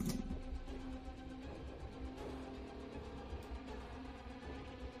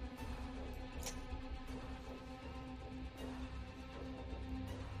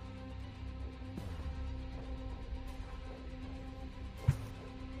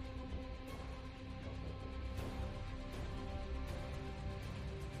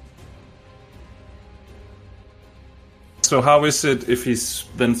 So how is it if he's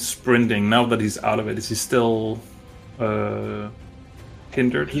then sprinting now that he's out of it? Is he still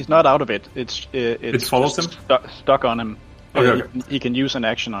hindered? He's not out of it. It follows him? Stuck on him. Okay. He can use an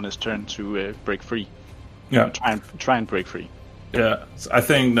action on his turn to break free. Yeah. Try and break free. Yeah. So I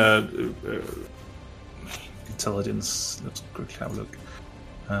think that intelligence. Let's quickly have a look.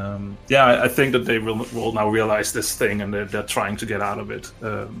 I think that they will now realize this thing, and they're trying to get out of it.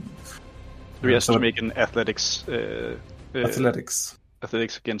 He has to make an athletics. Athletics.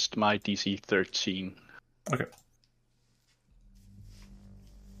 Athletics against my DC 13. Okay.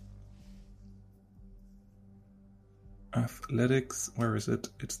 Athletics. Where is it?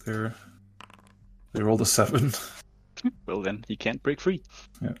 It's there. They rolled a 7. Well, then he can't break free.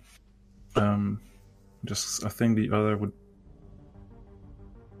 Yeah. I think the other would.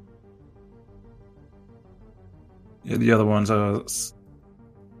 Yeah, the other ones are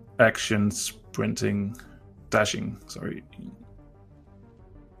action, sprinting, dashing. Sorry.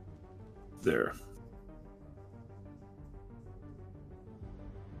 There.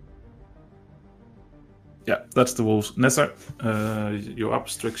 Yeah, that's the wolves. Nessa, you're up.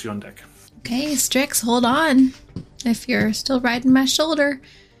 Strix, you're on deck. Okay, Strix, hold on. If you're still riding my shoulder.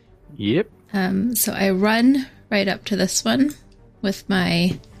 Yep. So I run right up to this one with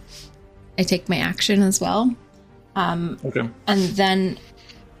I take my action as well. Okay. And then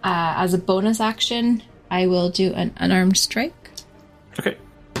as a bonus action, I will do an unarmed strike. Okay.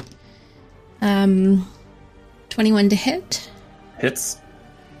 21 to hit. Hits.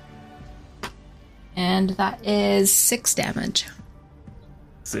 And that is 6 damage.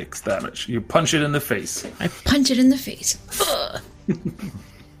 6 damage. You punch it in the face. I punch it in the face. Ugh.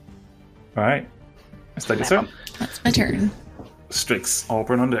 All right. Is that your turn? That's my turn. Strix,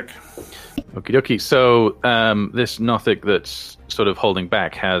 Auburn on deck. Okie dokie. So this Nothic that's sort of holding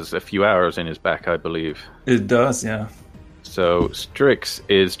back has a few arrows in his back, I believe. It does, yeah. So Strix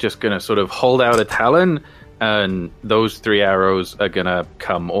is just going to sort of hold out a talon, and those 3 arrows are going to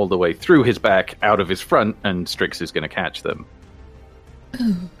come all the way through his back, out of his front, and Strix is going to catch them.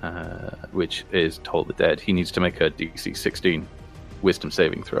 Which is Toll the Dead. He needs to make a DC 16 Wisdom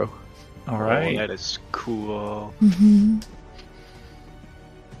saving throw. All right. Oh, that is cool. Mm-hmm.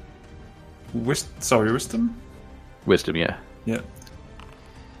 Wisdom? Wisdom, yeah. Yeah.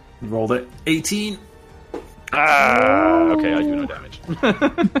 Rolled it. 18. Okay, I do no damage.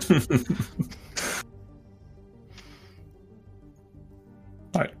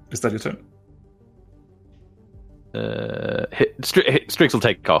 Alright, is that your turn? Strix will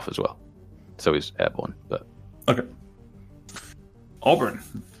take off as well. So he's airborne, but... Okay. Auburn.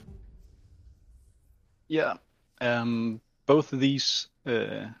 Yeah. Both of these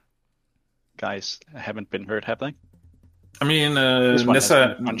guys haven't been hurt, have they? I mean, This one has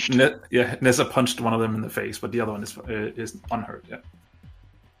Nessa, been punched. Nessa punched one of them in the face, but the other one is unhurt. Yeah.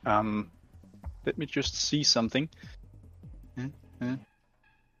 Let me just see something.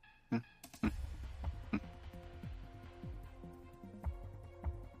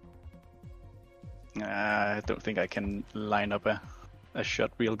 I don't think I can line up a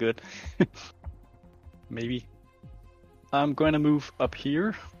shot real good. Maybe. I'm going to move up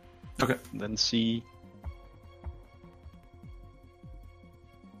here. Okay. And then see.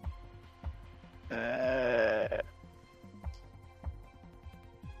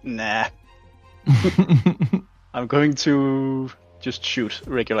 Nah. I'm going to just shoot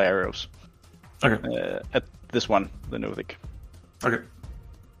regular arrows. Okay. At this one, the Novic. Okay.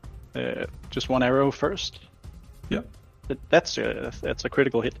 Just one arrow first. Yeah. That's a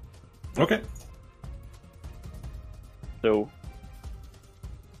critical hit. Okay. So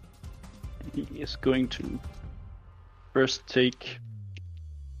he is going to first take.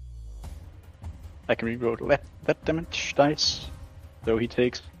 I can reroll that damage dice. So he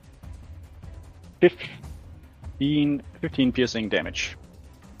takes 15 piercing damage.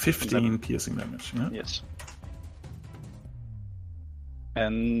 15 piercing damage. Yeah. Yes.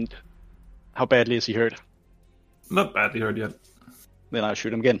 And how badly is he hurt? Not badly hurt yet. Then I'll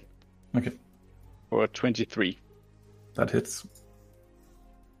shoot him again. Okay. For 23. That hits.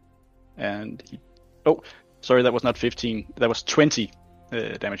 And he... Oh, sorry, that was not 15. That was 20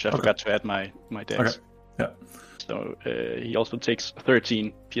 damage. I forgot to add my dash. Okay. Yeah. So he also takes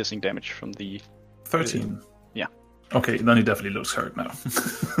 13 piercing damage from the... 13? Yeah. Okay, then he definitely looks hurt now.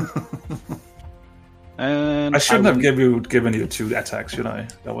 And I shouldn't have given you 2 attacks, should I?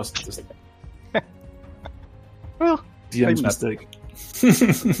 That was just well, DM's maybe mistake.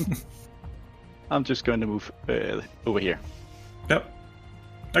 I'm just going to move over here. Yep.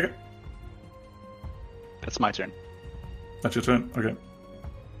 Okay. That's my turn. That's your turn. Okay.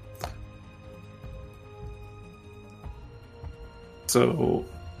 So,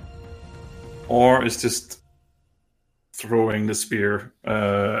 Or is just throwing the spear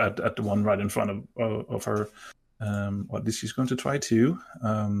at the one right in front of her. What is she's going to try to?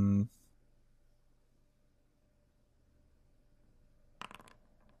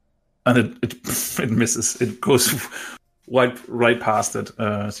 And it misses. It goes right past it.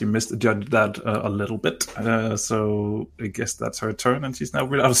 She missed that a little bit. So I guess that's her turn, and she's now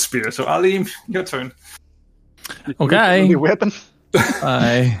without a spear. So Ali, your turn. Okay. Your weapon.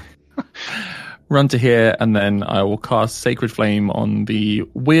 I run to here, and then I will cast Sacred Flame on the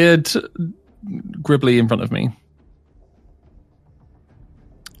weird Gribbly in front of me.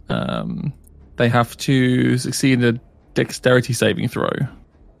 They have to succeed a dexterity saving throw.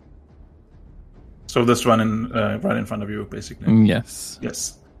 So this one right in front of you, basically. Yes.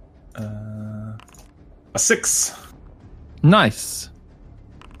 Yes. A 6. Nice.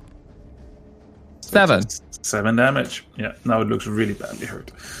 7. 7 damage. Yeah. Now it looks really badly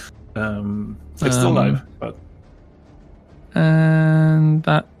hurt. It's still alive, but. And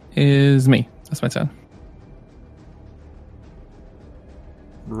that is me. That's my turn.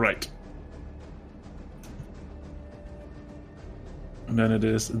 Right. And then it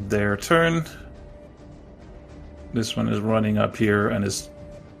is their turn. This one is running up here and is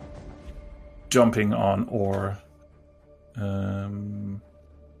jumping on Or.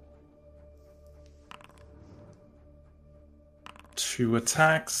 2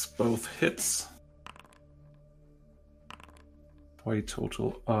 attacks, both hits. For a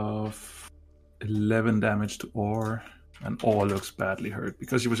total of 11 damage to Or. And Or looks badly hurt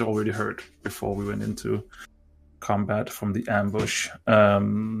because he was already hurt before we went into combat from the ambush.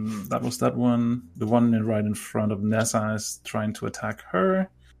 That was that one. The one right in front of Nessa is trying to attack her.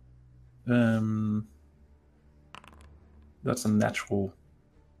 That's a natural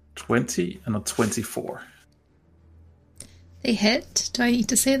 20 and a 24. They hit? Do I need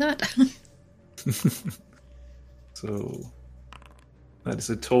to say that? So that is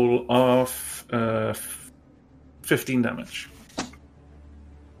a total of 15 damage.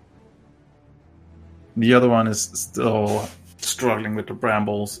 The other one is still struggling with the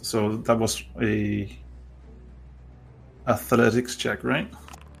brambles, so that was a athletics check, right?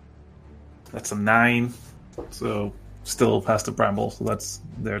 That's a 9, so still past the bramble, so that's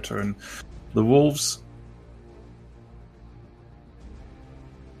their turn. The wolves.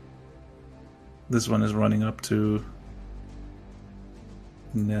 This one is running up to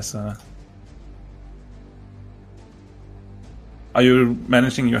Nessa. Are you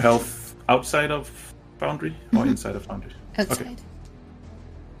managing your health outside of Foundry or inside of Foundry? Outside. Okay.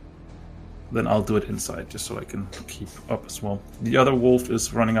 then I'll do it inside, just so I can keep up as well. The other wolf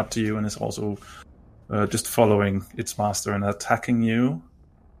is running up to you and is also just following its master and attacking you.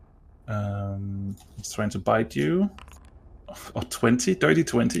 It's trying to bite you. Oh, 20? Dirty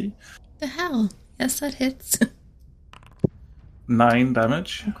 20. The hell? Yes, that hits. 9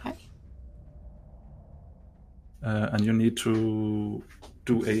 damage. Okay. And you need to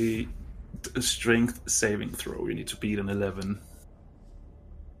do a strength saving throw. You need to beat an 11.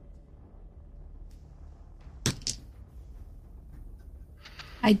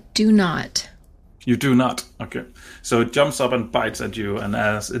 I do not. You do not. Okay. So it jumps up and bites at you, and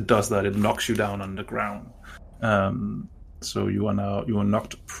as it does that, it knocks you down on the ground. So you are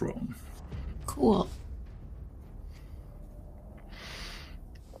knocked prone. Cool.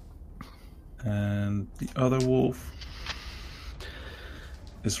 And the other wolf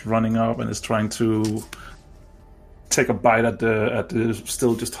is running up and is trying to take a bite at the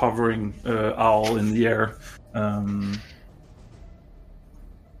still just hovering owl in the air.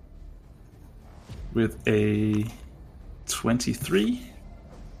 With a 23.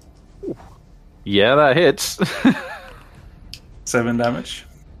 Yeah, that hits. 7 damage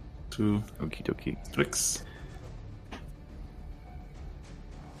to Okie dokie. Strix.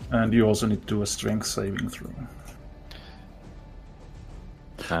 And you also need to do a strength saving throw.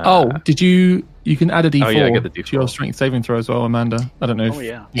 Did you can add a D4, yeah, I get the D4 to your strength saving throw as well, Amanda? I don't know if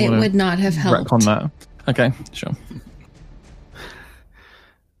you It wanna would not have helped. on that. Okay, sure.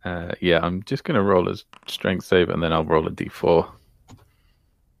 Yeah, I'm just going to roll a strength save and then I'll roll a d4.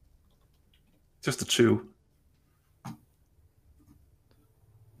 Just a 2.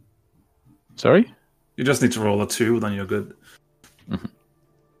 Sorry? You just need to roll a 2, then you're good. Mm-hmm.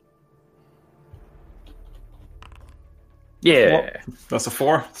 Yeah. Well, that's a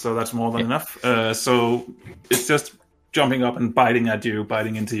 4, so that's more than enough. So it's just jumping up and biting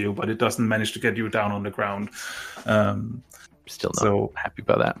into you, but it doesn't manage to get you down on the ground. Still not happy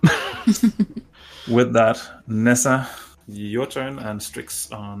about that. With that, Nessa, your turn, and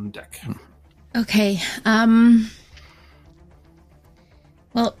Strix on deck. Okay.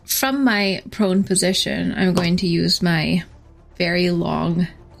 Well, from my prone position, I'm going to use my very long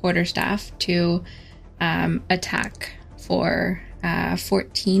quarterstaff to attack for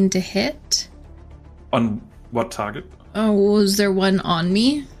 14 to hit. On what target? Oh, was there one on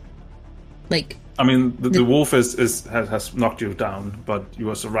me? Like, I mean, the wolf has knocked you down, but you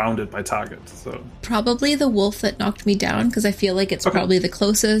are surrounded by targets. So probably the wolf that knocked me down, because I feel like it's probably the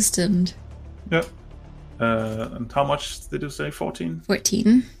closest. And yeah. And how much did you say? 14?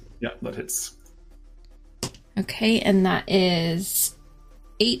 14. Yeah, that hits. Okay, and that is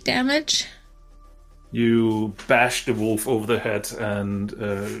 8 damage. You bash the wolf over the head, and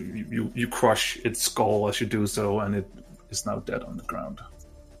you crush its skull as you do so, and it is now dead on the ground.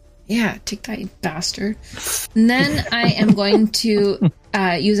 Yeah, take that, you bastard. And then I am going to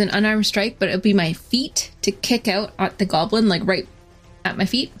use an unarmed strike, but it'll be my feet to kick out at the goblin, like right at my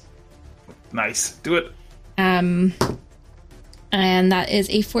feet. Nice. Do it. And that is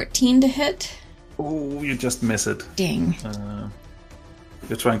a 14 to hit. Oh, you just miss it. Dang.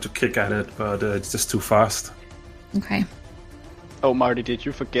 You're trying to kick at it, but it's just too fast. Okay. Oh, Marty, did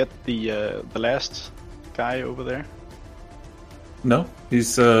you forget the last guy over there? No, he's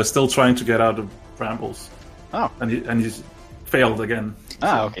still trying to get out of brambles. Oh. And he's failed again.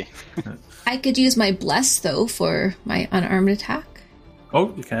 Ah, okay. I could use my bless, though, for my unarmed attack.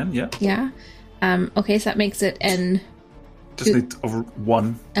 Oh, you can, yeah. Yeah. Okay, so that makes it an... Just need over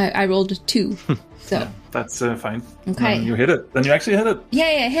 1. I rolled a 2, so... Yeah, that's fine. Okay. You hit it. Then you actually hit it. Yeah,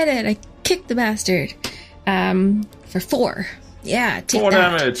 I hit it. I kicked the bastard. For 4. Yeah, take 4 that.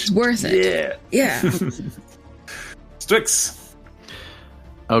 damage. It's worth it. Yeah. Yeah. Strix.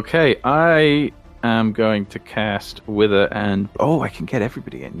 Okay, I am going to cast Wither and... Oh, I can get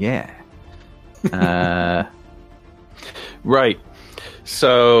everybody in, yeah. Right.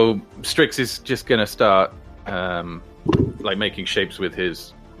 So, Strix is just going to start making shapes with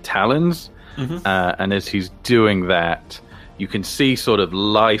his talons. Mm-hmm. And as he's doing that, you can see sort of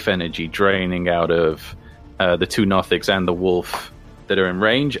life energy draining out of the 2 Nothics and the wolf that are in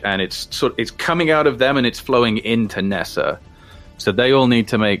range. And it's coming out of them and it's flowing into Nessa. So they all need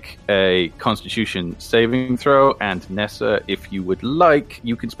to make a Constitution saving throw, and Nessa, if you would like,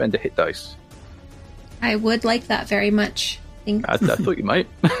 you can spend a hit dice. I would like that very much. Thanks. I thought you might.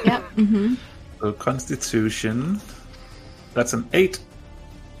 Yep. Mm-hmm. So Constitution, that's an 8.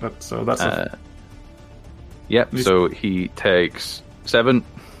 So that's a... Yep, so he takes 7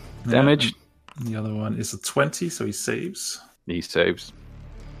 damage. The other one is a 20, so he saves. He saves.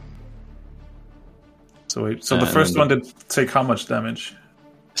 So the first one did take how much damage?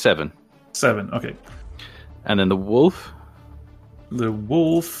 7. 7. Okay. And then the wolf. The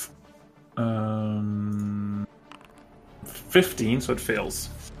wolf, 15, so it fails.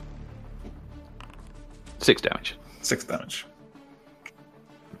 6 damage. 6 damage.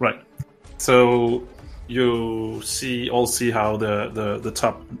 Right. So you all see how the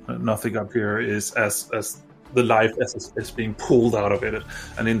top nothing up here is as the life is being pulled out of it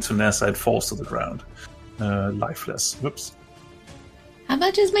and into Nessa. It falls to the ground, lifeless. Whoops. How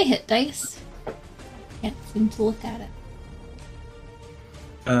much is my hit dice? Can't seem to look at it.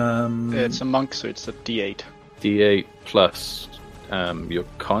 It's a monk, so it's a D8. D8 plus your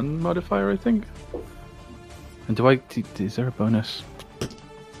con modifier, I think. And is there a bonus?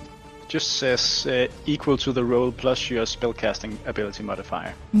 Just says equal to the roll plus your spellcasting ability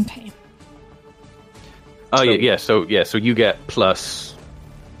modifier. Okay. Oh yeah. So you get plus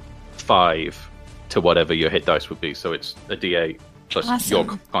 5 to whatever your hit dice would be. So it's a D8 plus Awesome.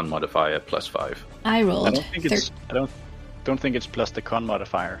 your con modifier plus 5. I rolled. I don't think it's plus the con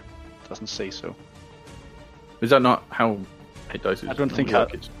modifier. It doesn't say so. Is that not how hit dice is? I don't think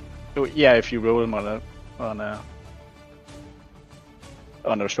normally how. work? Yeah, if you roll them on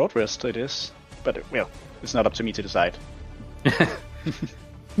a short rest, it is. But well, it's not up to me to decide.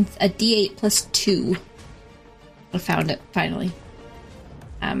 It's a D8 plus 2. I found it finally.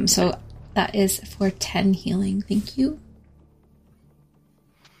 So that is for 10 healing. Thank you.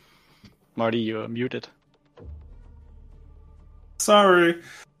 Marty, you're muted. Sorry.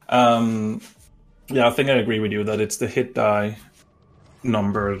 Yeah, I think I agree with you that it's the hit die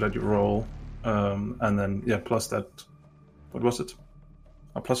number that you roll, and then plus that. What was it?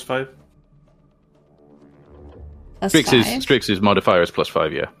 Plus 5. Plus 5. Strix's modifier is plus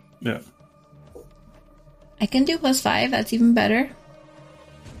 5. Yeah. Yeah. I can do plus 5. That's even better.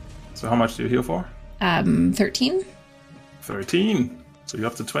 So how much do you heal for? 13. 13. So you're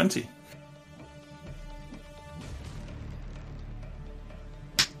up to 20.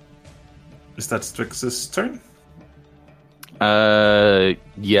 Is that Strix's turn?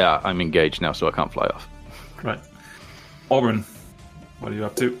 Yeah, I'm engaged now, so I can't fly off. Right. Auburn, what are you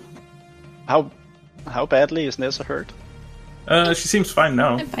up to? How badly is Nessa hurt? She seems fine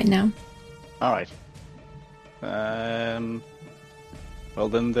now. I'm fine now. All right. Well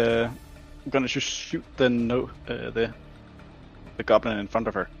then, I'm gonna just shoot the goblin in front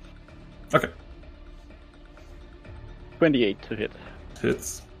of her. Okay. 28 to hit.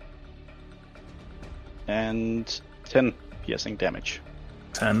 Hits. And 10 piercing damage.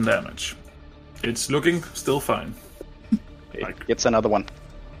 10 damage. It's looking still fine. It gets another one.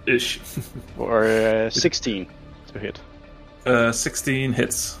 Ish. Or 16 to hit. 16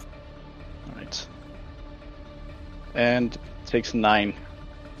 hits. Alright. And takes 9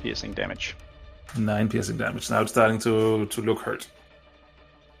 piercing damage. 9 piercing damage. Now it's starting to look hurt.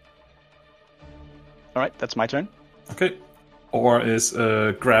 Alright, that's my turn. Okay. Or is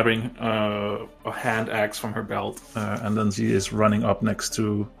grabbing a hand axe from her belt, and then she is running up next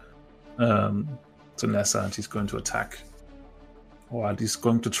to Nessa, and she's going to attack. Or at least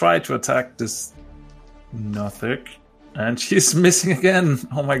going to try to attack this Nothic. And she's missing again.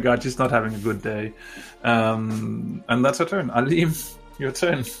 Oh my god, she's not having a good day. And that's her turn. Alim, your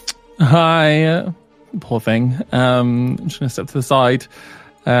turn. Hi, poor thing. I'm just going to step to the side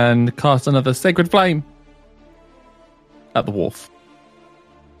and cast another Sacred Flame at the wolf.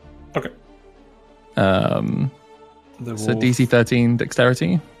 Okay. The wolf so DC 13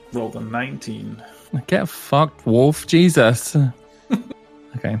 Dexterity. rolled a 19. Get fucked, wolf. Jesus.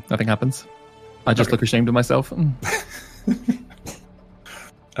 Okay, nothing happens. I just look ashamed of myself.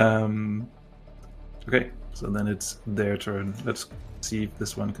 Okay, so then it's their turn. Let's see if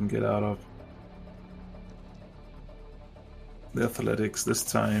this one can get out of the athletics this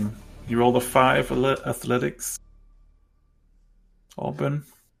time. You rolled a 5 athletics. Auburn.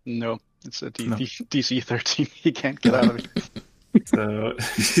 No, it's a DC 13. He can't get out of it. So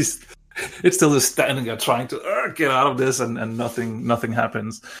it's still just standing there trying to get out of this, and nothing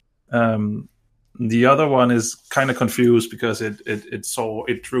happens. The other one is kind of confused because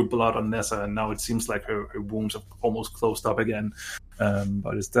it drew blood on Nessa, and now it seems like her wounds have almost closed up again.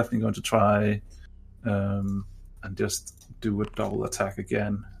 But it's definitely going to try and just do a double attack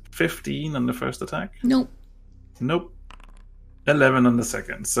again. 15 on the first attack. Nope. 11 on the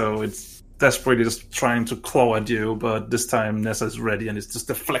second. So it's desperately just trying to claw at you, but this time Nessa's ready and it's just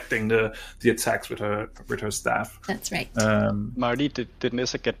deflecting the attacks with her staff. That's right. Marty, did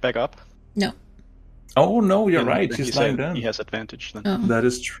Nessa get back up? No. Oh no, you're And right. She's lying down. He has advantage then. Oh. That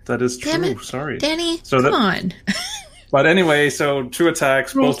is Damn true. it. Sorry, Danny, So come on. But anyway, so 2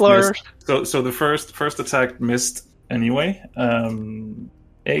 attacks, both Ruthless. missed. So the first attack missed anyway, and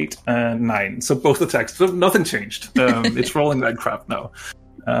 8 and 9. So both attacks. So nothing changed. It's rolling like crap now.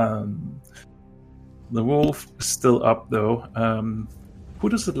 The wolf is still up, though. Who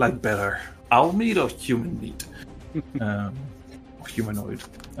does it like better? Owl meat or human meat? Humanoid.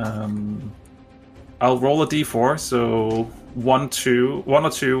 I'll roll a d4. So 1 or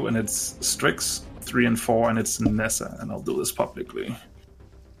 2, and it's Strix. 3 and 4, and it's Nessa. And I'll do this publicly.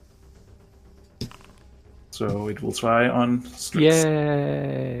 So it will try on Strix.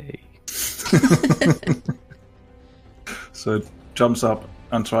 Yay! So it jumps up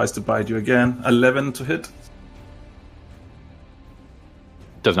and tries to bite you again. 11 to hit.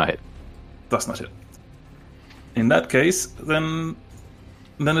 Does not hit. Does not hit. In that case, then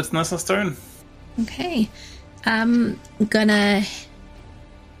it's Nessa's turn. Okay. I'm gonna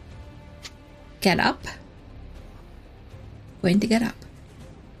get up. Going to get up.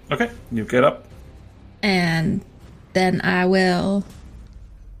 Okay, you get up. And then I will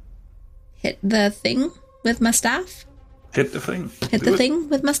hit the thing with my staff. Hit the thing. Hit the thing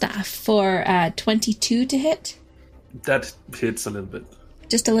with my staff for 22 to hit. That hits a little bit.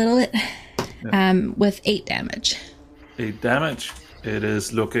 Just a little bit. Yeah. With 8 damage. 8 damage. It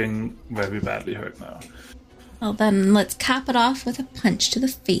is looking very badly hurt now. Well, then let's cap it off with a punch to the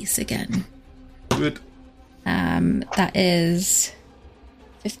face again. Good. That is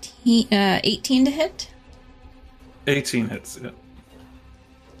 18 to hit. 18 hits, yeah.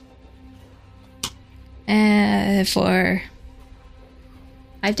 For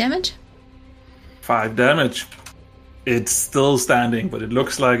 5 damage. 5 damage. It's still standing, but it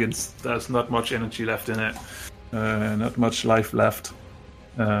looks like there's not much energy left in it. Not much life left.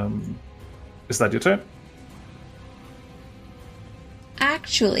 Is that your turn?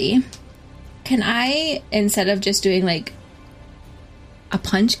 Actually, can I, instead of just doing like a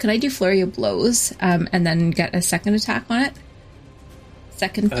punch, can I do flurry of blows and then get a second attack on it?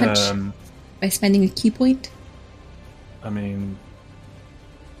 Second punch by spending a key point? I mean,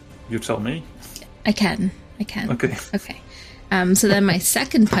 you tell me. I can. Okay. Okay. So then my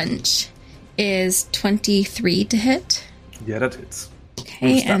second punch is 23 to hit. Yeah, that hits. Okay,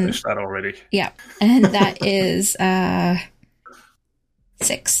 We've established that already. Yeah, and that is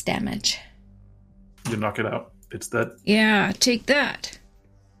 6 damage. You knock it out. It's dead. Yeah, take that.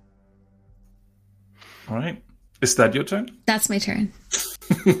 All right. Is that your turn? That's my turn.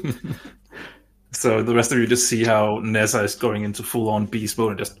 So the rest of you just see how Nessa is going into full-on beast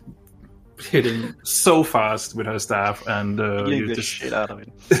mode and just hitting so fast with her staff, and Beating you the just shit out of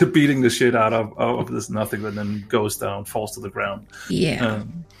it. beating the shit out of this nothing, and then goes down, falls to the ground. Yeah.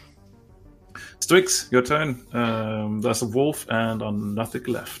 Strix, your turn. There's a wolf and on nothing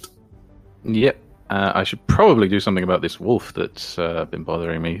left. Yep. I should probably do something about this wolf that's been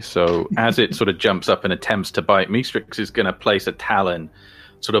bothering me. So as it sort of jumps up and attempts to bite me, Strix is going to place a talon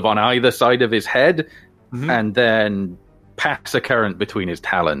sort of on either side of his head, and then pass a current between his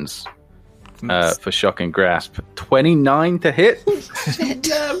talons for shocking grasp. 29 to hit. Yeah,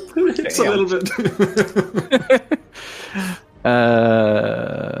 it's a little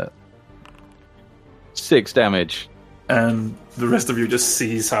bit. 6 damage. And the rest of you just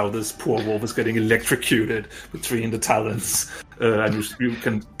sees how this poor wolf is getting electrocuted between the talons, and you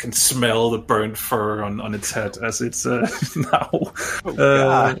can smell the burnt fur on its head as it's now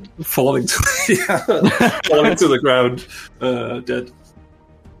falling to the ground, dead.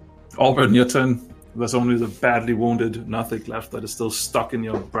 Auburn, your turn. There's only the badly wounded nothing left that is still stuck in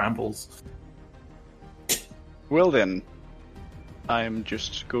your brambles. Well then, I'm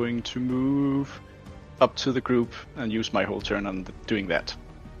just going to move up to the group and use my whole turn on doing that.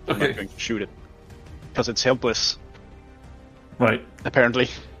 I'm not going to shoot it because it's helpless. Right. Apparently,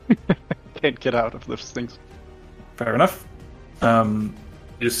 can't get out of those things. Fair enough.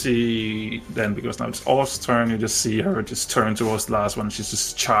 You see then, because now it's Or's turn, you just see her just turn towards the last one. She's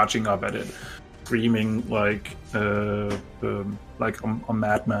just charging up at it, screaming like a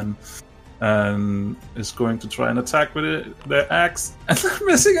madman, and is going to try and attack with their axe, and they're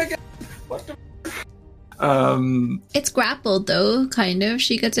missing again. What the? It's grappled though, kind of.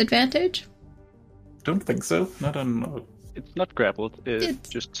 She gets advantage. Don't think so. Not on. It's not grappled. It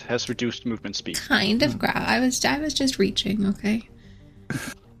just has reduced movement speed. Kind of grab. I was just reaching. Okay.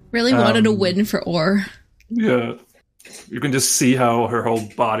 Really wanted a win for Or. Yeah, you can just see how her whole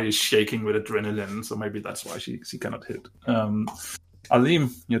body is shaking with adrenaline. So maybe that's why she cannot hit.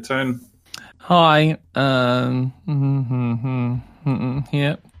 Alim, your turn. Hi.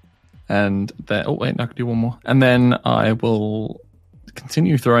 Yeah. And then, oh wait, I could do one more. And then I will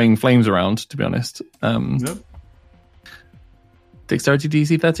continue throwing flames around, to be honest. Yep. Dexterity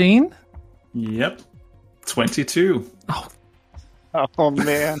DC 13? Yep. 22. Oh, Oh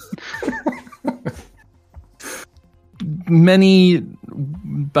man. Many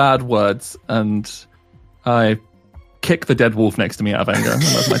bad words, and I kick the dead wolf next to me out of anger. And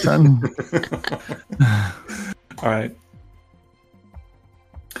that's my turn. All right.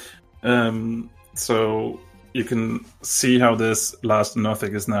 So you can see how this last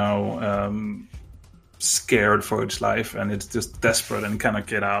Nothic is now scared for its life, and it's just desperate and cannot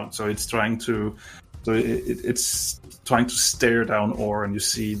get out. So it's trying to, it's trying to stare down Orr, and you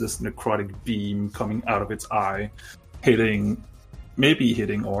see this necrotic beam coming out of its eye, maybe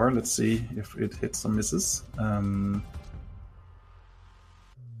hitting Orr. Let's see if it hits or misses.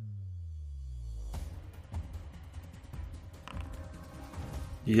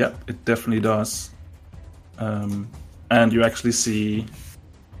 Yep, it definitely does. And you actually see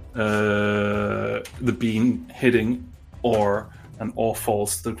the beam hitting Orr, and Orr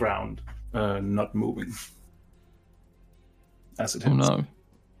falls to the ground, not moving. As it hits. Oh no.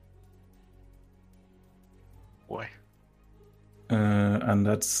 Boy. And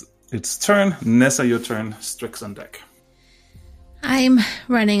that's its turn. Nessa, your turn. Strix on deck. I'm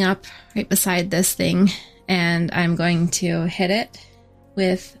running up right beside this thing, and I'm going to hit it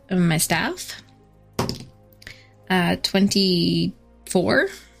with my staff. 24.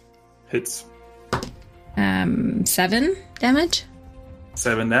 Hits. 7 damage.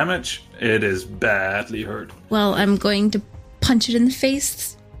 7 damage. It is badly hurt. Well, I'm going to punch it in the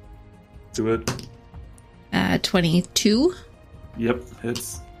face. Do it. 22. Yep,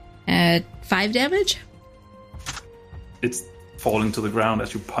 hits. 5 damage. It's falling to the ground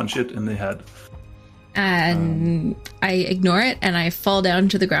as you punch it in the head. And I ignore it, and I fall down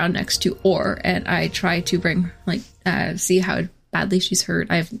to the ground next to Orr, and I try to bring, see how badly she's hurt.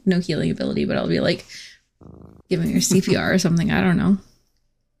 I have no healing ability, but I'll be giving her CPR or something. I don't know.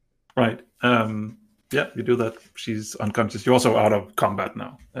 Right. Yeah, you do that. She's unconscious. You're also out of combat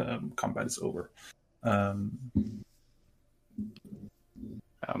now. Combat is over.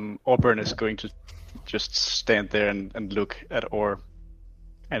 Auburn is going to just stand there and look at Orr,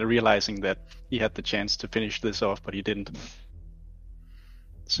 and realizing that he had the chance to finish this off, but he didn't.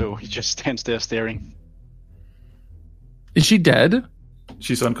 So he just stands there staring. Is she dead?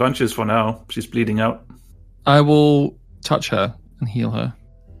 She's unconscious for now. She's bleeding out. I will touch her and heal her.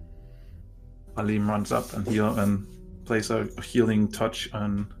 Alim runs up and plays a healing touch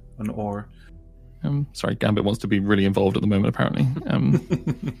on Orr. Sorry, Gambit wants to be really involved at the moment, apparently.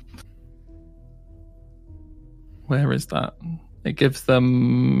 Where is that? It gives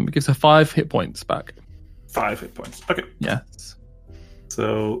her 5 hit points back. 5 hit points. Okay. Yes.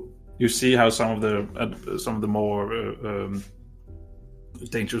 So you see how some of the more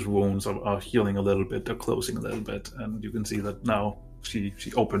dangerous wounds are healing a little bit. They're closing a little bit, and you can see that now she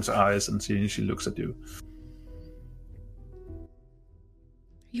opens her eyes and she looks at you. Are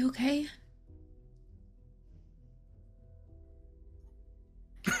you okay?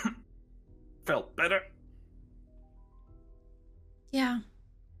 Felt better. Yeah.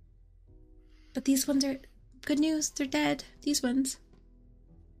 But these ones are good news. They're dead. These ones.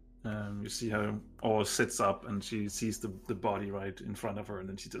 You see how Orr sits up and she sees the body right in front of her, and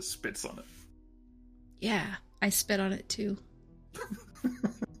then she just spits on it. Yeah, I spit on it too.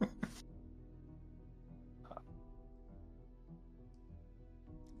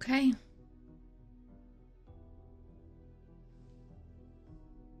 Okay.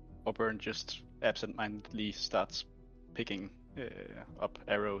 Auburn just absentmindedly starts picking up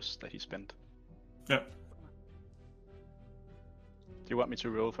arrows that he spent. Yeah. Do you want me to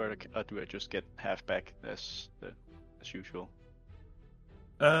roll for it, or do I just get half back as usual?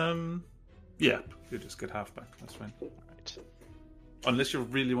 Yeah, you just get half back. That's fine. Right. Unless you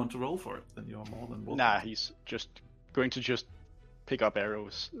really want to roll for it, then you're more than welcome. Nah, he's just going to just pick up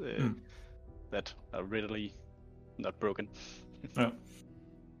arrows that are readily not broken. Yeah.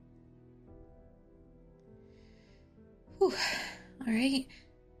 Whew. All right.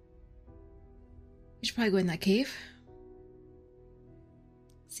 We should probably go in that cave.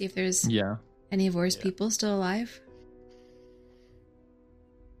 See if there's any of Orr's people still alive.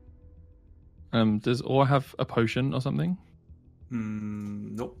 Does Orr have a potion or something?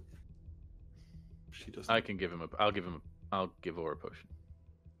 Nope. She doesn't. I can give him I'll give Orr a potion.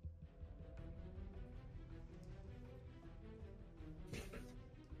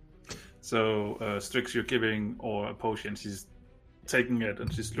 So, Strix, you're giving Orr a potion. She's taking it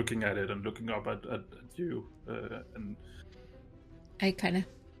and she's looking at it and looking up at you. And I kind of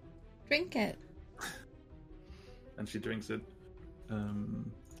drink it. And she drinks it.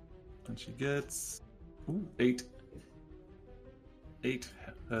 And she gets 8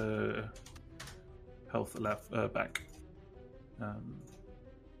 health left back.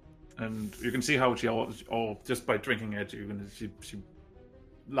 And you can see how she all just by drinking it, she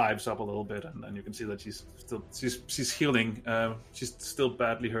lives up a little bit, and then you can see that she's healing. She's still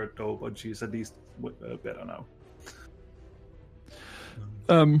badly hurt though, but she's at least better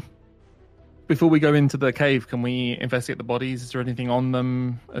now. Before we go into the cave, can we investigate the bodies? Is there anything on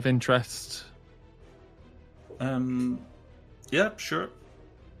them of interest? Yeah, sure.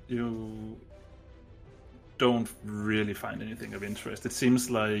 You don't really find anything of interest. It seems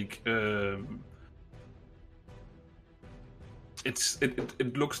like it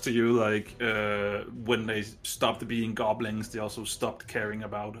looks to you like when they stopped being goblins, they also stopped caring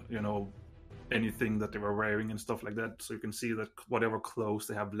about anything that they were wearing and stuff like that. So you can see that whatever clothes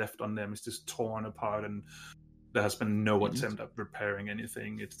they have left on them is just torn apart, and there has been no attempt at repairing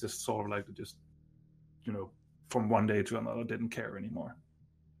anything. It's just sort of like they just, from one day to another, didn't care anymore.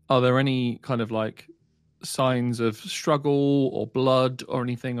 Are there any kind of like signs of struggle or blood or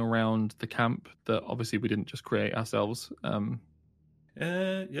anything around the camp that obviously we didn't just create ourselves?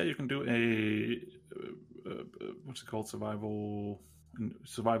 Yeah, you can do a what's it called, survival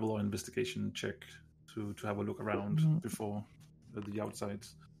or investigation check to have a look around before the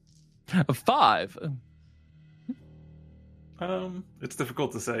outsides. A 5. It's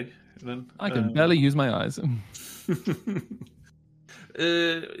difficult to say. Then I can barely use my eyes.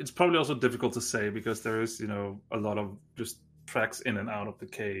 It's probably also difficult to say because there is, a lot of just tracks in and out of the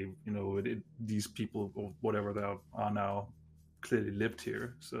cave. These people or whatever they are now clearly lived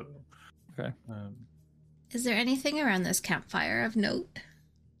here. So, okay. Is there anything around this campfire of note?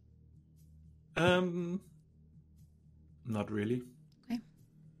 Not really. Okay.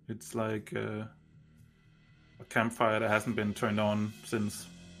 It's like a campfire that hasn't been turned on since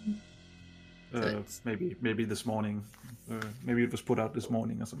maybe this morning. Maybe it was put out this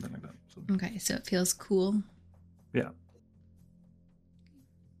morning or something like that. So. Okay, so it feels cool. Yeah.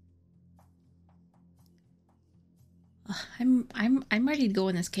 I'm ready to go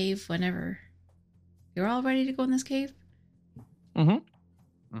in this cave whenever. You're all ready to go in this cave?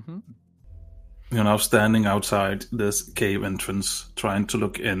 Mm-hmm. Mm-hmm. You're now standing outside this cave entrance, trying to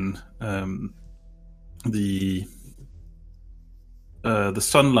look in. The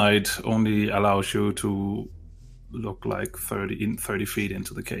sunlight only allows you to look like 30 feet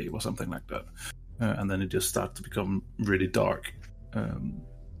into the cave or something like that, and then it just starts to become really dark.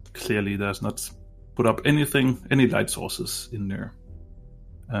 Clearly, there's not put up any light sources in there.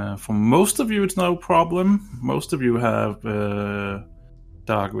 For most of you, it's no problem. Most of you have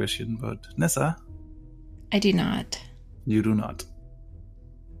dark vision, but Nessa? I do not. You do not.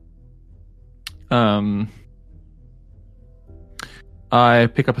 I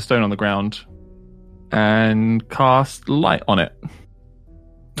pick up a stone on the ground and cast light on it.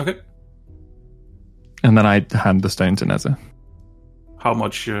 Okay. And then I hand the stone to Neza. How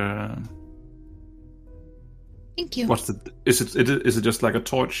much? Thank you. Is it just like a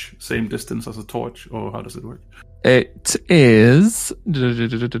torch, same distance as a torch, or how does it work? It is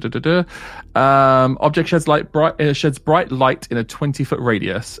object sheds bright light in a 20-foot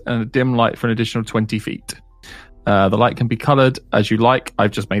radius and a dim light for an additional 20 feet. The light can be colored as you like.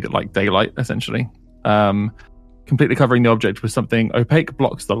 I've just made it like daylight, essentially. Completely covering the object with something opaque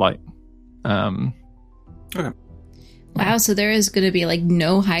blocks the light. Okay. Wow, so there is going to be like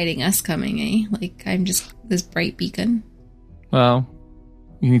no hiding us coming, eh? Like I'm just this bright beacon. Well,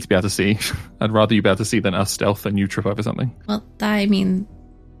 you need to be able to see. I'd rather you be able to see than us stealth and you trip over something. Well, I mean,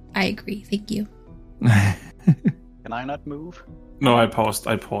 I agree. Thank you. Can I not move? No, I paused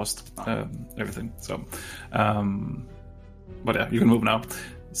everything. So, but yeah, you can move now.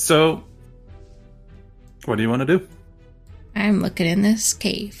 So, what do you want to do? I'm looking in this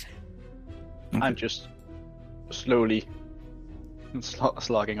cave. Okay. I'm just slowly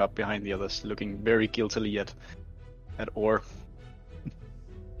slogging up behind the others, looking very guiltily at Orr.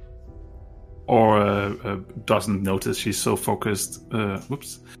 Or doesn't notice. She's so focused.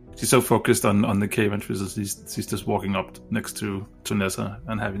 She's so focused on the cave entrance. She's just walking up next to Nessa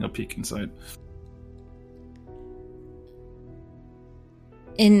and having a peek inside.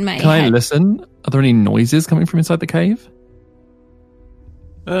 In my Can head. I listen? Are there any noises coming from inside the cave?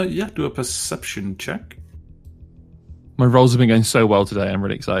 Yeah, do a perception check. My rolls have been going so well today. I'm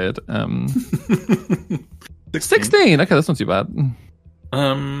really excited. 16. Okay, that's not too bad.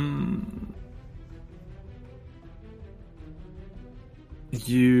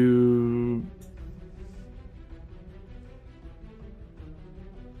 You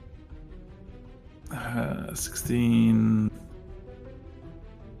 16.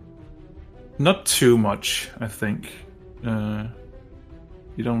 Not too much, I think. You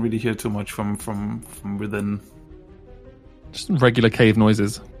don't really hear too much from within. Just regular cave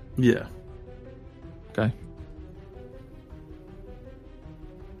noises. Yeah. Okay.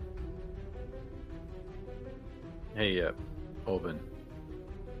 Hey, Orban.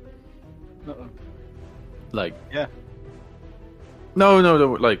 Uh-oh. Like, Yeah. no.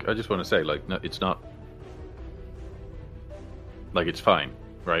 Like, I just want to say, like, no, it's not. Like, it's fine,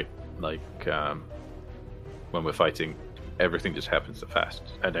 right? Like, when we're fighting, everything just happens so fast,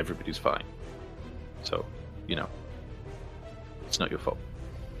 and everybody's fine. So, it's not your fault.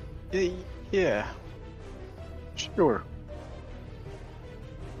 Yeah. Sure.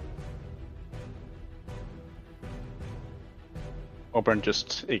 Auburn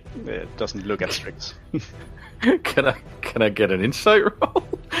just doesn't look at Strix. Can I get an insight roll?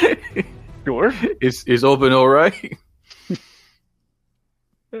 Sure. Is Orban all right?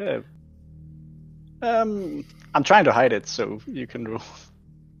 I'm trying to hide it, so you can roll.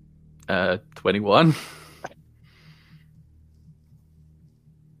 21.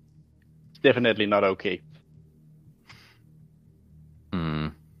 Definitely not okay.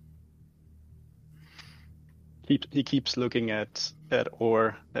 He keeps looking at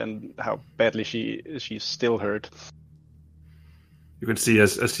Or and how badly she's still hurt. You can see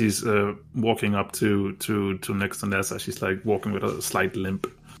as she's walking up to next to Nessa, she's like walking with a slight limp.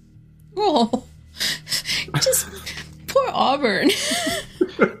 Oh, just poor Auburn.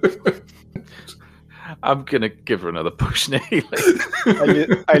 I'm gonna give her another push, Neil.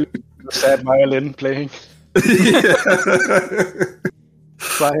 I sad violin playing.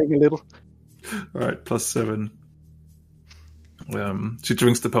 Crying a little. All right, +7. She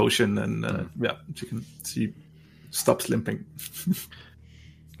drinks the potion and she stops limping.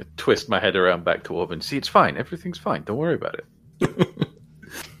 I twist my head around back to Orban. See, it's fine. Everything's fine. Don't worry about it.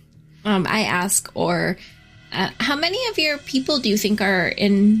 I ask, or how many of your people do you think are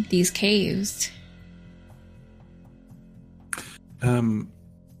in these caves? And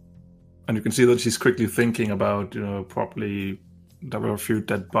you can see that she's quickly thinking about, probably there were a few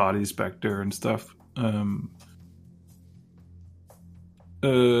dead bodies back there and stuff.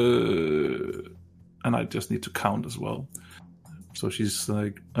 And I just need to count as well. So she's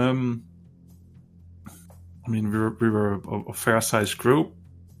like, we were a fair-sized group,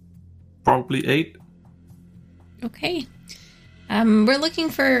 probably 8. Okay. We're looking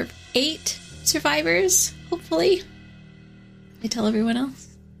for 8 survivors, hopefully. I tell everyone else.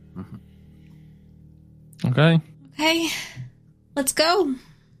 Okay. Okay. Let's go.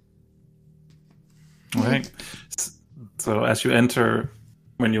 All right. So as you enter,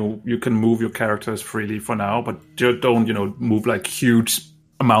 when you can move your characters freely for now, but don't move like huge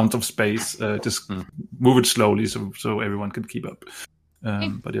amount of space. Just move it slowly so everyone can keep up.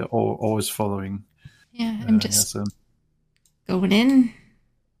 But yeah, always following. Yeah, I'm just going in.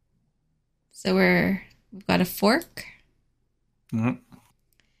 So we've got a fork. Mm-hmm.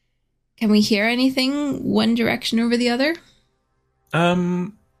 Can we hear anything one direction over the other?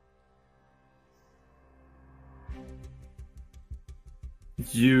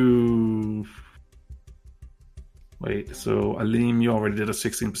 Wait, so Alim, you already did a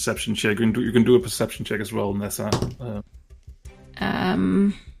 16 perception check. You can do a perception check as well, Nessa.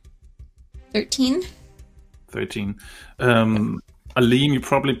 13. 13. Alim, you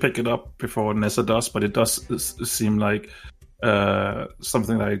probably pick it up before Nessa does, but it does seem like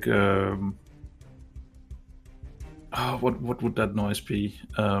something like what would that noise be?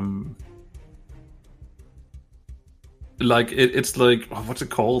 Like it's like what's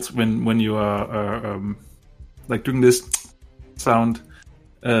it called when you are like doing this sound?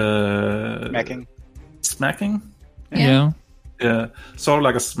 Smacking. Yeah. Yeah, sort of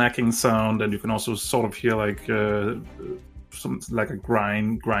like a smacking sound, and you can also sort of hear like some like a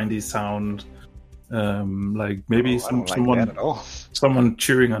grindy sound, like maybe someone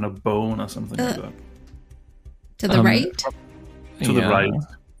chewing on a bone or something like that. To the right? To the right.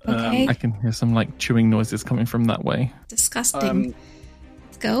 Okay. I can hear some like chewing noises coming from that way. Disgusting.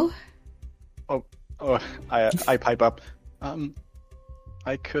 Let's go. I pipe up. I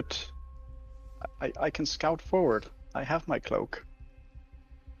can scout forward. I have my cloak.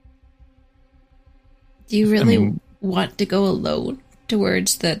 Do you really want to go alone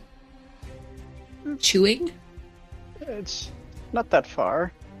towards the chewing? It's not that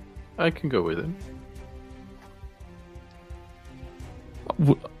far. I can go with him.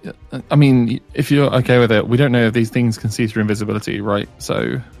 I mean, if you're okay with it, we don't know if these things can see through invisibility, right?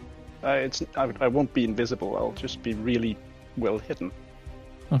 So, I won't be invisible. I'll just be really well hidden.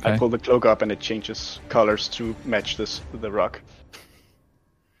 Okay. I pull the cloak up and it changes colors to match the rock.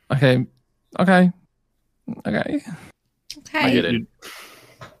 Okay. I get it.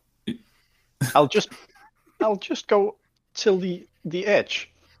 I'll just go till the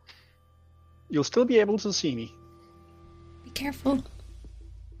edge, you'll still be able to see me. Be careful.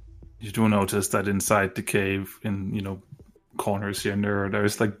 You do notice that inside the cave, in corners here and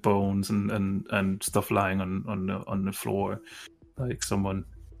there's like bones and stuff lying on the floor, like someone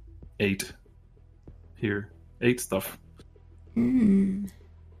ate stuff.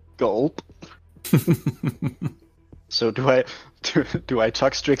 Gulp. So do I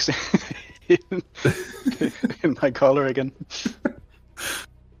tuck Strix in my collar again?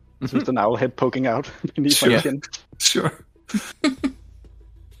 With an owl head poking out beneath my skin. Sure.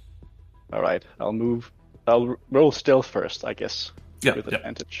 All right, I'll move. I'll roll stealth first, I guess. Yeah, with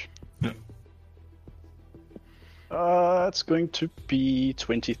advantage. Yeah. It's going to be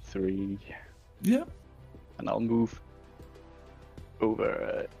 23. Yeah. And I'll move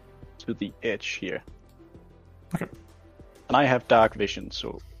over to the edge here. Okay. And I have dark vision,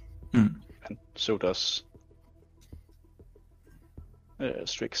 so Mm. and so does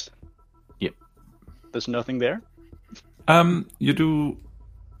Strix. Yep. There's nothing there.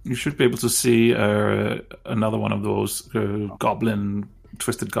 You should be able to see another one of those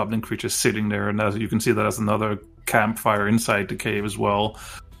twisted goblin creatures sitting there, and as you can see that there's another campfire inside the cave as well.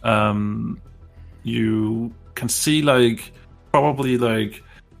 You can see probably the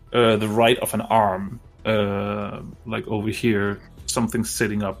right of an arm, like over here, something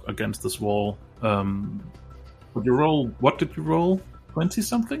sitting up against this wall. What did you roll? 20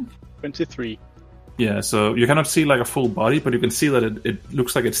 something? 23. Yeah, so you cannot see a full body, but you can see that it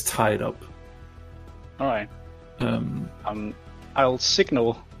looks like it's tied up. All right. I'll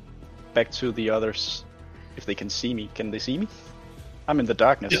signal back to the others if they can see me. Can they see me? I'm in the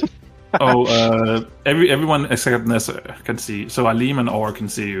darkness. Yeah. Everyone except Nessa can see. So Alim and Or can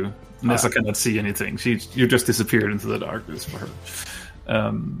see you. Nessa cannot see anything. You just disappeared into the darkness for her.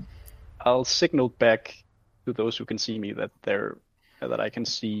 I'll signal back to those who can see me that I can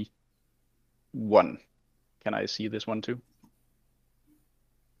see one. Can I see this one too?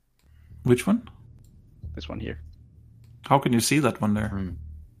 Which one? This one here. How can you see that one there?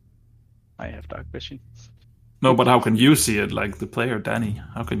 I have dark vision. No, but how can you see it? Like the player, Danny.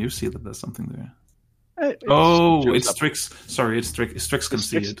 How can you see that there's something there? It's Strix. Sorry, it's Strix. Strix can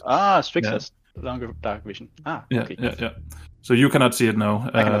see it. Strix has longer dark vision. Okay. Yeah. So you cannot see it now.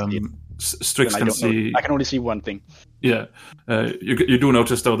 I cannot see it. Strix can see. I can only see one thing. Yeah, you do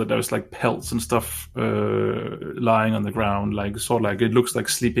notice though that there's pelts and stuff lying on the ground, it looks like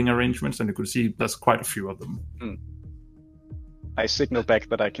sleeping arrangements, and you could see there's quite a few of them. I signal back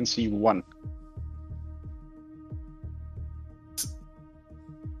that I can see one.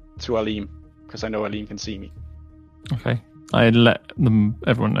 To Alim, because I know Alim can see me. Okay, I let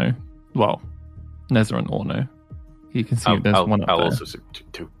everyone know. Well, Nezra and Or know. He can see there's one up there. I'll also see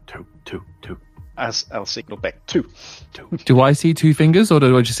two. I'll signal back two. Do I see two fingers, or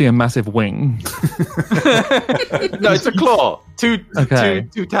do I just see a massive wing? No, it's a claw. Two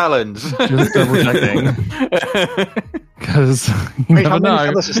talons. Just double checking. Because you never know. How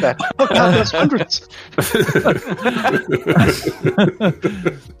many colors is that? Oh God, there's hundreds.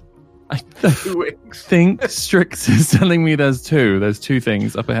 I think Strix is telling me there's two. There's two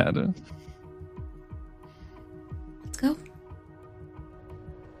things up ahead. Let's go.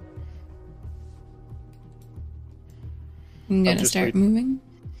 I'm gonna start moving.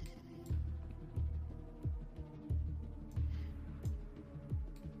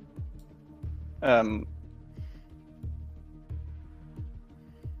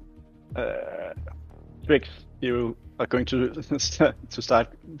 Strix, you are going to start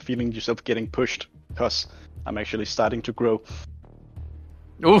feeling yourself getting pushed because I'm actually starting to grow.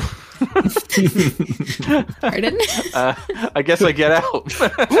 Oof. Pardon? I guess I get out.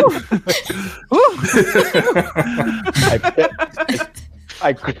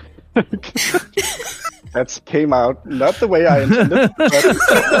 I that came out not the way I intended.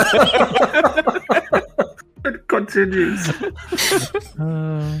 But It continues.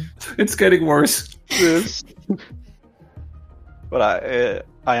 It's getting worse. Yes. But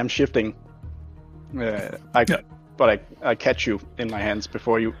I am shifting. But I catch you in my hands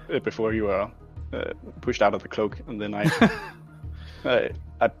before you are pushed out of the cloak, and then I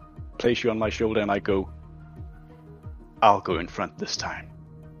place you on my shoulder and I go. I'll go in front this time.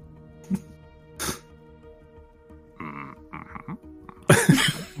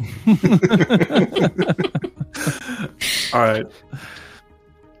 All right.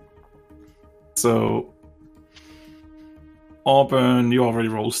 So Auburn, you already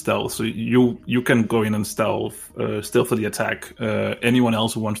rolled stealth, so you can go in and stealthily attack. Anyone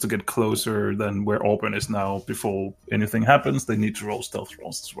else who wants to get closer than where Auburn is now before anything happens, they need to roll stealth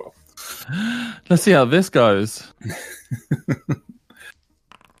rolls as well. Let's see how this goes.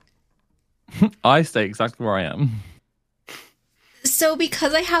 I stay exactly where I am. So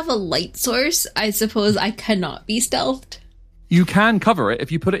because I have a light source, I suppose I cannot be stealthed. You can cover it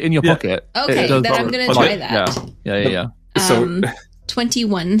if you put it in your pocket. Okay, then I'm going to try that. Yeah. So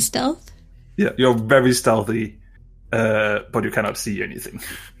 21 stealth. Yeah, you're very stealthy, but you cannot see anything.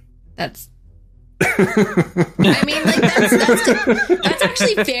 That's. I mean, like that's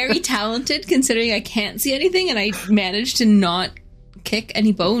actually very talented, considering I can't see anything, and I managed to not kick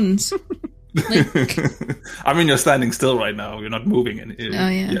any bones. Like, I mean, you're standing still right now. You're not moving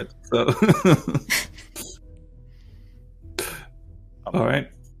yet. So. All right.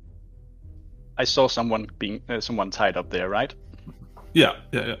 I saw someone someone tied up there, right? Yeah.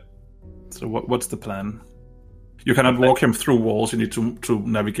 So what's the plan? You cannot walk him through walls. You need to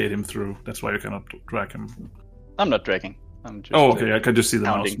navigate him through. That's why you cannot drag him. I'm not dragging. I'm just. Oh, okay. I can just see the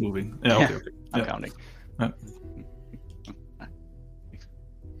counting. mouse moving. Yeah. Okay. I'm counting. Yeah.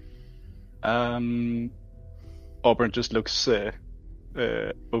 Auburn just looks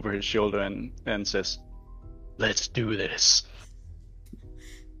over his shoulder and says, "Let's do this."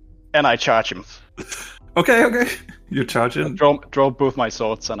 And I charge him. Okay. You charge him. Draw both my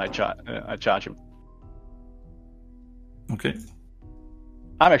swords and I charge him. Okay.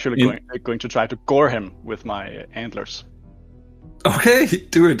 I'm actually going to try to gore him with my antlers. Okay,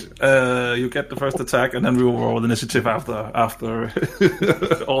 do it. You get the first attack, and then we will roll initiative after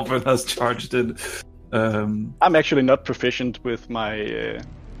Auburn has charged in. I'm actually not proficient with my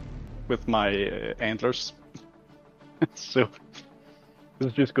antlers, so this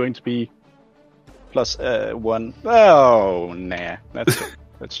is just going to be plus 1. Oh, nah,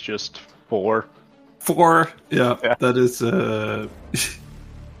 that's just 4. 4, yeah. That is.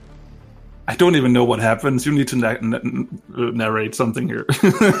 I don't even know what happens. You need to narrate something here.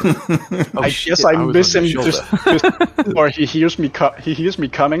 I guess I miss him just or he hears me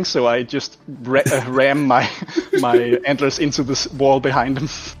coming, so I just ram my antlers into this wall behind him.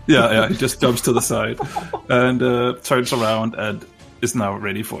 Yeah, he just jumps to the side and turns around and is now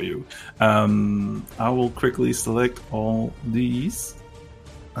ready for you. I will quickly select all these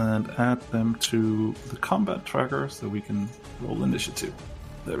and add them to the combat tracker so we can roll initiative.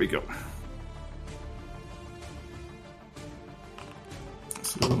 There we go.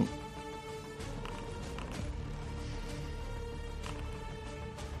 So,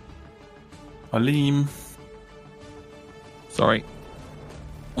 Alim. Sorry.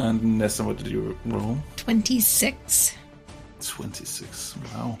 And Nessa, what did you roll? 26. 26.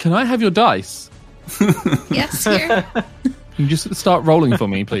 Wow. Can I have your dice? Yes, here. Can you just start rolling for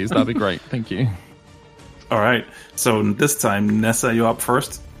me, please? That'd be great. Thank you. All right. So this time, Nessa, you're up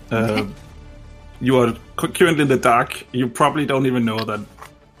first. Okay. You are currently in the dark. You probably don't even know that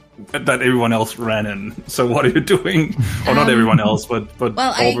everyone else ran in. So what are you doing? Or not everyone else, but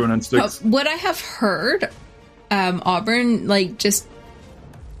Auburn and Styx. What I have heard, Auburn, just...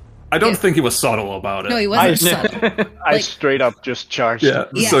 I don't think he was subtle about it. No, he wasn't subtle. I straight up just charged. Yeah,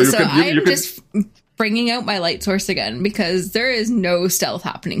 so I'm just bringing out my light source again, because there is no stealth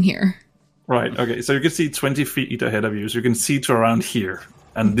happening here. Right, okay. So you can see 20 feet ahead of you. So you can see to around here.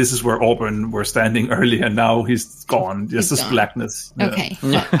 And this is where Auburn were standing earlier, and now he's gone. Just this blackness. Yeah. Okay.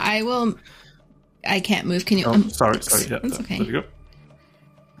 Well, I can't move. Can you? Oh, sorry. Yeah, that's okay. There you go.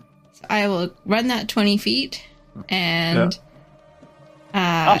 So I will run that 20 feet, and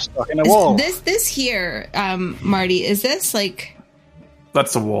I'm stuck in a wall. This here, Marty, is this like?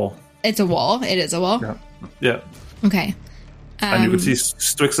 That's a wall. It's a wall. It is a wall. Yeah. Okay. And you can see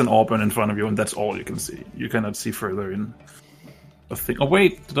Styx and Auburn in front of you, and that's all you can see. You cannot see further in. Oh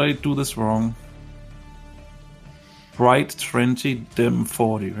wait, did I do this wrong? Bright 20, dim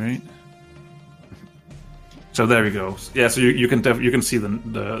 40, right? So there we go. Yeah, so you can see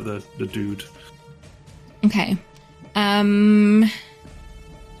the dude. Okay. I'm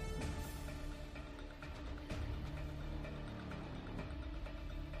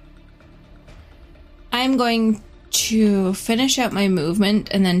going to finish out my movement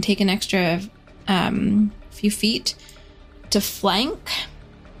and then take an extra few feet to flank,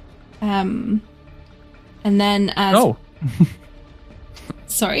 and then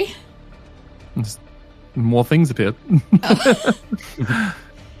sorry, more things appeared.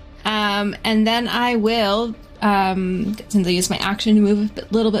 And then I will, since I use my action to move a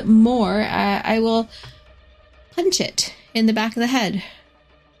little bit more, I will punch it in the back of the head.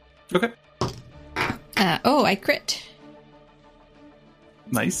 Okay. I crit.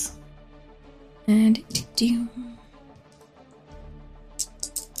 Nice. And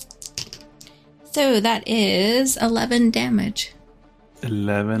so that is 11 damage.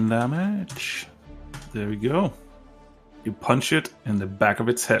 11 damage. There we go. You punch it in the back of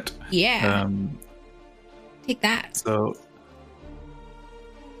its head. Yeah. Take that. So,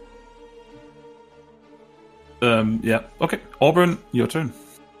 yeah. Okay, Auburn, your turn.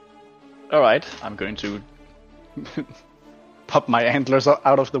 All right, I'm going to pop my antlers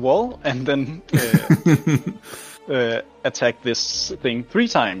out of the wall and then attack this thing 3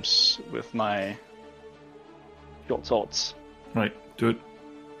 times with my short swords. Right, do it.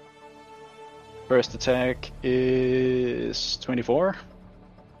 First attack is 24.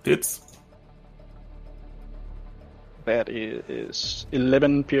 Hits. That is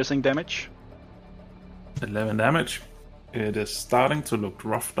 11 piercing damage. 11 damage. It is starting to look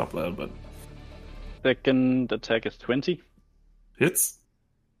roughed up a little bit. Second attack is 20. Hits.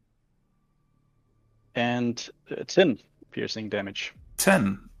 And 10 piercing damage.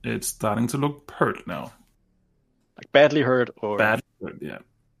 10. It's starting to look hurt now. Like badly hurt or... Badly hurt, yeah.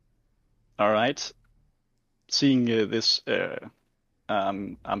 Alright. Seeing this,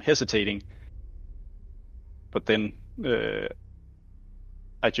 I'm hesitating. But then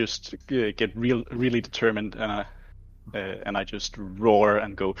I just get really determined and I just roar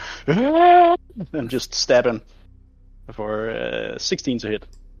and go and just stab him for 16 to hit.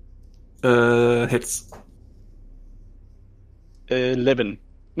 Hits. 11.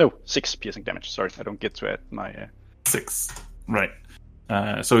 No, 6 piercing damage. Sorry, I don't get to add my... 6. Right.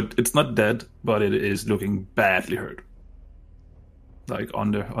 So it's not dead, but it is looking badly hurt. Like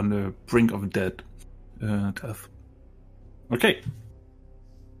on the brink of death. Okay.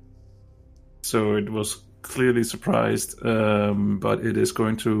 So it was clearly surprised, but it is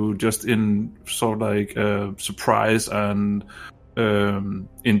going to just in sort of like surprise and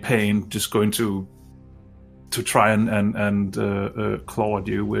in pain, just going to try and claw at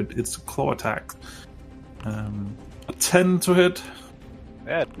you with its claw attack. A 10 to hit.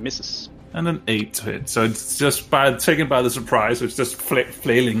 That misses. And an 8 to hit. So it's just taken by the surprise. It's just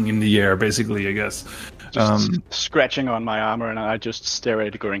flailing in the air, basically, I guess. Just scratching on my armor, and I just stare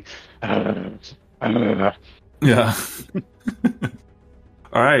at it going... Yeah.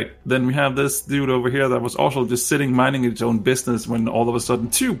 All right. Then we have this dude over here that was also just sitting minding its own business when all of a sudden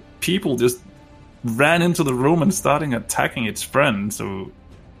 2 people just ran into the room and starting attacking its friend. So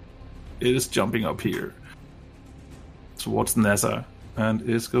it is jumping up here towards Nessa and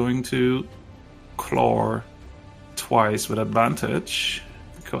is going to claw twice with advantage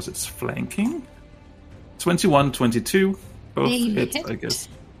because it's flanking. 21, 22. Both hits, I guess.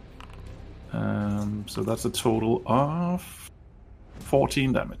 So that's a total of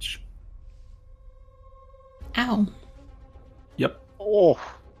 14 damage. Ow. Yep. Oh.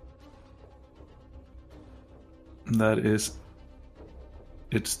 That is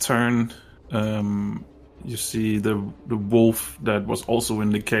its turn. You see the wolf that was also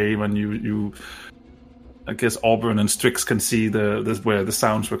in the cave, and you I guess Auburn and Strix can see where the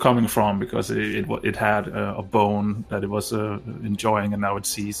sounds were coming from because it had a bone that it was enjoying, and now it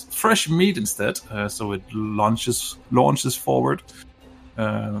sees fresh meat instead. So it launches forward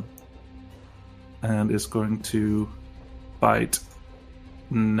and is going to bite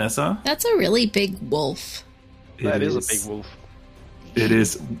Nessa. That's a really big wolf. That is a big wolf. It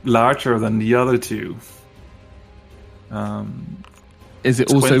is larger than the other 2. Is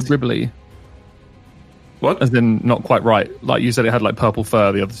it also gribbly? What? As in, not quite right. Like you said, it had like purple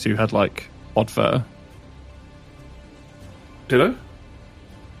fur. The other 2 had like odd fur. Did I?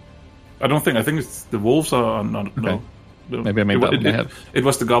 I don't think. I think it's the wolves are not. Okay. No. Maybe I made that in my head. It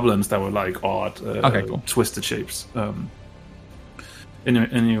was the goblins that were like odd, cool. twisted shapes.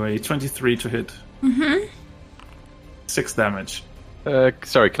 Anyway, 23 to hit. Mm-hmm. 6 damage.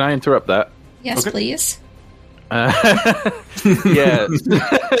 Sorry, can I interrupt that? Yes, please. Yeah.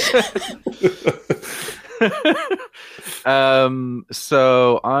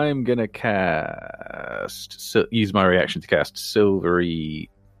 So I'm gonna use my reaction to cast Silvery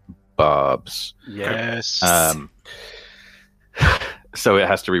Barbs. Yes. So it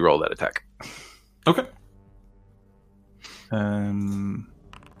has to re-roll that attack. Okay.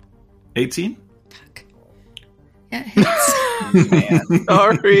 18. Fuck. Yeah, it hits. Man,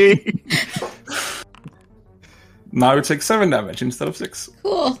 sorry. Now you take 7 damage instead of 6.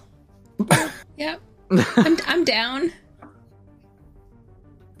 Cool. Yep. I'm down.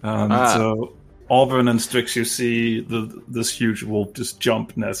 So Auburn and Strix, you see this huge wolf just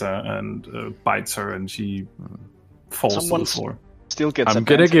jump Nessa and bites her, and she falls to the floor. Still gets. I'm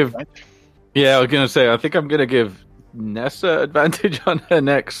gonna give. Right? Yeah, I was gonna say. I think I'm gonna give Nessa advantage on her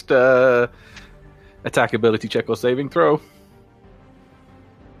next attack ability check or saving throw.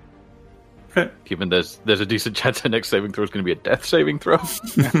 Okay. Given there's a decent chance her next saving throw is going to be a death saving throw.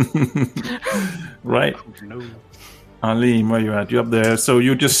 Right. Oh, no. Alim, where you at? You up there? So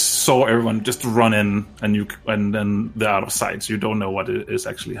you just saw everyone just run in, and then they're out of sight. So you don't know what is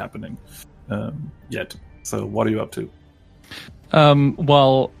actually happening yet. So what are you up to?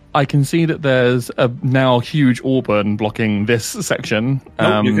 Well, I can see that there's a now huge Auburn blocking this section.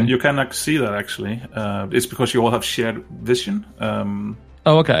 No, you cannot see that actually. It's because you all have shared vision.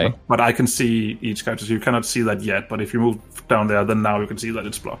 Oh, okay. But I can see each character, so you cannot see that yet. But if you move down there, then now you can see that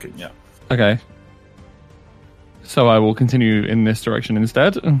it's blocking. Yeah. Okay. So I will continue in this direction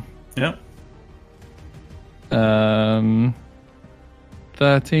instead. Yeah.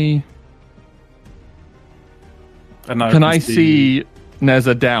 30. And now Can I see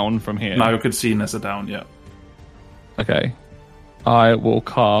Neza down from here? Now you can see Nessa down. Yeah. Okay. I will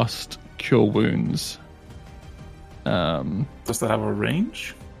cast Cure Wounds. Does that have a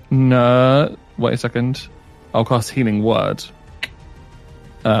range? No. Wait a second. I'll cast Healing Word.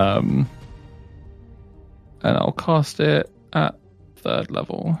 And I'll cast it at 3rd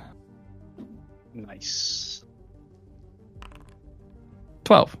level. Nice.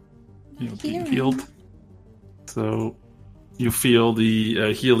 12. You're being healed. So you feel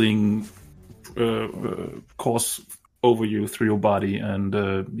the healing course over you through your body, and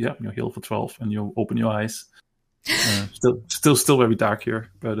you're healed for 12, and you open your eyes. Still very dark here,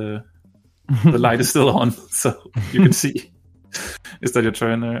 but the light is still on, so you can see. Is that your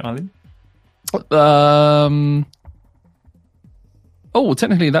turn, Ali? Oh,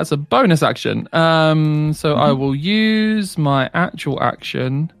 technically that's a bonus action. So I will use my actual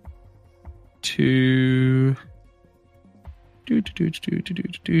action to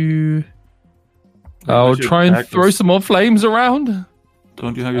I'll try and throw some more flames around.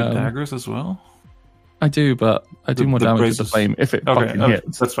 Don't you have your daggers as well? I do, but I do more damage with the flame if it fucking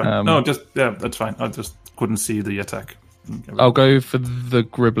hits. That's fine. That's fine. I just couldn't see the attack. Okay. I'll go for the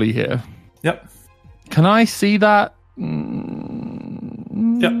Gribbly here. Yep. Can I see that?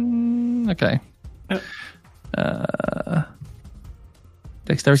 Yep. Okay. Yep.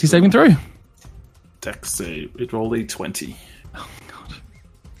 Dexterity saving throw. Dex save. It rolled a 20. Oh god.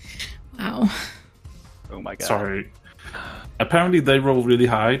 Wow. Oh my god. Sorry. Apparently they roll really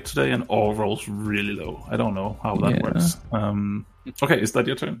high today and all rolls really low. I don't know how that works. Okay, is that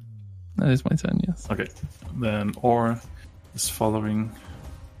your turn? That is my turn, yes. Okay. Then Or is following.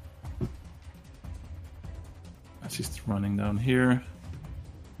 She's running down here.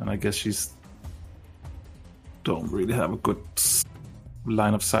 And I guess she's don't really have a good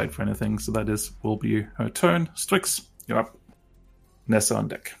line of sight for anything, so that will be her turn. Strix, you're up. Nessa on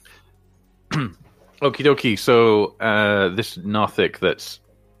deck. Okie dokie. So this Narthic that's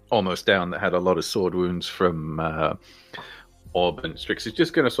almost down, that had a lot of sword wounds from Orban, Strix is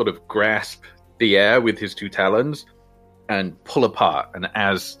just going to sort of grasp the air with his 2 talons and pull apart. And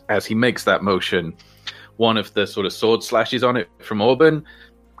as he makes that motion, one of the sort of sword slashes on it from Orban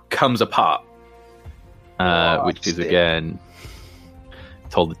comes apart, which is again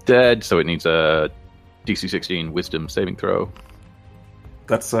Toll the Dead, so it needs a DC 16 Wisdom saving throw.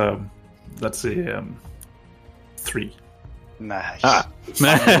 That's a 3. Nice.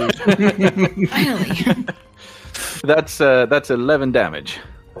 Finally. That's 11 damage.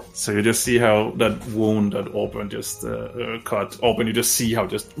 So you just see how that wound that Orban just cut open. You just see how it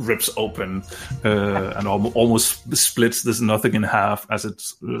just rips open and almost splits this nothing in half as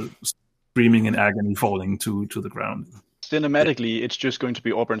it's screaming in agony, falling to the ground. Cinematically, it's just going to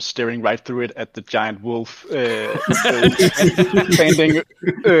be Auburn staring right through it at the giant wolf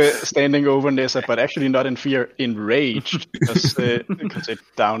standing over Nessa, but actually not in fear, enraged because it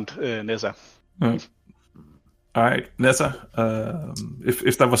downed Nessa. All right, Nessa.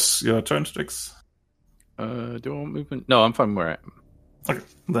 If that was your turn, Strix. Do I want movement? No, I'm fine where I am. Okay,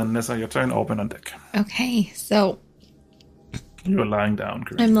 then Nessa, your turn. Open on deck. Okay, so You're lying down,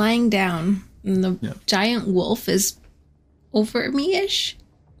 correct? I'm lying down, and the giant wolf is over me-ish.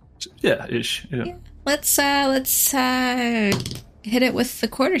 Yeah, ish. Yeah. Let's hit it with the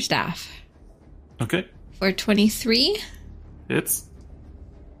quarterstaff. Okay. For 23. It's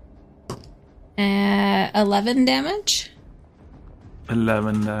 11 damage.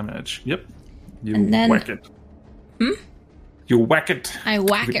 11 damage. Yep. You And then- whack it. You whack it. I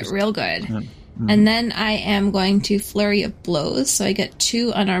whack it real good. Yeah. And then I am going to flurry of blows, so I get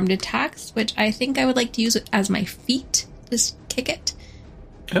 2 unarmed attacks, which I think I would like to use it as my feet. Just kick it.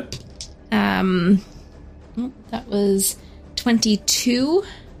 Yep. That was 22.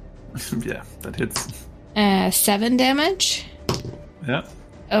 Yeah, that hits. 7 damage. Yeah.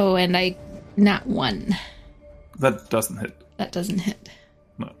 Oh, and I not 1. That doesn't hit. That doesn't hit.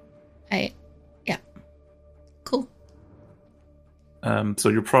 No. Yeah. Cool. So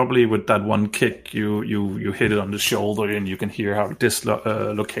you probably, with that one kick, you hit it on the shoulder, and you can hear how it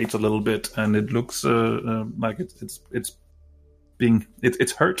dislocates a little bit, and it looks like it's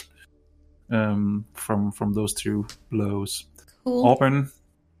hurt from those 2 blows. Cool. Auburn,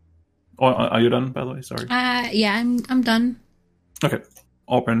 are you done? By the way, sorry. Yeah, I'm done. Okay,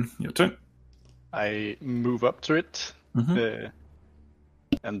 Auburn, your turn. I move up to it,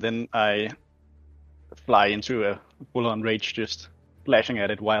 and then I fly into a full-on rage, just flashing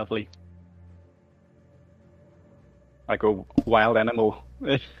at it wildly. I go wild animal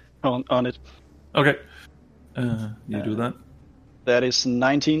on it. Okay, you do that. That is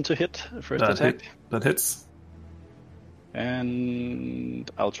 19 to hit, first attack. That hits. And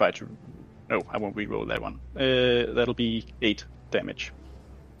I'll try to... No, I won't re-roll that one. That'll be 8 damage.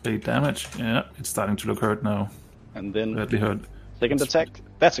 8 damage, yeah. It's starting to look hurt now. And then Badly hurt. Second attack,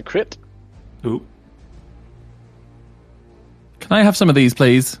 that's a crit. Ooh. Can I have some of these,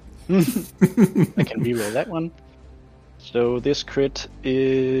 please? I can re-roll that one. So this crit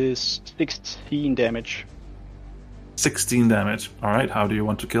is 16 damage. 16 damage. Alright, how do you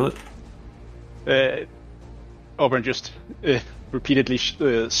want to kill it? Auburn just repeatedly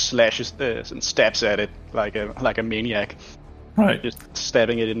slashes and stabs at it like a maniac. Right. Just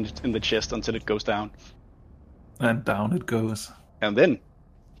stabbing it in the chest until it goes down. And down it goes. And then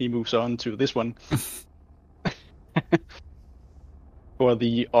he moves on to this one. For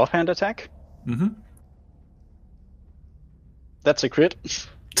the offhand attack. Mm-hmm. That's a crit.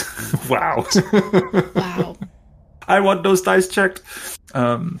 Wow. Wow. I want those dice checked.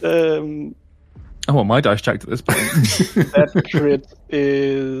 I want my dice checked at this point. That crit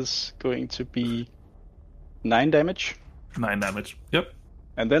is going to be 9 damage. 9 damage. Yep.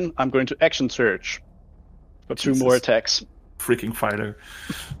 And then I'm going to action surge for 2 more attacks. Freaking fighter.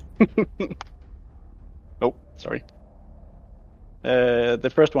 Oh, sorry.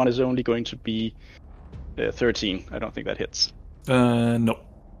 The first one is only going to be 13. I don't think that hits. No.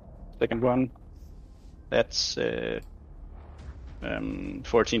 Second one, that's 14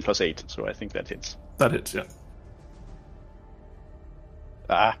 plus 8, so I think that hits. That hits, yeah.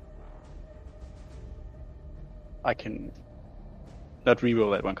 I can not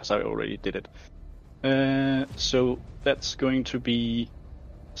reroll that one because I already did it. So that's going to be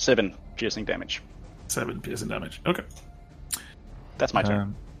 7 piercing damage. 7 piercing damage. Okay. That's my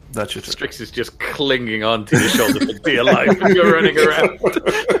turn. That's your turn. Strix is just clinging onto your shoulder for dear life and you're running around.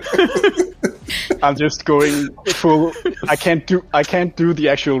 I'm just going full. I can't do the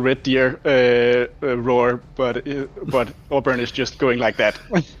actual red deer roar, but Auburn is just going like that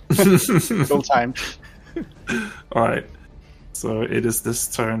the whole time. All right. So it is this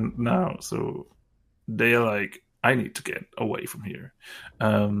turn now. So they are like, I need to get away from here.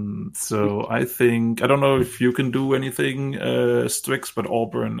 So I think, I don't know if you can do anything, Strix, but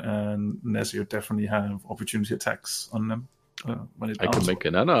Auburn and Nessie definitely have opportunity attacks on them. When I can make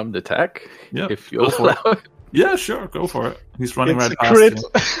an unarmed attack if you'll for allow it. Yeah, sure, go for it. He's running It's right a past crit. you.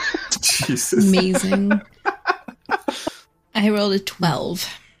 Jesus. Amazing. I rolled a 12.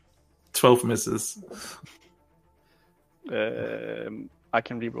 12 misses. I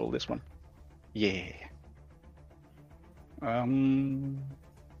can re-roll this one. Yeah.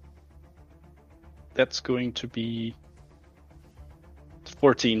 That's going to be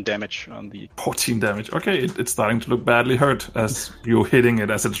 14 damage on the... 14 damage. Okay, it's starting to look badly hurt as you're hitting it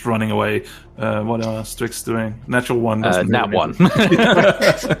as it's running away. What are Strix doing? Natural 1. Nat 1.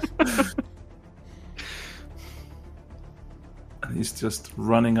 And he's just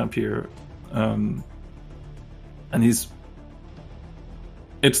running up here. And he's...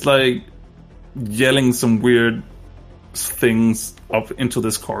 It's like yelling some weird things up into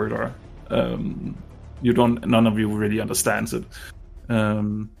this corridor. None of you really understands it.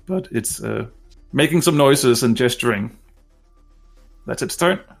 But it's making some noises and gesturing. That's its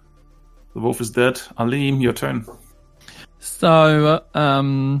turn. The wolf is dead. Alim, your turn. So,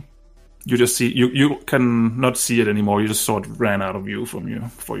 you just see you can not see it anymore. You just saw it ran out of view for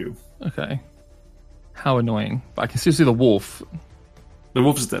you. Okay. How annoying. But I can still see the wolf. The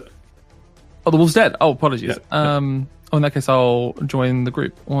wolf is dead. Oh, the wolf's dead. Oh, apologies. Yeah. Oh, in that case, I'll join the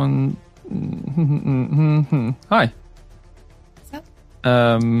group. Hi. What's up?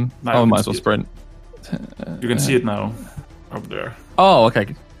 I might as well sprint. You can see it now, up there. Oh,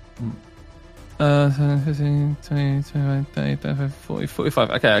 okay. 15, 20, 25, 30, 35, 40, 45.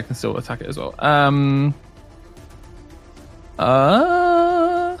 Okay, I can still attack it as well.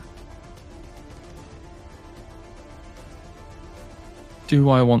 do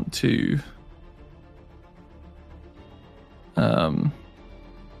I want to?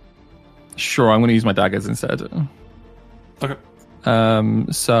 Sure, I'm going to use my daggers instead. Okay.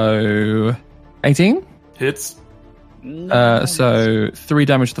 So 18. Hits. So 3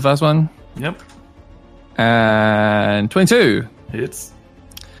 damage to the first one. Yep. And 22. Hits.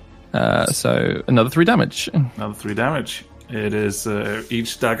 So another 3 damage. Another 3 damage. It is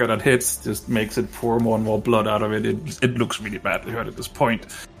each dagger that hits just makes it pour more and more blood out of it. It looks really badly hurt at this point.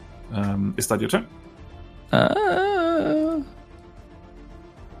 Is that your turn?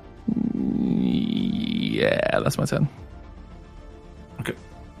 Yeah, that's my turn. Okay.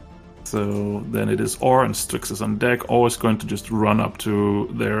 So then it is Or and Strix is on deck. Or is going to just run up to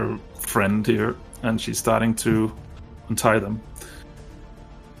their friend here, and she's starting to untie them.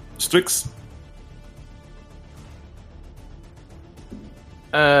 Strix.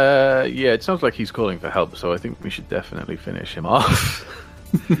 Yeah, it sounds like he's calling for help, so I think we should definitely finish him off.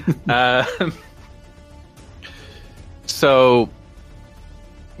 So,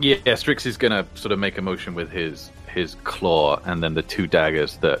 yeah, Strix is gonna sort of make a motion with his claw, and then the 2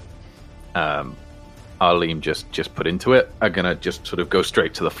 daggers that Arlim just put into it are gonna just sort of go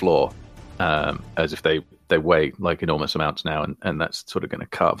straight to the floor, as if they weigh like enormous amounts now, and that's sort of gonna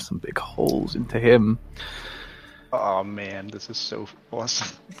carve some big holes into him. Oh man, this is so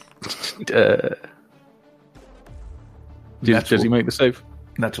awesome. Does he make the save?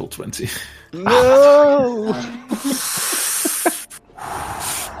 Natural 20. No!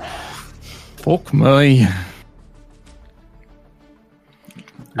 Fuck me.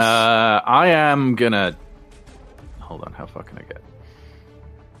 I am gonna... Hold on, how far can I get?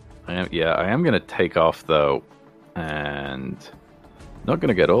 I am gonna take off, though, and... Not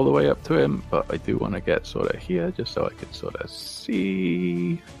gonna get all the way up to him, but I do want to get sort of here, just so I can sort of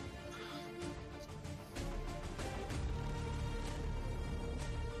see...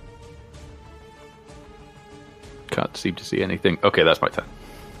 Can't seem to see anything. Okay, that's my turn.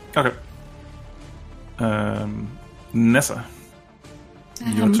 Okay. Nessa.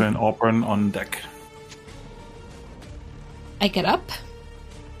 Your turn, Auburn on deck. I get up.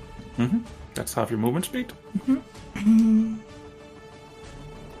 Mm-hmm. That's half your movement speed. Mm-hmm.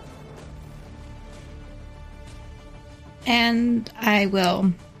 And I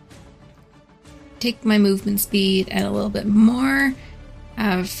will take my movement speed and a little bit more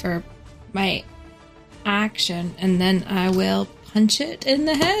for my action, and then I will punch it in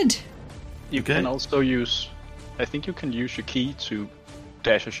the head. You can also use... I think you can use your key to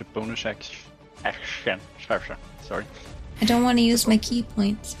dash as your bonus action. Sorry. I don't want to use my key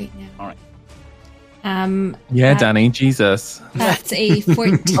points right now. Alright. Yeah, Danny, Jesus. That's a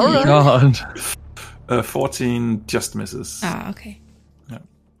 14. Oh, God. 14 just misses. Ah, okay. Yeah.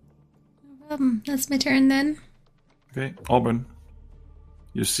 No problem. That's my turn then. Okay, Auburn.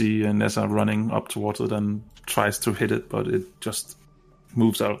 You see Nessa running up towards it and tries to hit it, but it just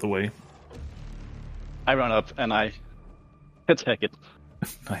moves out of the way. I run up and I attack it.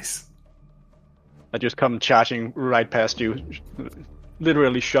 Nice. I just come charging right past you,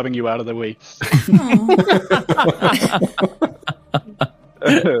 literally shoving you out of the way.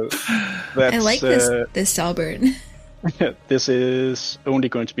 I like this Salburn. This is only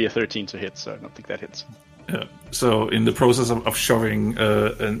going to be a 13 to hit, so I don't think that hits. Yeah. So in the process of shoving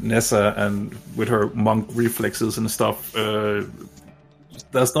Nessa, and with her monk reflexes and stuff,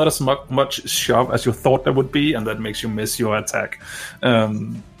 there's not as much shove as you thought there would be, and that makes you miss your attack.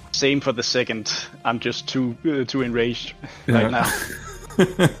 Same for the second. I'm just too enraged right now.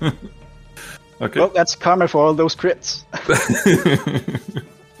 Okay. Well, that's karma for all those crits.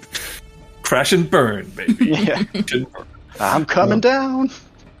 Crash and burn, baby. Yeah. I'm coming down.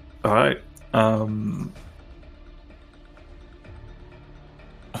 All right.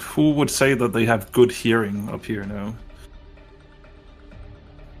 Who would say that they have good hearing up here now?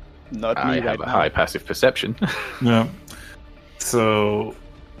 Not me I right have a now. high passive perception. Yeah. So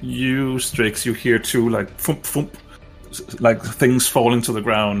you, Strix, you hear too, like thump thump, like things falling to the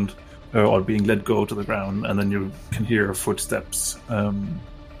ground or being let go to the ground, and then you can hear footsteps.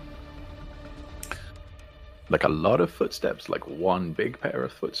 Like a lot of footsteps, like one big pair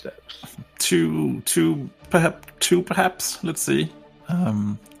of footsteps. Two perhaps. Let's see.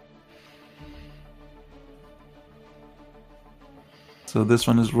 So this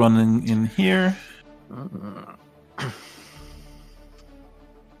one is running in here.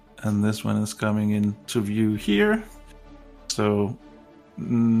 And this one is coming into view here. So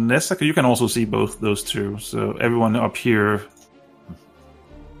Nessa, you can also see both those two. So everyone up here.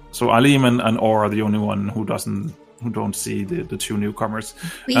 So Alim and Or are the only one who don't see the two newcomers.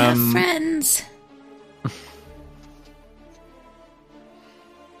 We have friends.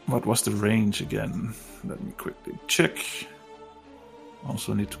 What was the range again? Let me quickly check.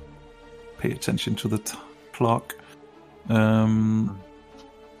 Also need to pay attention to the clock. 30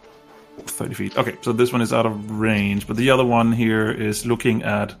 feet. Okay, so this one is out of range, but the other one here is looking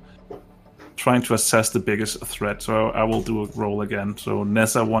at trying to assess the biggest threat. So I will do a roll again. So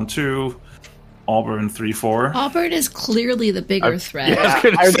Nessa 1-2, Auburn 3-4. Auburn is clearly the bigger threat.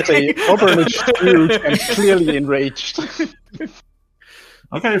 I would say Auburn is huge and clearly enraged.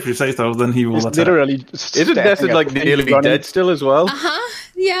 Okay, if you say so, then he will He's attack. literally Isn't Nessa like nearly dead still as well?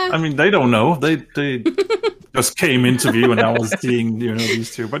 Yeah. I mean, they don't know. They just came into view, and I was seeing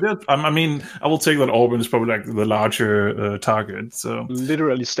these two. But yeah, I mean, I will take that Auburn is probably like the larger target. So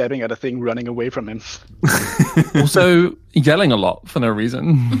literally stabbing at a thing running away from him. Also yelling a lot for no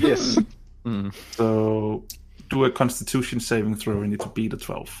reason. Yes. So do a Constitution saving throw. You need to beat a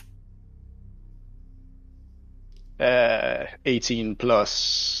 12. 18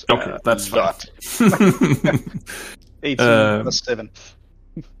 plus. Okay, that's fine. dot. 18 plus 7.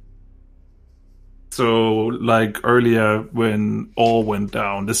 So, like earlier when all went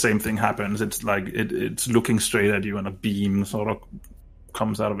down, the same thing happens. It's like it's looking straight at you, and a beam sort of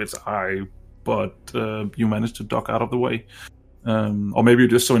comes out of its eye. But you manage to duck out of the way, or maybe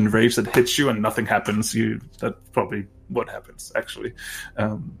you're just so enraged that it hits you and nothing happens. That's probably what happens, actually.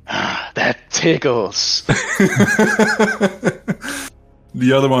 That tickles.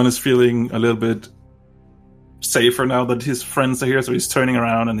 The other one is feeling a little bit safer now that his friends are here, so he's turning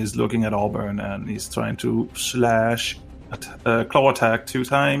around and he's looking at Auburn and he's trying to slash claw attack 2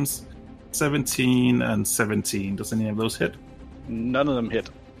 times. 17 and 17. Does any of those hit? None of them hit.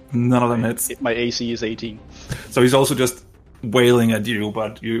 None of them hits. My AC is 18. So he's also just wailing at you,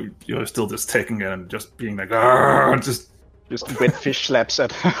 but you're still just taking it and just being like, just wet fish slaps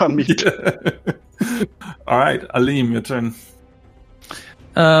on me. Yeah. All right, Aleem, your turn.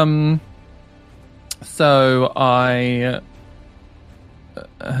 So I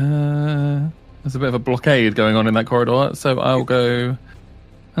there's a bit of a blockade going on in that corridor, so I'll go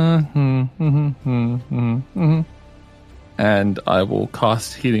and I will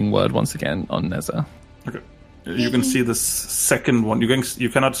cast Healing Word once again on Neza. Okay. You can see the second one. You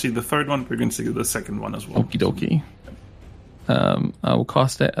cannot see the third one, but you can see the second one as well. Okie dokie. I will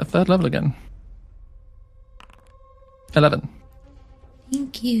cast it at 3rd level again. 11.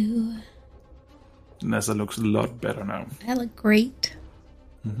 Thank you. Nessa looks a lot better now. I look great.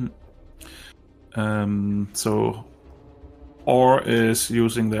 So Or is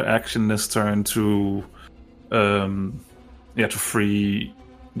using their action this turn to free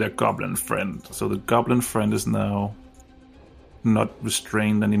their goblin friend. So the goblin friend is now not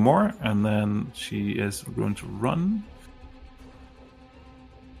restrained anymore, and then she is going to run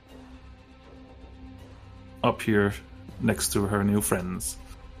up here next to her new friends.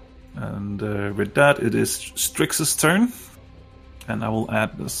 And with that, it is Strix's turn, and I will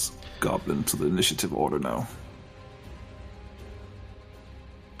add this goblin to the initiative order now.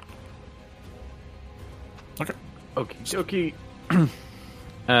 Okay. Okie dokie.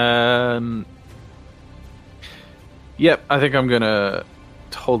 Yep, I think I'm gonna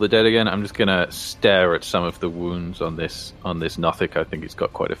hold the dead again. I'm just gonna stare at some of the wounds on this Nothic. I think it's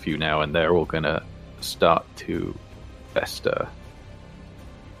got quite a few now, and they're all gonna start to fester.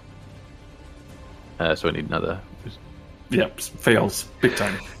 So I need another. Yep, fails big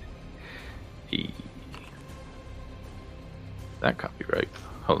time. That can't be right.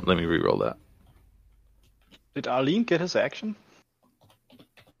 Hold on, let me re-roll that. Did Arlene get his action?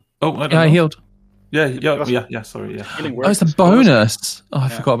 Oh, I don't Yeah, I know. healed. Yeah. Sorry, yeah. Healing Oh, works it's a as well. bonus. Oh, I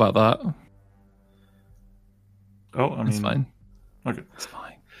forgot about that. Oh, I mean, It's fine. Okay, It's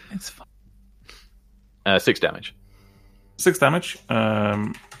fine. It's fine. 6 damage. 6 damage.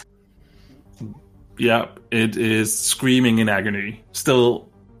 Yeah, it is screaming in agony. Still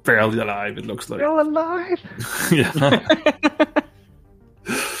barely alive. It looks like. Still alive. Yeah.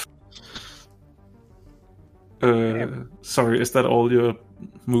 Sorry, is that all your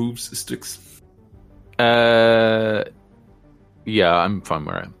moves, Strix? Yeah, I'm fine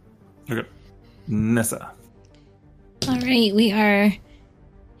where I am. Okay. Nessa. All right, we are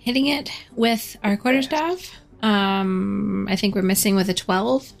hitting it with our quarterstaff. I think we're missing with a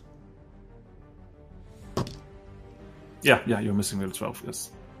 12. Yeah, you're missing with 12,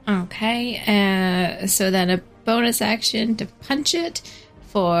 yes. Okay, so then a bonus action to punch it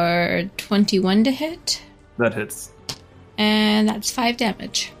for 21 to hit. That hits. And that's 5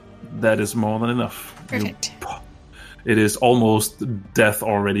 damage. That is more than enough. Perfect. It is almost death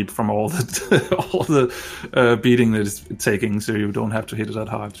already from all the beating that it's taking, so you don't have to hit it that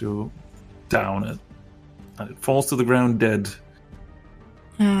hard to down it. And it falls to the ground dead.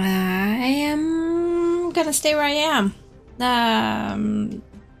 I am gonna stay where I am.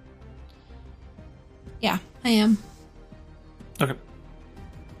 Yeah, I am. Okay.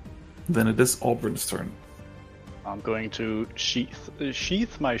 Then it is Auburn's turn. I'm going to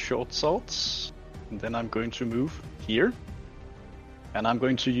sheath my short swords, and then I'm going to move here, and I'm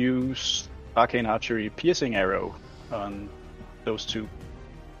going to use arcane archery piercing arrow on those two.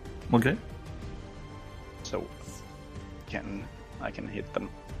 Okay. So I can hit them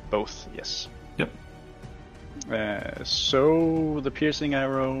both. Yes. Yep. So the piercing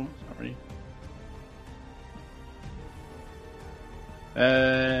arrow. Sorry.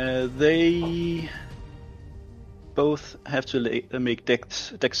 They both have to make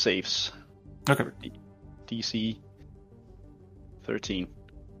dex saves. Okay. DC 13.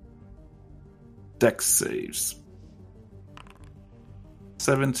 Dex saves.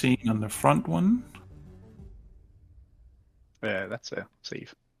 17 on the front one. That's a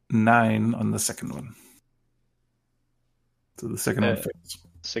save. 9 on the second one. So the second one fails.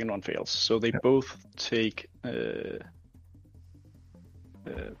 Second one fails. So they both take. The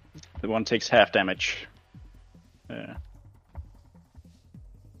one takes half damage.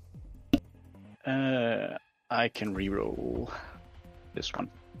 I can reroll this one.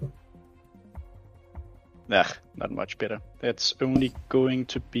 Not much better. That's only going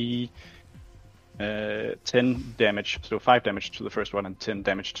to be 10 damage. So 5 damage to the first one and 10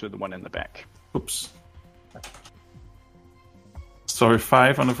 damage to the one in the back. Oops. Sorry,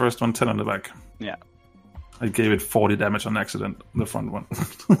 5 on the first one, 10 on the back. Yeah. I gave it 40 damage on accident, the front one.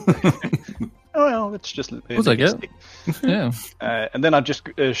 Oh, well, it's just... What I get? Yeah. And then I'll just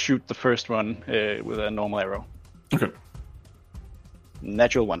shoot the first one with a normal arrow. Okay.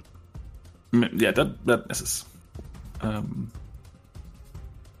 Natural 1. Yeah, that misses.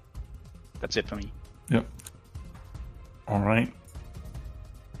 That's it for me. Yep. All right.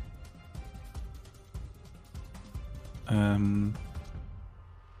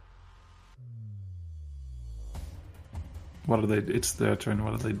 What are they? It's their turn.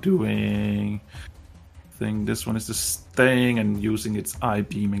 What are they doing? This one is just staying and using its eye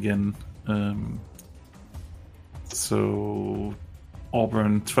beam again. So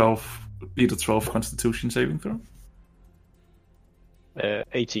Auburn 12, either 12 Constitution saving throw.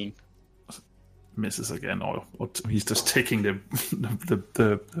 18. Misses again, or he's just taking the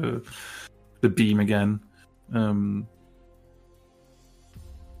beam again.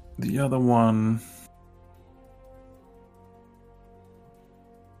 The other one.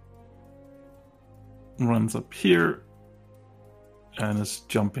 Runs up here and is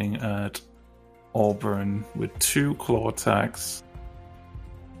jumping at Auburn with 2 claw attacks.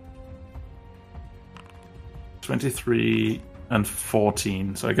 23 and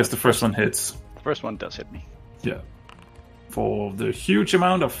 14. So I guess the first one hits. The first one does hit me. Yeah. For the huge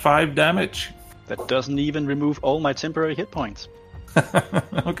amount of 5 damage. That doesn't even remove all my temporary hit points.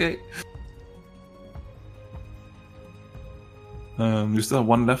 Okay. You still have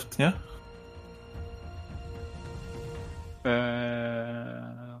 1 left, yeah?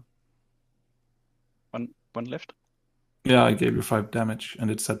 One left. Yeah, I gave you 5 damage, and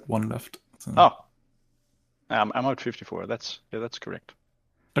it said 1 left. So. Oh, I'm at 54. That's correct.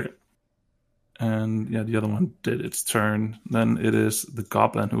 Okay. And yeah, the other one did its turn. Then it is the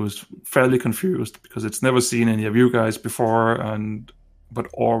goblin, who is fairly confused because it's never seen any of you guys before, but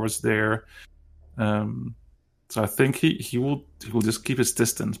Or was there. So I think he will just keep his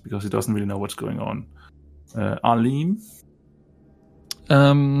distance because he doesn't really know what's going on. Arlene.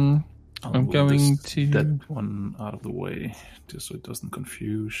 I'm going to that one out of the way just so it doesn't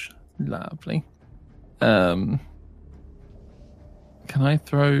confuse. Lovely. Can I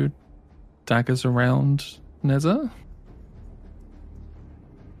throw daggers around Neza?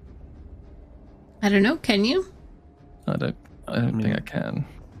 I don't know. Can you? I don't think I can.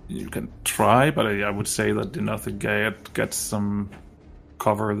 You can try, but I would say that enough to get some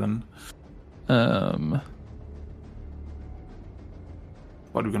cover then.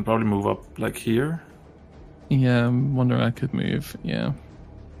 But we can probably move up like here. Yeah, I'm wondering I could move. Yeah.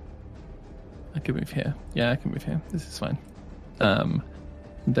 I could move here. Yeah, I can move here. This is fine.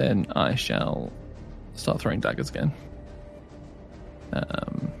 Then I shall start throwing daggers again.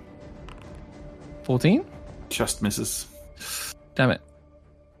 14? Just misses. Damn it.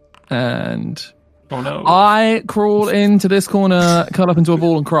 And oh no. I crawl into this corner, curl up into a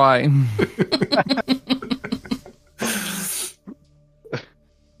ball and cry.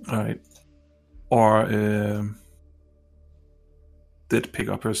 Alright. Or did pick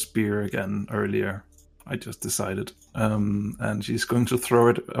up her spear again earlier. I just decided. And she's going to throw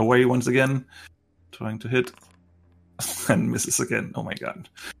it away once again. Trying to hit. and misses again. Oh my god.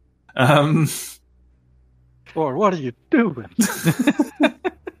 Or what are you doing?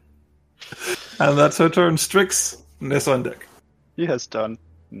 And that's her turn. Strix, Nessa on deck. He has done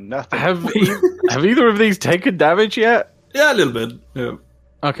nothing. Have either of these taken damage yet? Yeah, a little bit. Yeah.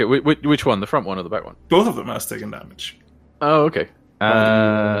 Okay, which one? The front one or the back one? Both of them has taken damage. Oh, okay.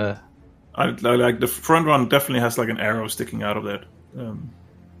 I like the front one definitely has like an arrow sticking out of it.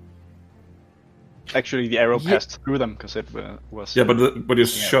 Actually, the arrow passed through them because it was. Yeah, but you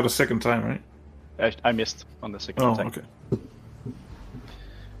shot a second time, right? I missed on the second Oh, attack. okay.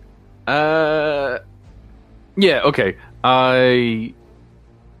 Yeah, okay.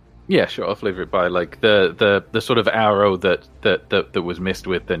 Sure, I'll flavor it by like the sort of arrow that was missed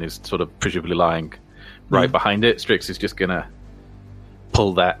with, then is sort of presumably lying right behind it. Strix is just gonna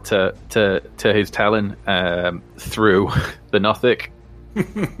pull that to his talon through the Nothic.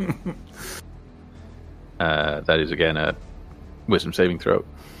 That is again a wisdom saving throw.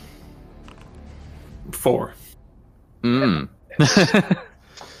 4. 11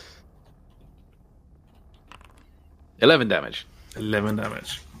 damage. 11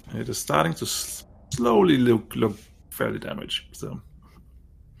 damage. It is starting to slowly look fairly damaged. So,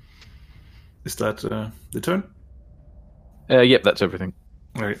 is that the turn? Yep, that's everything.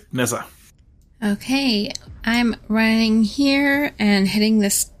 All right, Nessa. Okay, I'm running here and hitting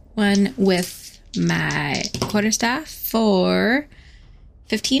this one with my quarterstaff for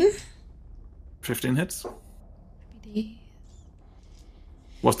 15. 15 hits.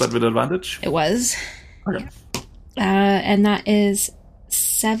 Was that with advantage? It was. Okay. And that is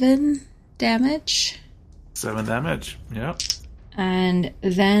 7 damage. 7 damage. Yeah. And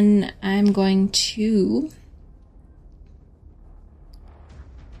then I'm going to...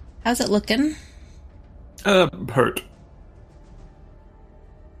 How's it looking? Hurt.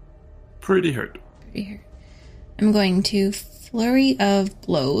 Pretty hurt. Pretty hurt. I'm going to flurry of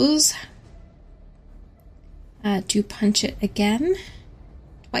blows. To punch it again.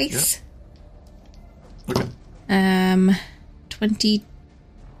 Twice. Okay.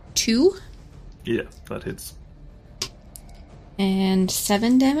 22. Yeah, that hits. And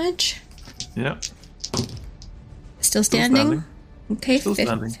 7 damage. Yeah. Still standing. Okay, Still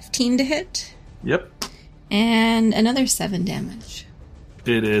standing. 15 to hit. Yep. And another 7 damage.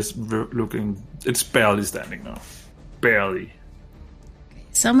 It is looking... It's barely standing now. Barely.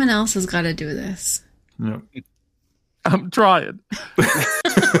 Someone else has got to do this. Yep. I'm trying.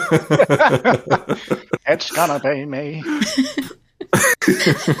 It's gonna be me.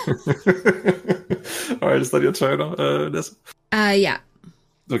 Alright, is that your turn, Nessa? Yeah.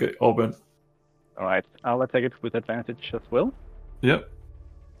 Okay, Auburn. Alright, I'll attack it with advantage as well. Yep.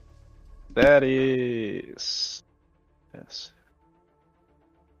 That is... Yes.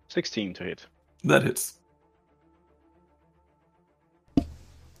 16 to hit. That hits.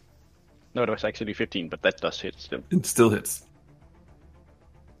 No, it was actually 15, but that does hit still. It still hits.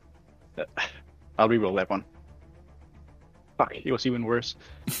 I'll reroll that one. Fuck, it was even worse.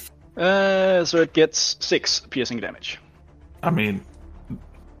 So it gets 6 piercing damage. I mean,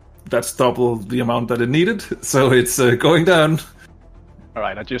 that's double the amount that it needed, so it's going down.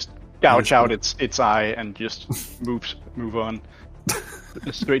 Alright, I just gouge out its eye and just move on.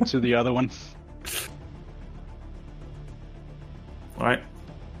 Straight to the other one. Alright.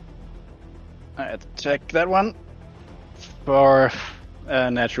 I attack that one for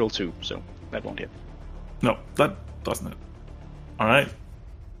a natural 2, so that won't hit. No, that doesn't hit. Alright.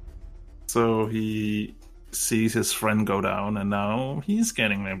 So he sees his friend go down, and now he's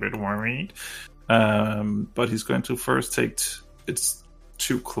getting a bit worried. But he's going to first take its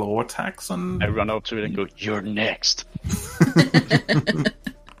 2 claw attacks on... I run up to it and go, "You're next."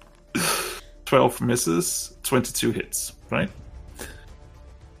 12 misses, 22 hits, right?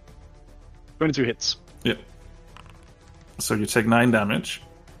 22 hits. Yeah. So you take 9 damage.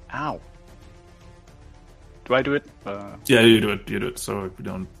 Ow. Do I do it? Yeah, you do it. So if you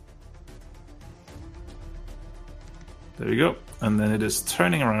don't... There you go. And then it is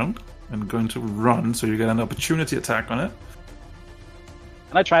turning around and going to run, so you get an opportunity attack on it.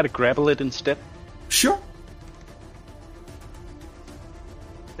 Can I try to grapple it instead? Sure.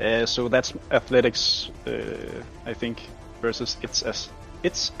 So that's athletics, I think, versus its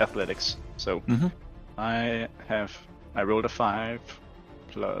athletics. So I rolled a 5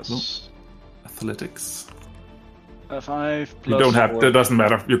 plus Athletics. a 5 plus. You don't have. 4. It doesn't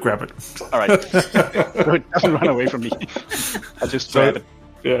matter. You grab it. All right. So it doesn't run away from me. I just grab it.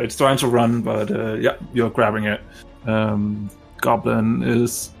 Yeah, it's trying to run, but yeah, you're grabbing it. Goblin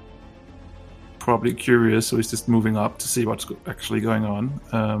is probably curious, so he's just moving up to see what's actually going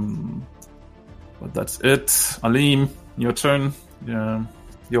on. But that's it. Alim, your turn. Yeah,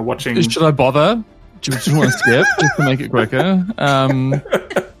 you're watching. Should I bother? Do you just want to skip just to make it quicker?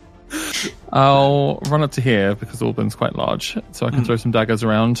 I'll run up to here because Albin's quite large, so I can throw some daggers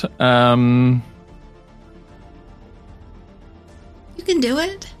around. You can do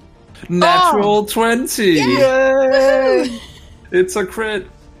it. Natural 20. Yay! It's a crit.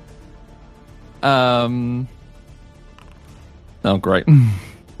 Oh, great.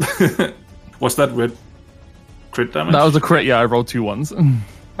 Was that with crit damage? That was a crit. Yeah, I rolled 2 ones.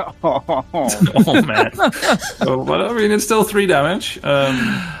 Oh man. But I mean, it's still 3 damage.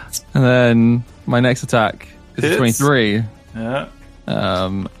 And then my next attack is Hits. 23. Yeah.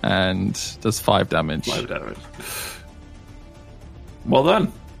 And does 5 damage. 5 damage. Well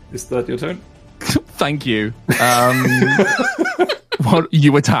done. Is that your turn? Thank you. Well,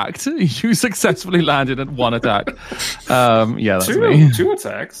 you attacked. You successfully landed at 1 attack. Yeah, that's me. 2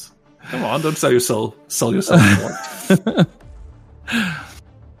 attacks. Come on, don't sell yourself more.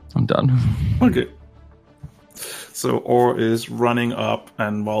 I'm done. Okay. So Or is running up,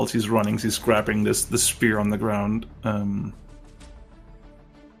 and while he's running, he's grabbing the spear on the ground.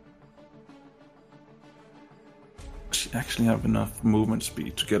 She actually have enough movement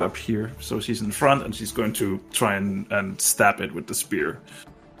speed to get up here, so she's in front, and she's going to try and stab it with the spear.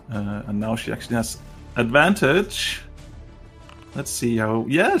 And now she actually has advantage. Let's see how.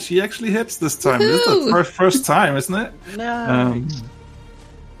 Yeah, she actually hits this time. This is the first time, isn't it? No.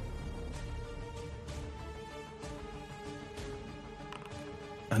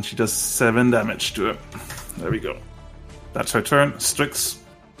 And she does 7 damage to it. There we go. That's her turn. Strix,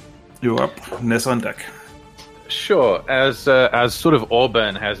 you're up. Nessa on deck. Sure. As sort of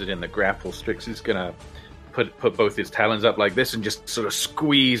Auburn has it in the grapple, Strix is gonna put both his talons up like this and just sort of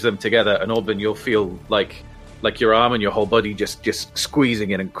squeeze them together. And Auburn, you'll feel like your arm and your whole body just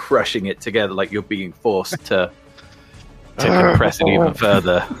squeezing it and crushing it together, like you're being forced to compress it even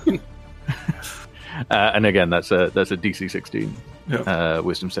further. And again, that's a DC 16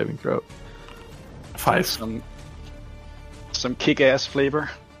 wisdom saving throw. 5. Some kick-ass flavor.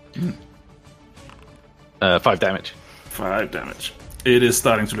 5 damage. 5 damage. It is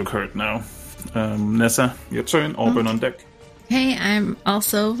starting to look hurt now. Nessa, your turn. Auburn on deck. Okay, I'm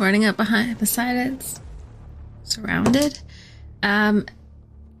also running up beside it. It's surrounded. That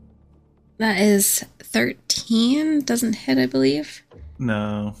is 13. Doesn't hit, I believe.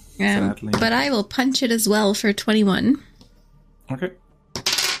 No, sadly. But I will punch it as well for 21. Okay.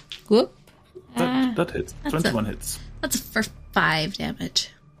 Whoop. That hits. 21 hits. That's for 5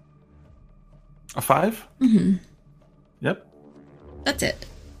 damage. A 5? Mm-hmm. Yep. That's it.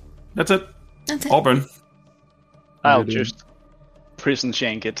 That's it. That's it. Auburn. I'll just prison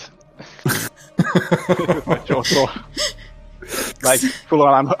shank it. With my short sword. Like, full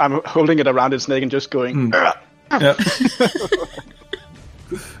on, I'm holding it around its neck and just going. Yeah.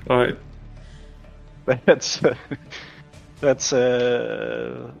 All right. That's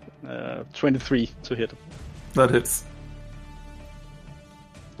 23 to hit. That hits.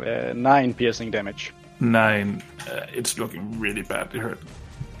 9 piercing damage. 9. It's looking really bad. It hurt.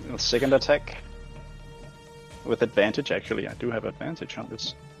 Second attack. With advantage, actually. I do have advantage on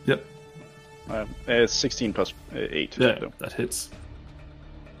this. Yep. 16 plus 8. Yeah, so. that hits.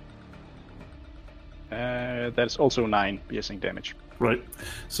 That's also 9 piercing damage. Right.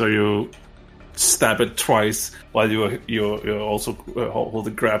 So you stab it twice while you're also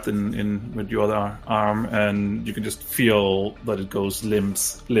holding grabbed in with your other arm, and you can just feel that it goes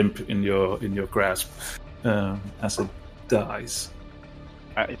limp in your grasp as it dies.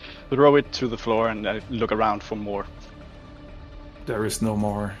 I throw it to the floor and I look around for more. There is no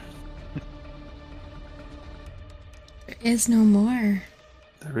more. There is no more.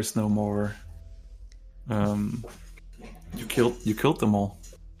 There is no more. You killed them all.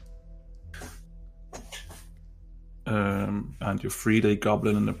 And you freed a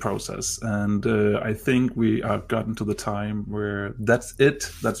goblin in the process. And I think we have gotten to the time where that's it.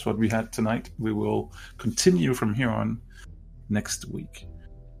 That's what we had tonight. We will continue from here on next week.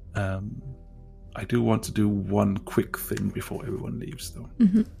 I do want to do one quick thing before everyone leaves, though.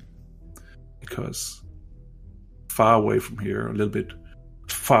 Mm-hmm. Because far away from here, a little bit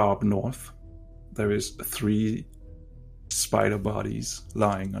far up north, there is 3 spider bodies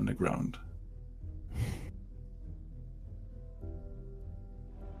lying on the ground.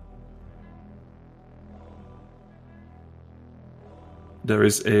 There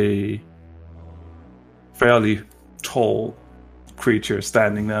is a fairly tall creature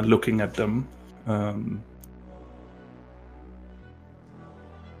standing there looking at them.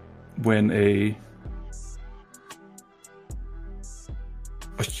 When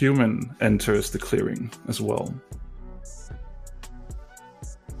a human enters the clearing as well.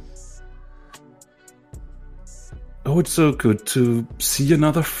 Oh, it's so good to see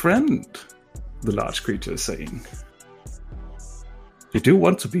another friend, the large creature is saying. You do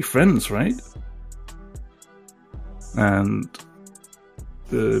want to be friends, right? And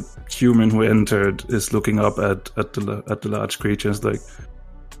the human who entered is looking up at the large creature and is like,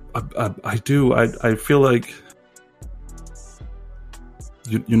 I do. I feel like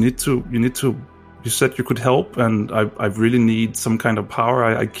you need to. You said you could help, and I really need some kind of power.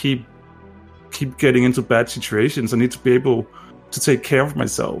 I keep getting into bad situations. I need to be able to take care of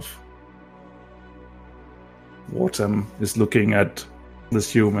myself. Wartam is looking at this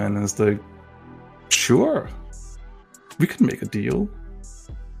human and is like, sure, we can make a deal.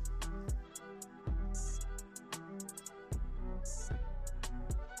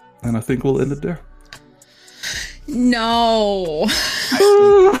 And I think we'll end it there. No.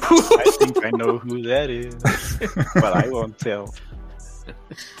 I think I know who that is, but I won't tell.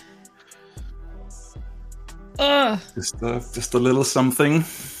 Just a little something.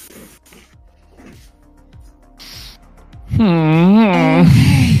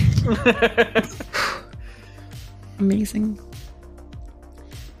 Amazing.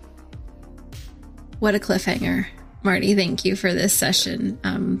 What a cliffhanger. Marty, thank you for this session.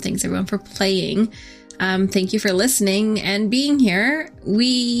 Thanks everyone for playing. Thank you for listening and being here.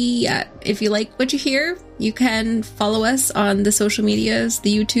 If you like what you hear, you can follow us on the social medias,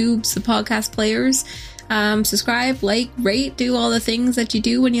 the YouTubes, the podcast players. Subscribe, like, rate, do all the things that you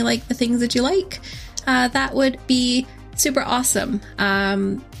do when you like the things that you like. That would be super awesome.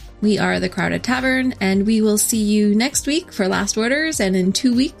 We are the Crowded Tavern, and we will see you next week for Last Orders and in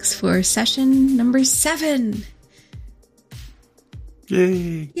 2 weeks for session number 7.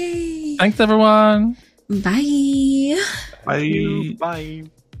 Yay. Yay. Thanks, everyone. Bye. Bye. Bye.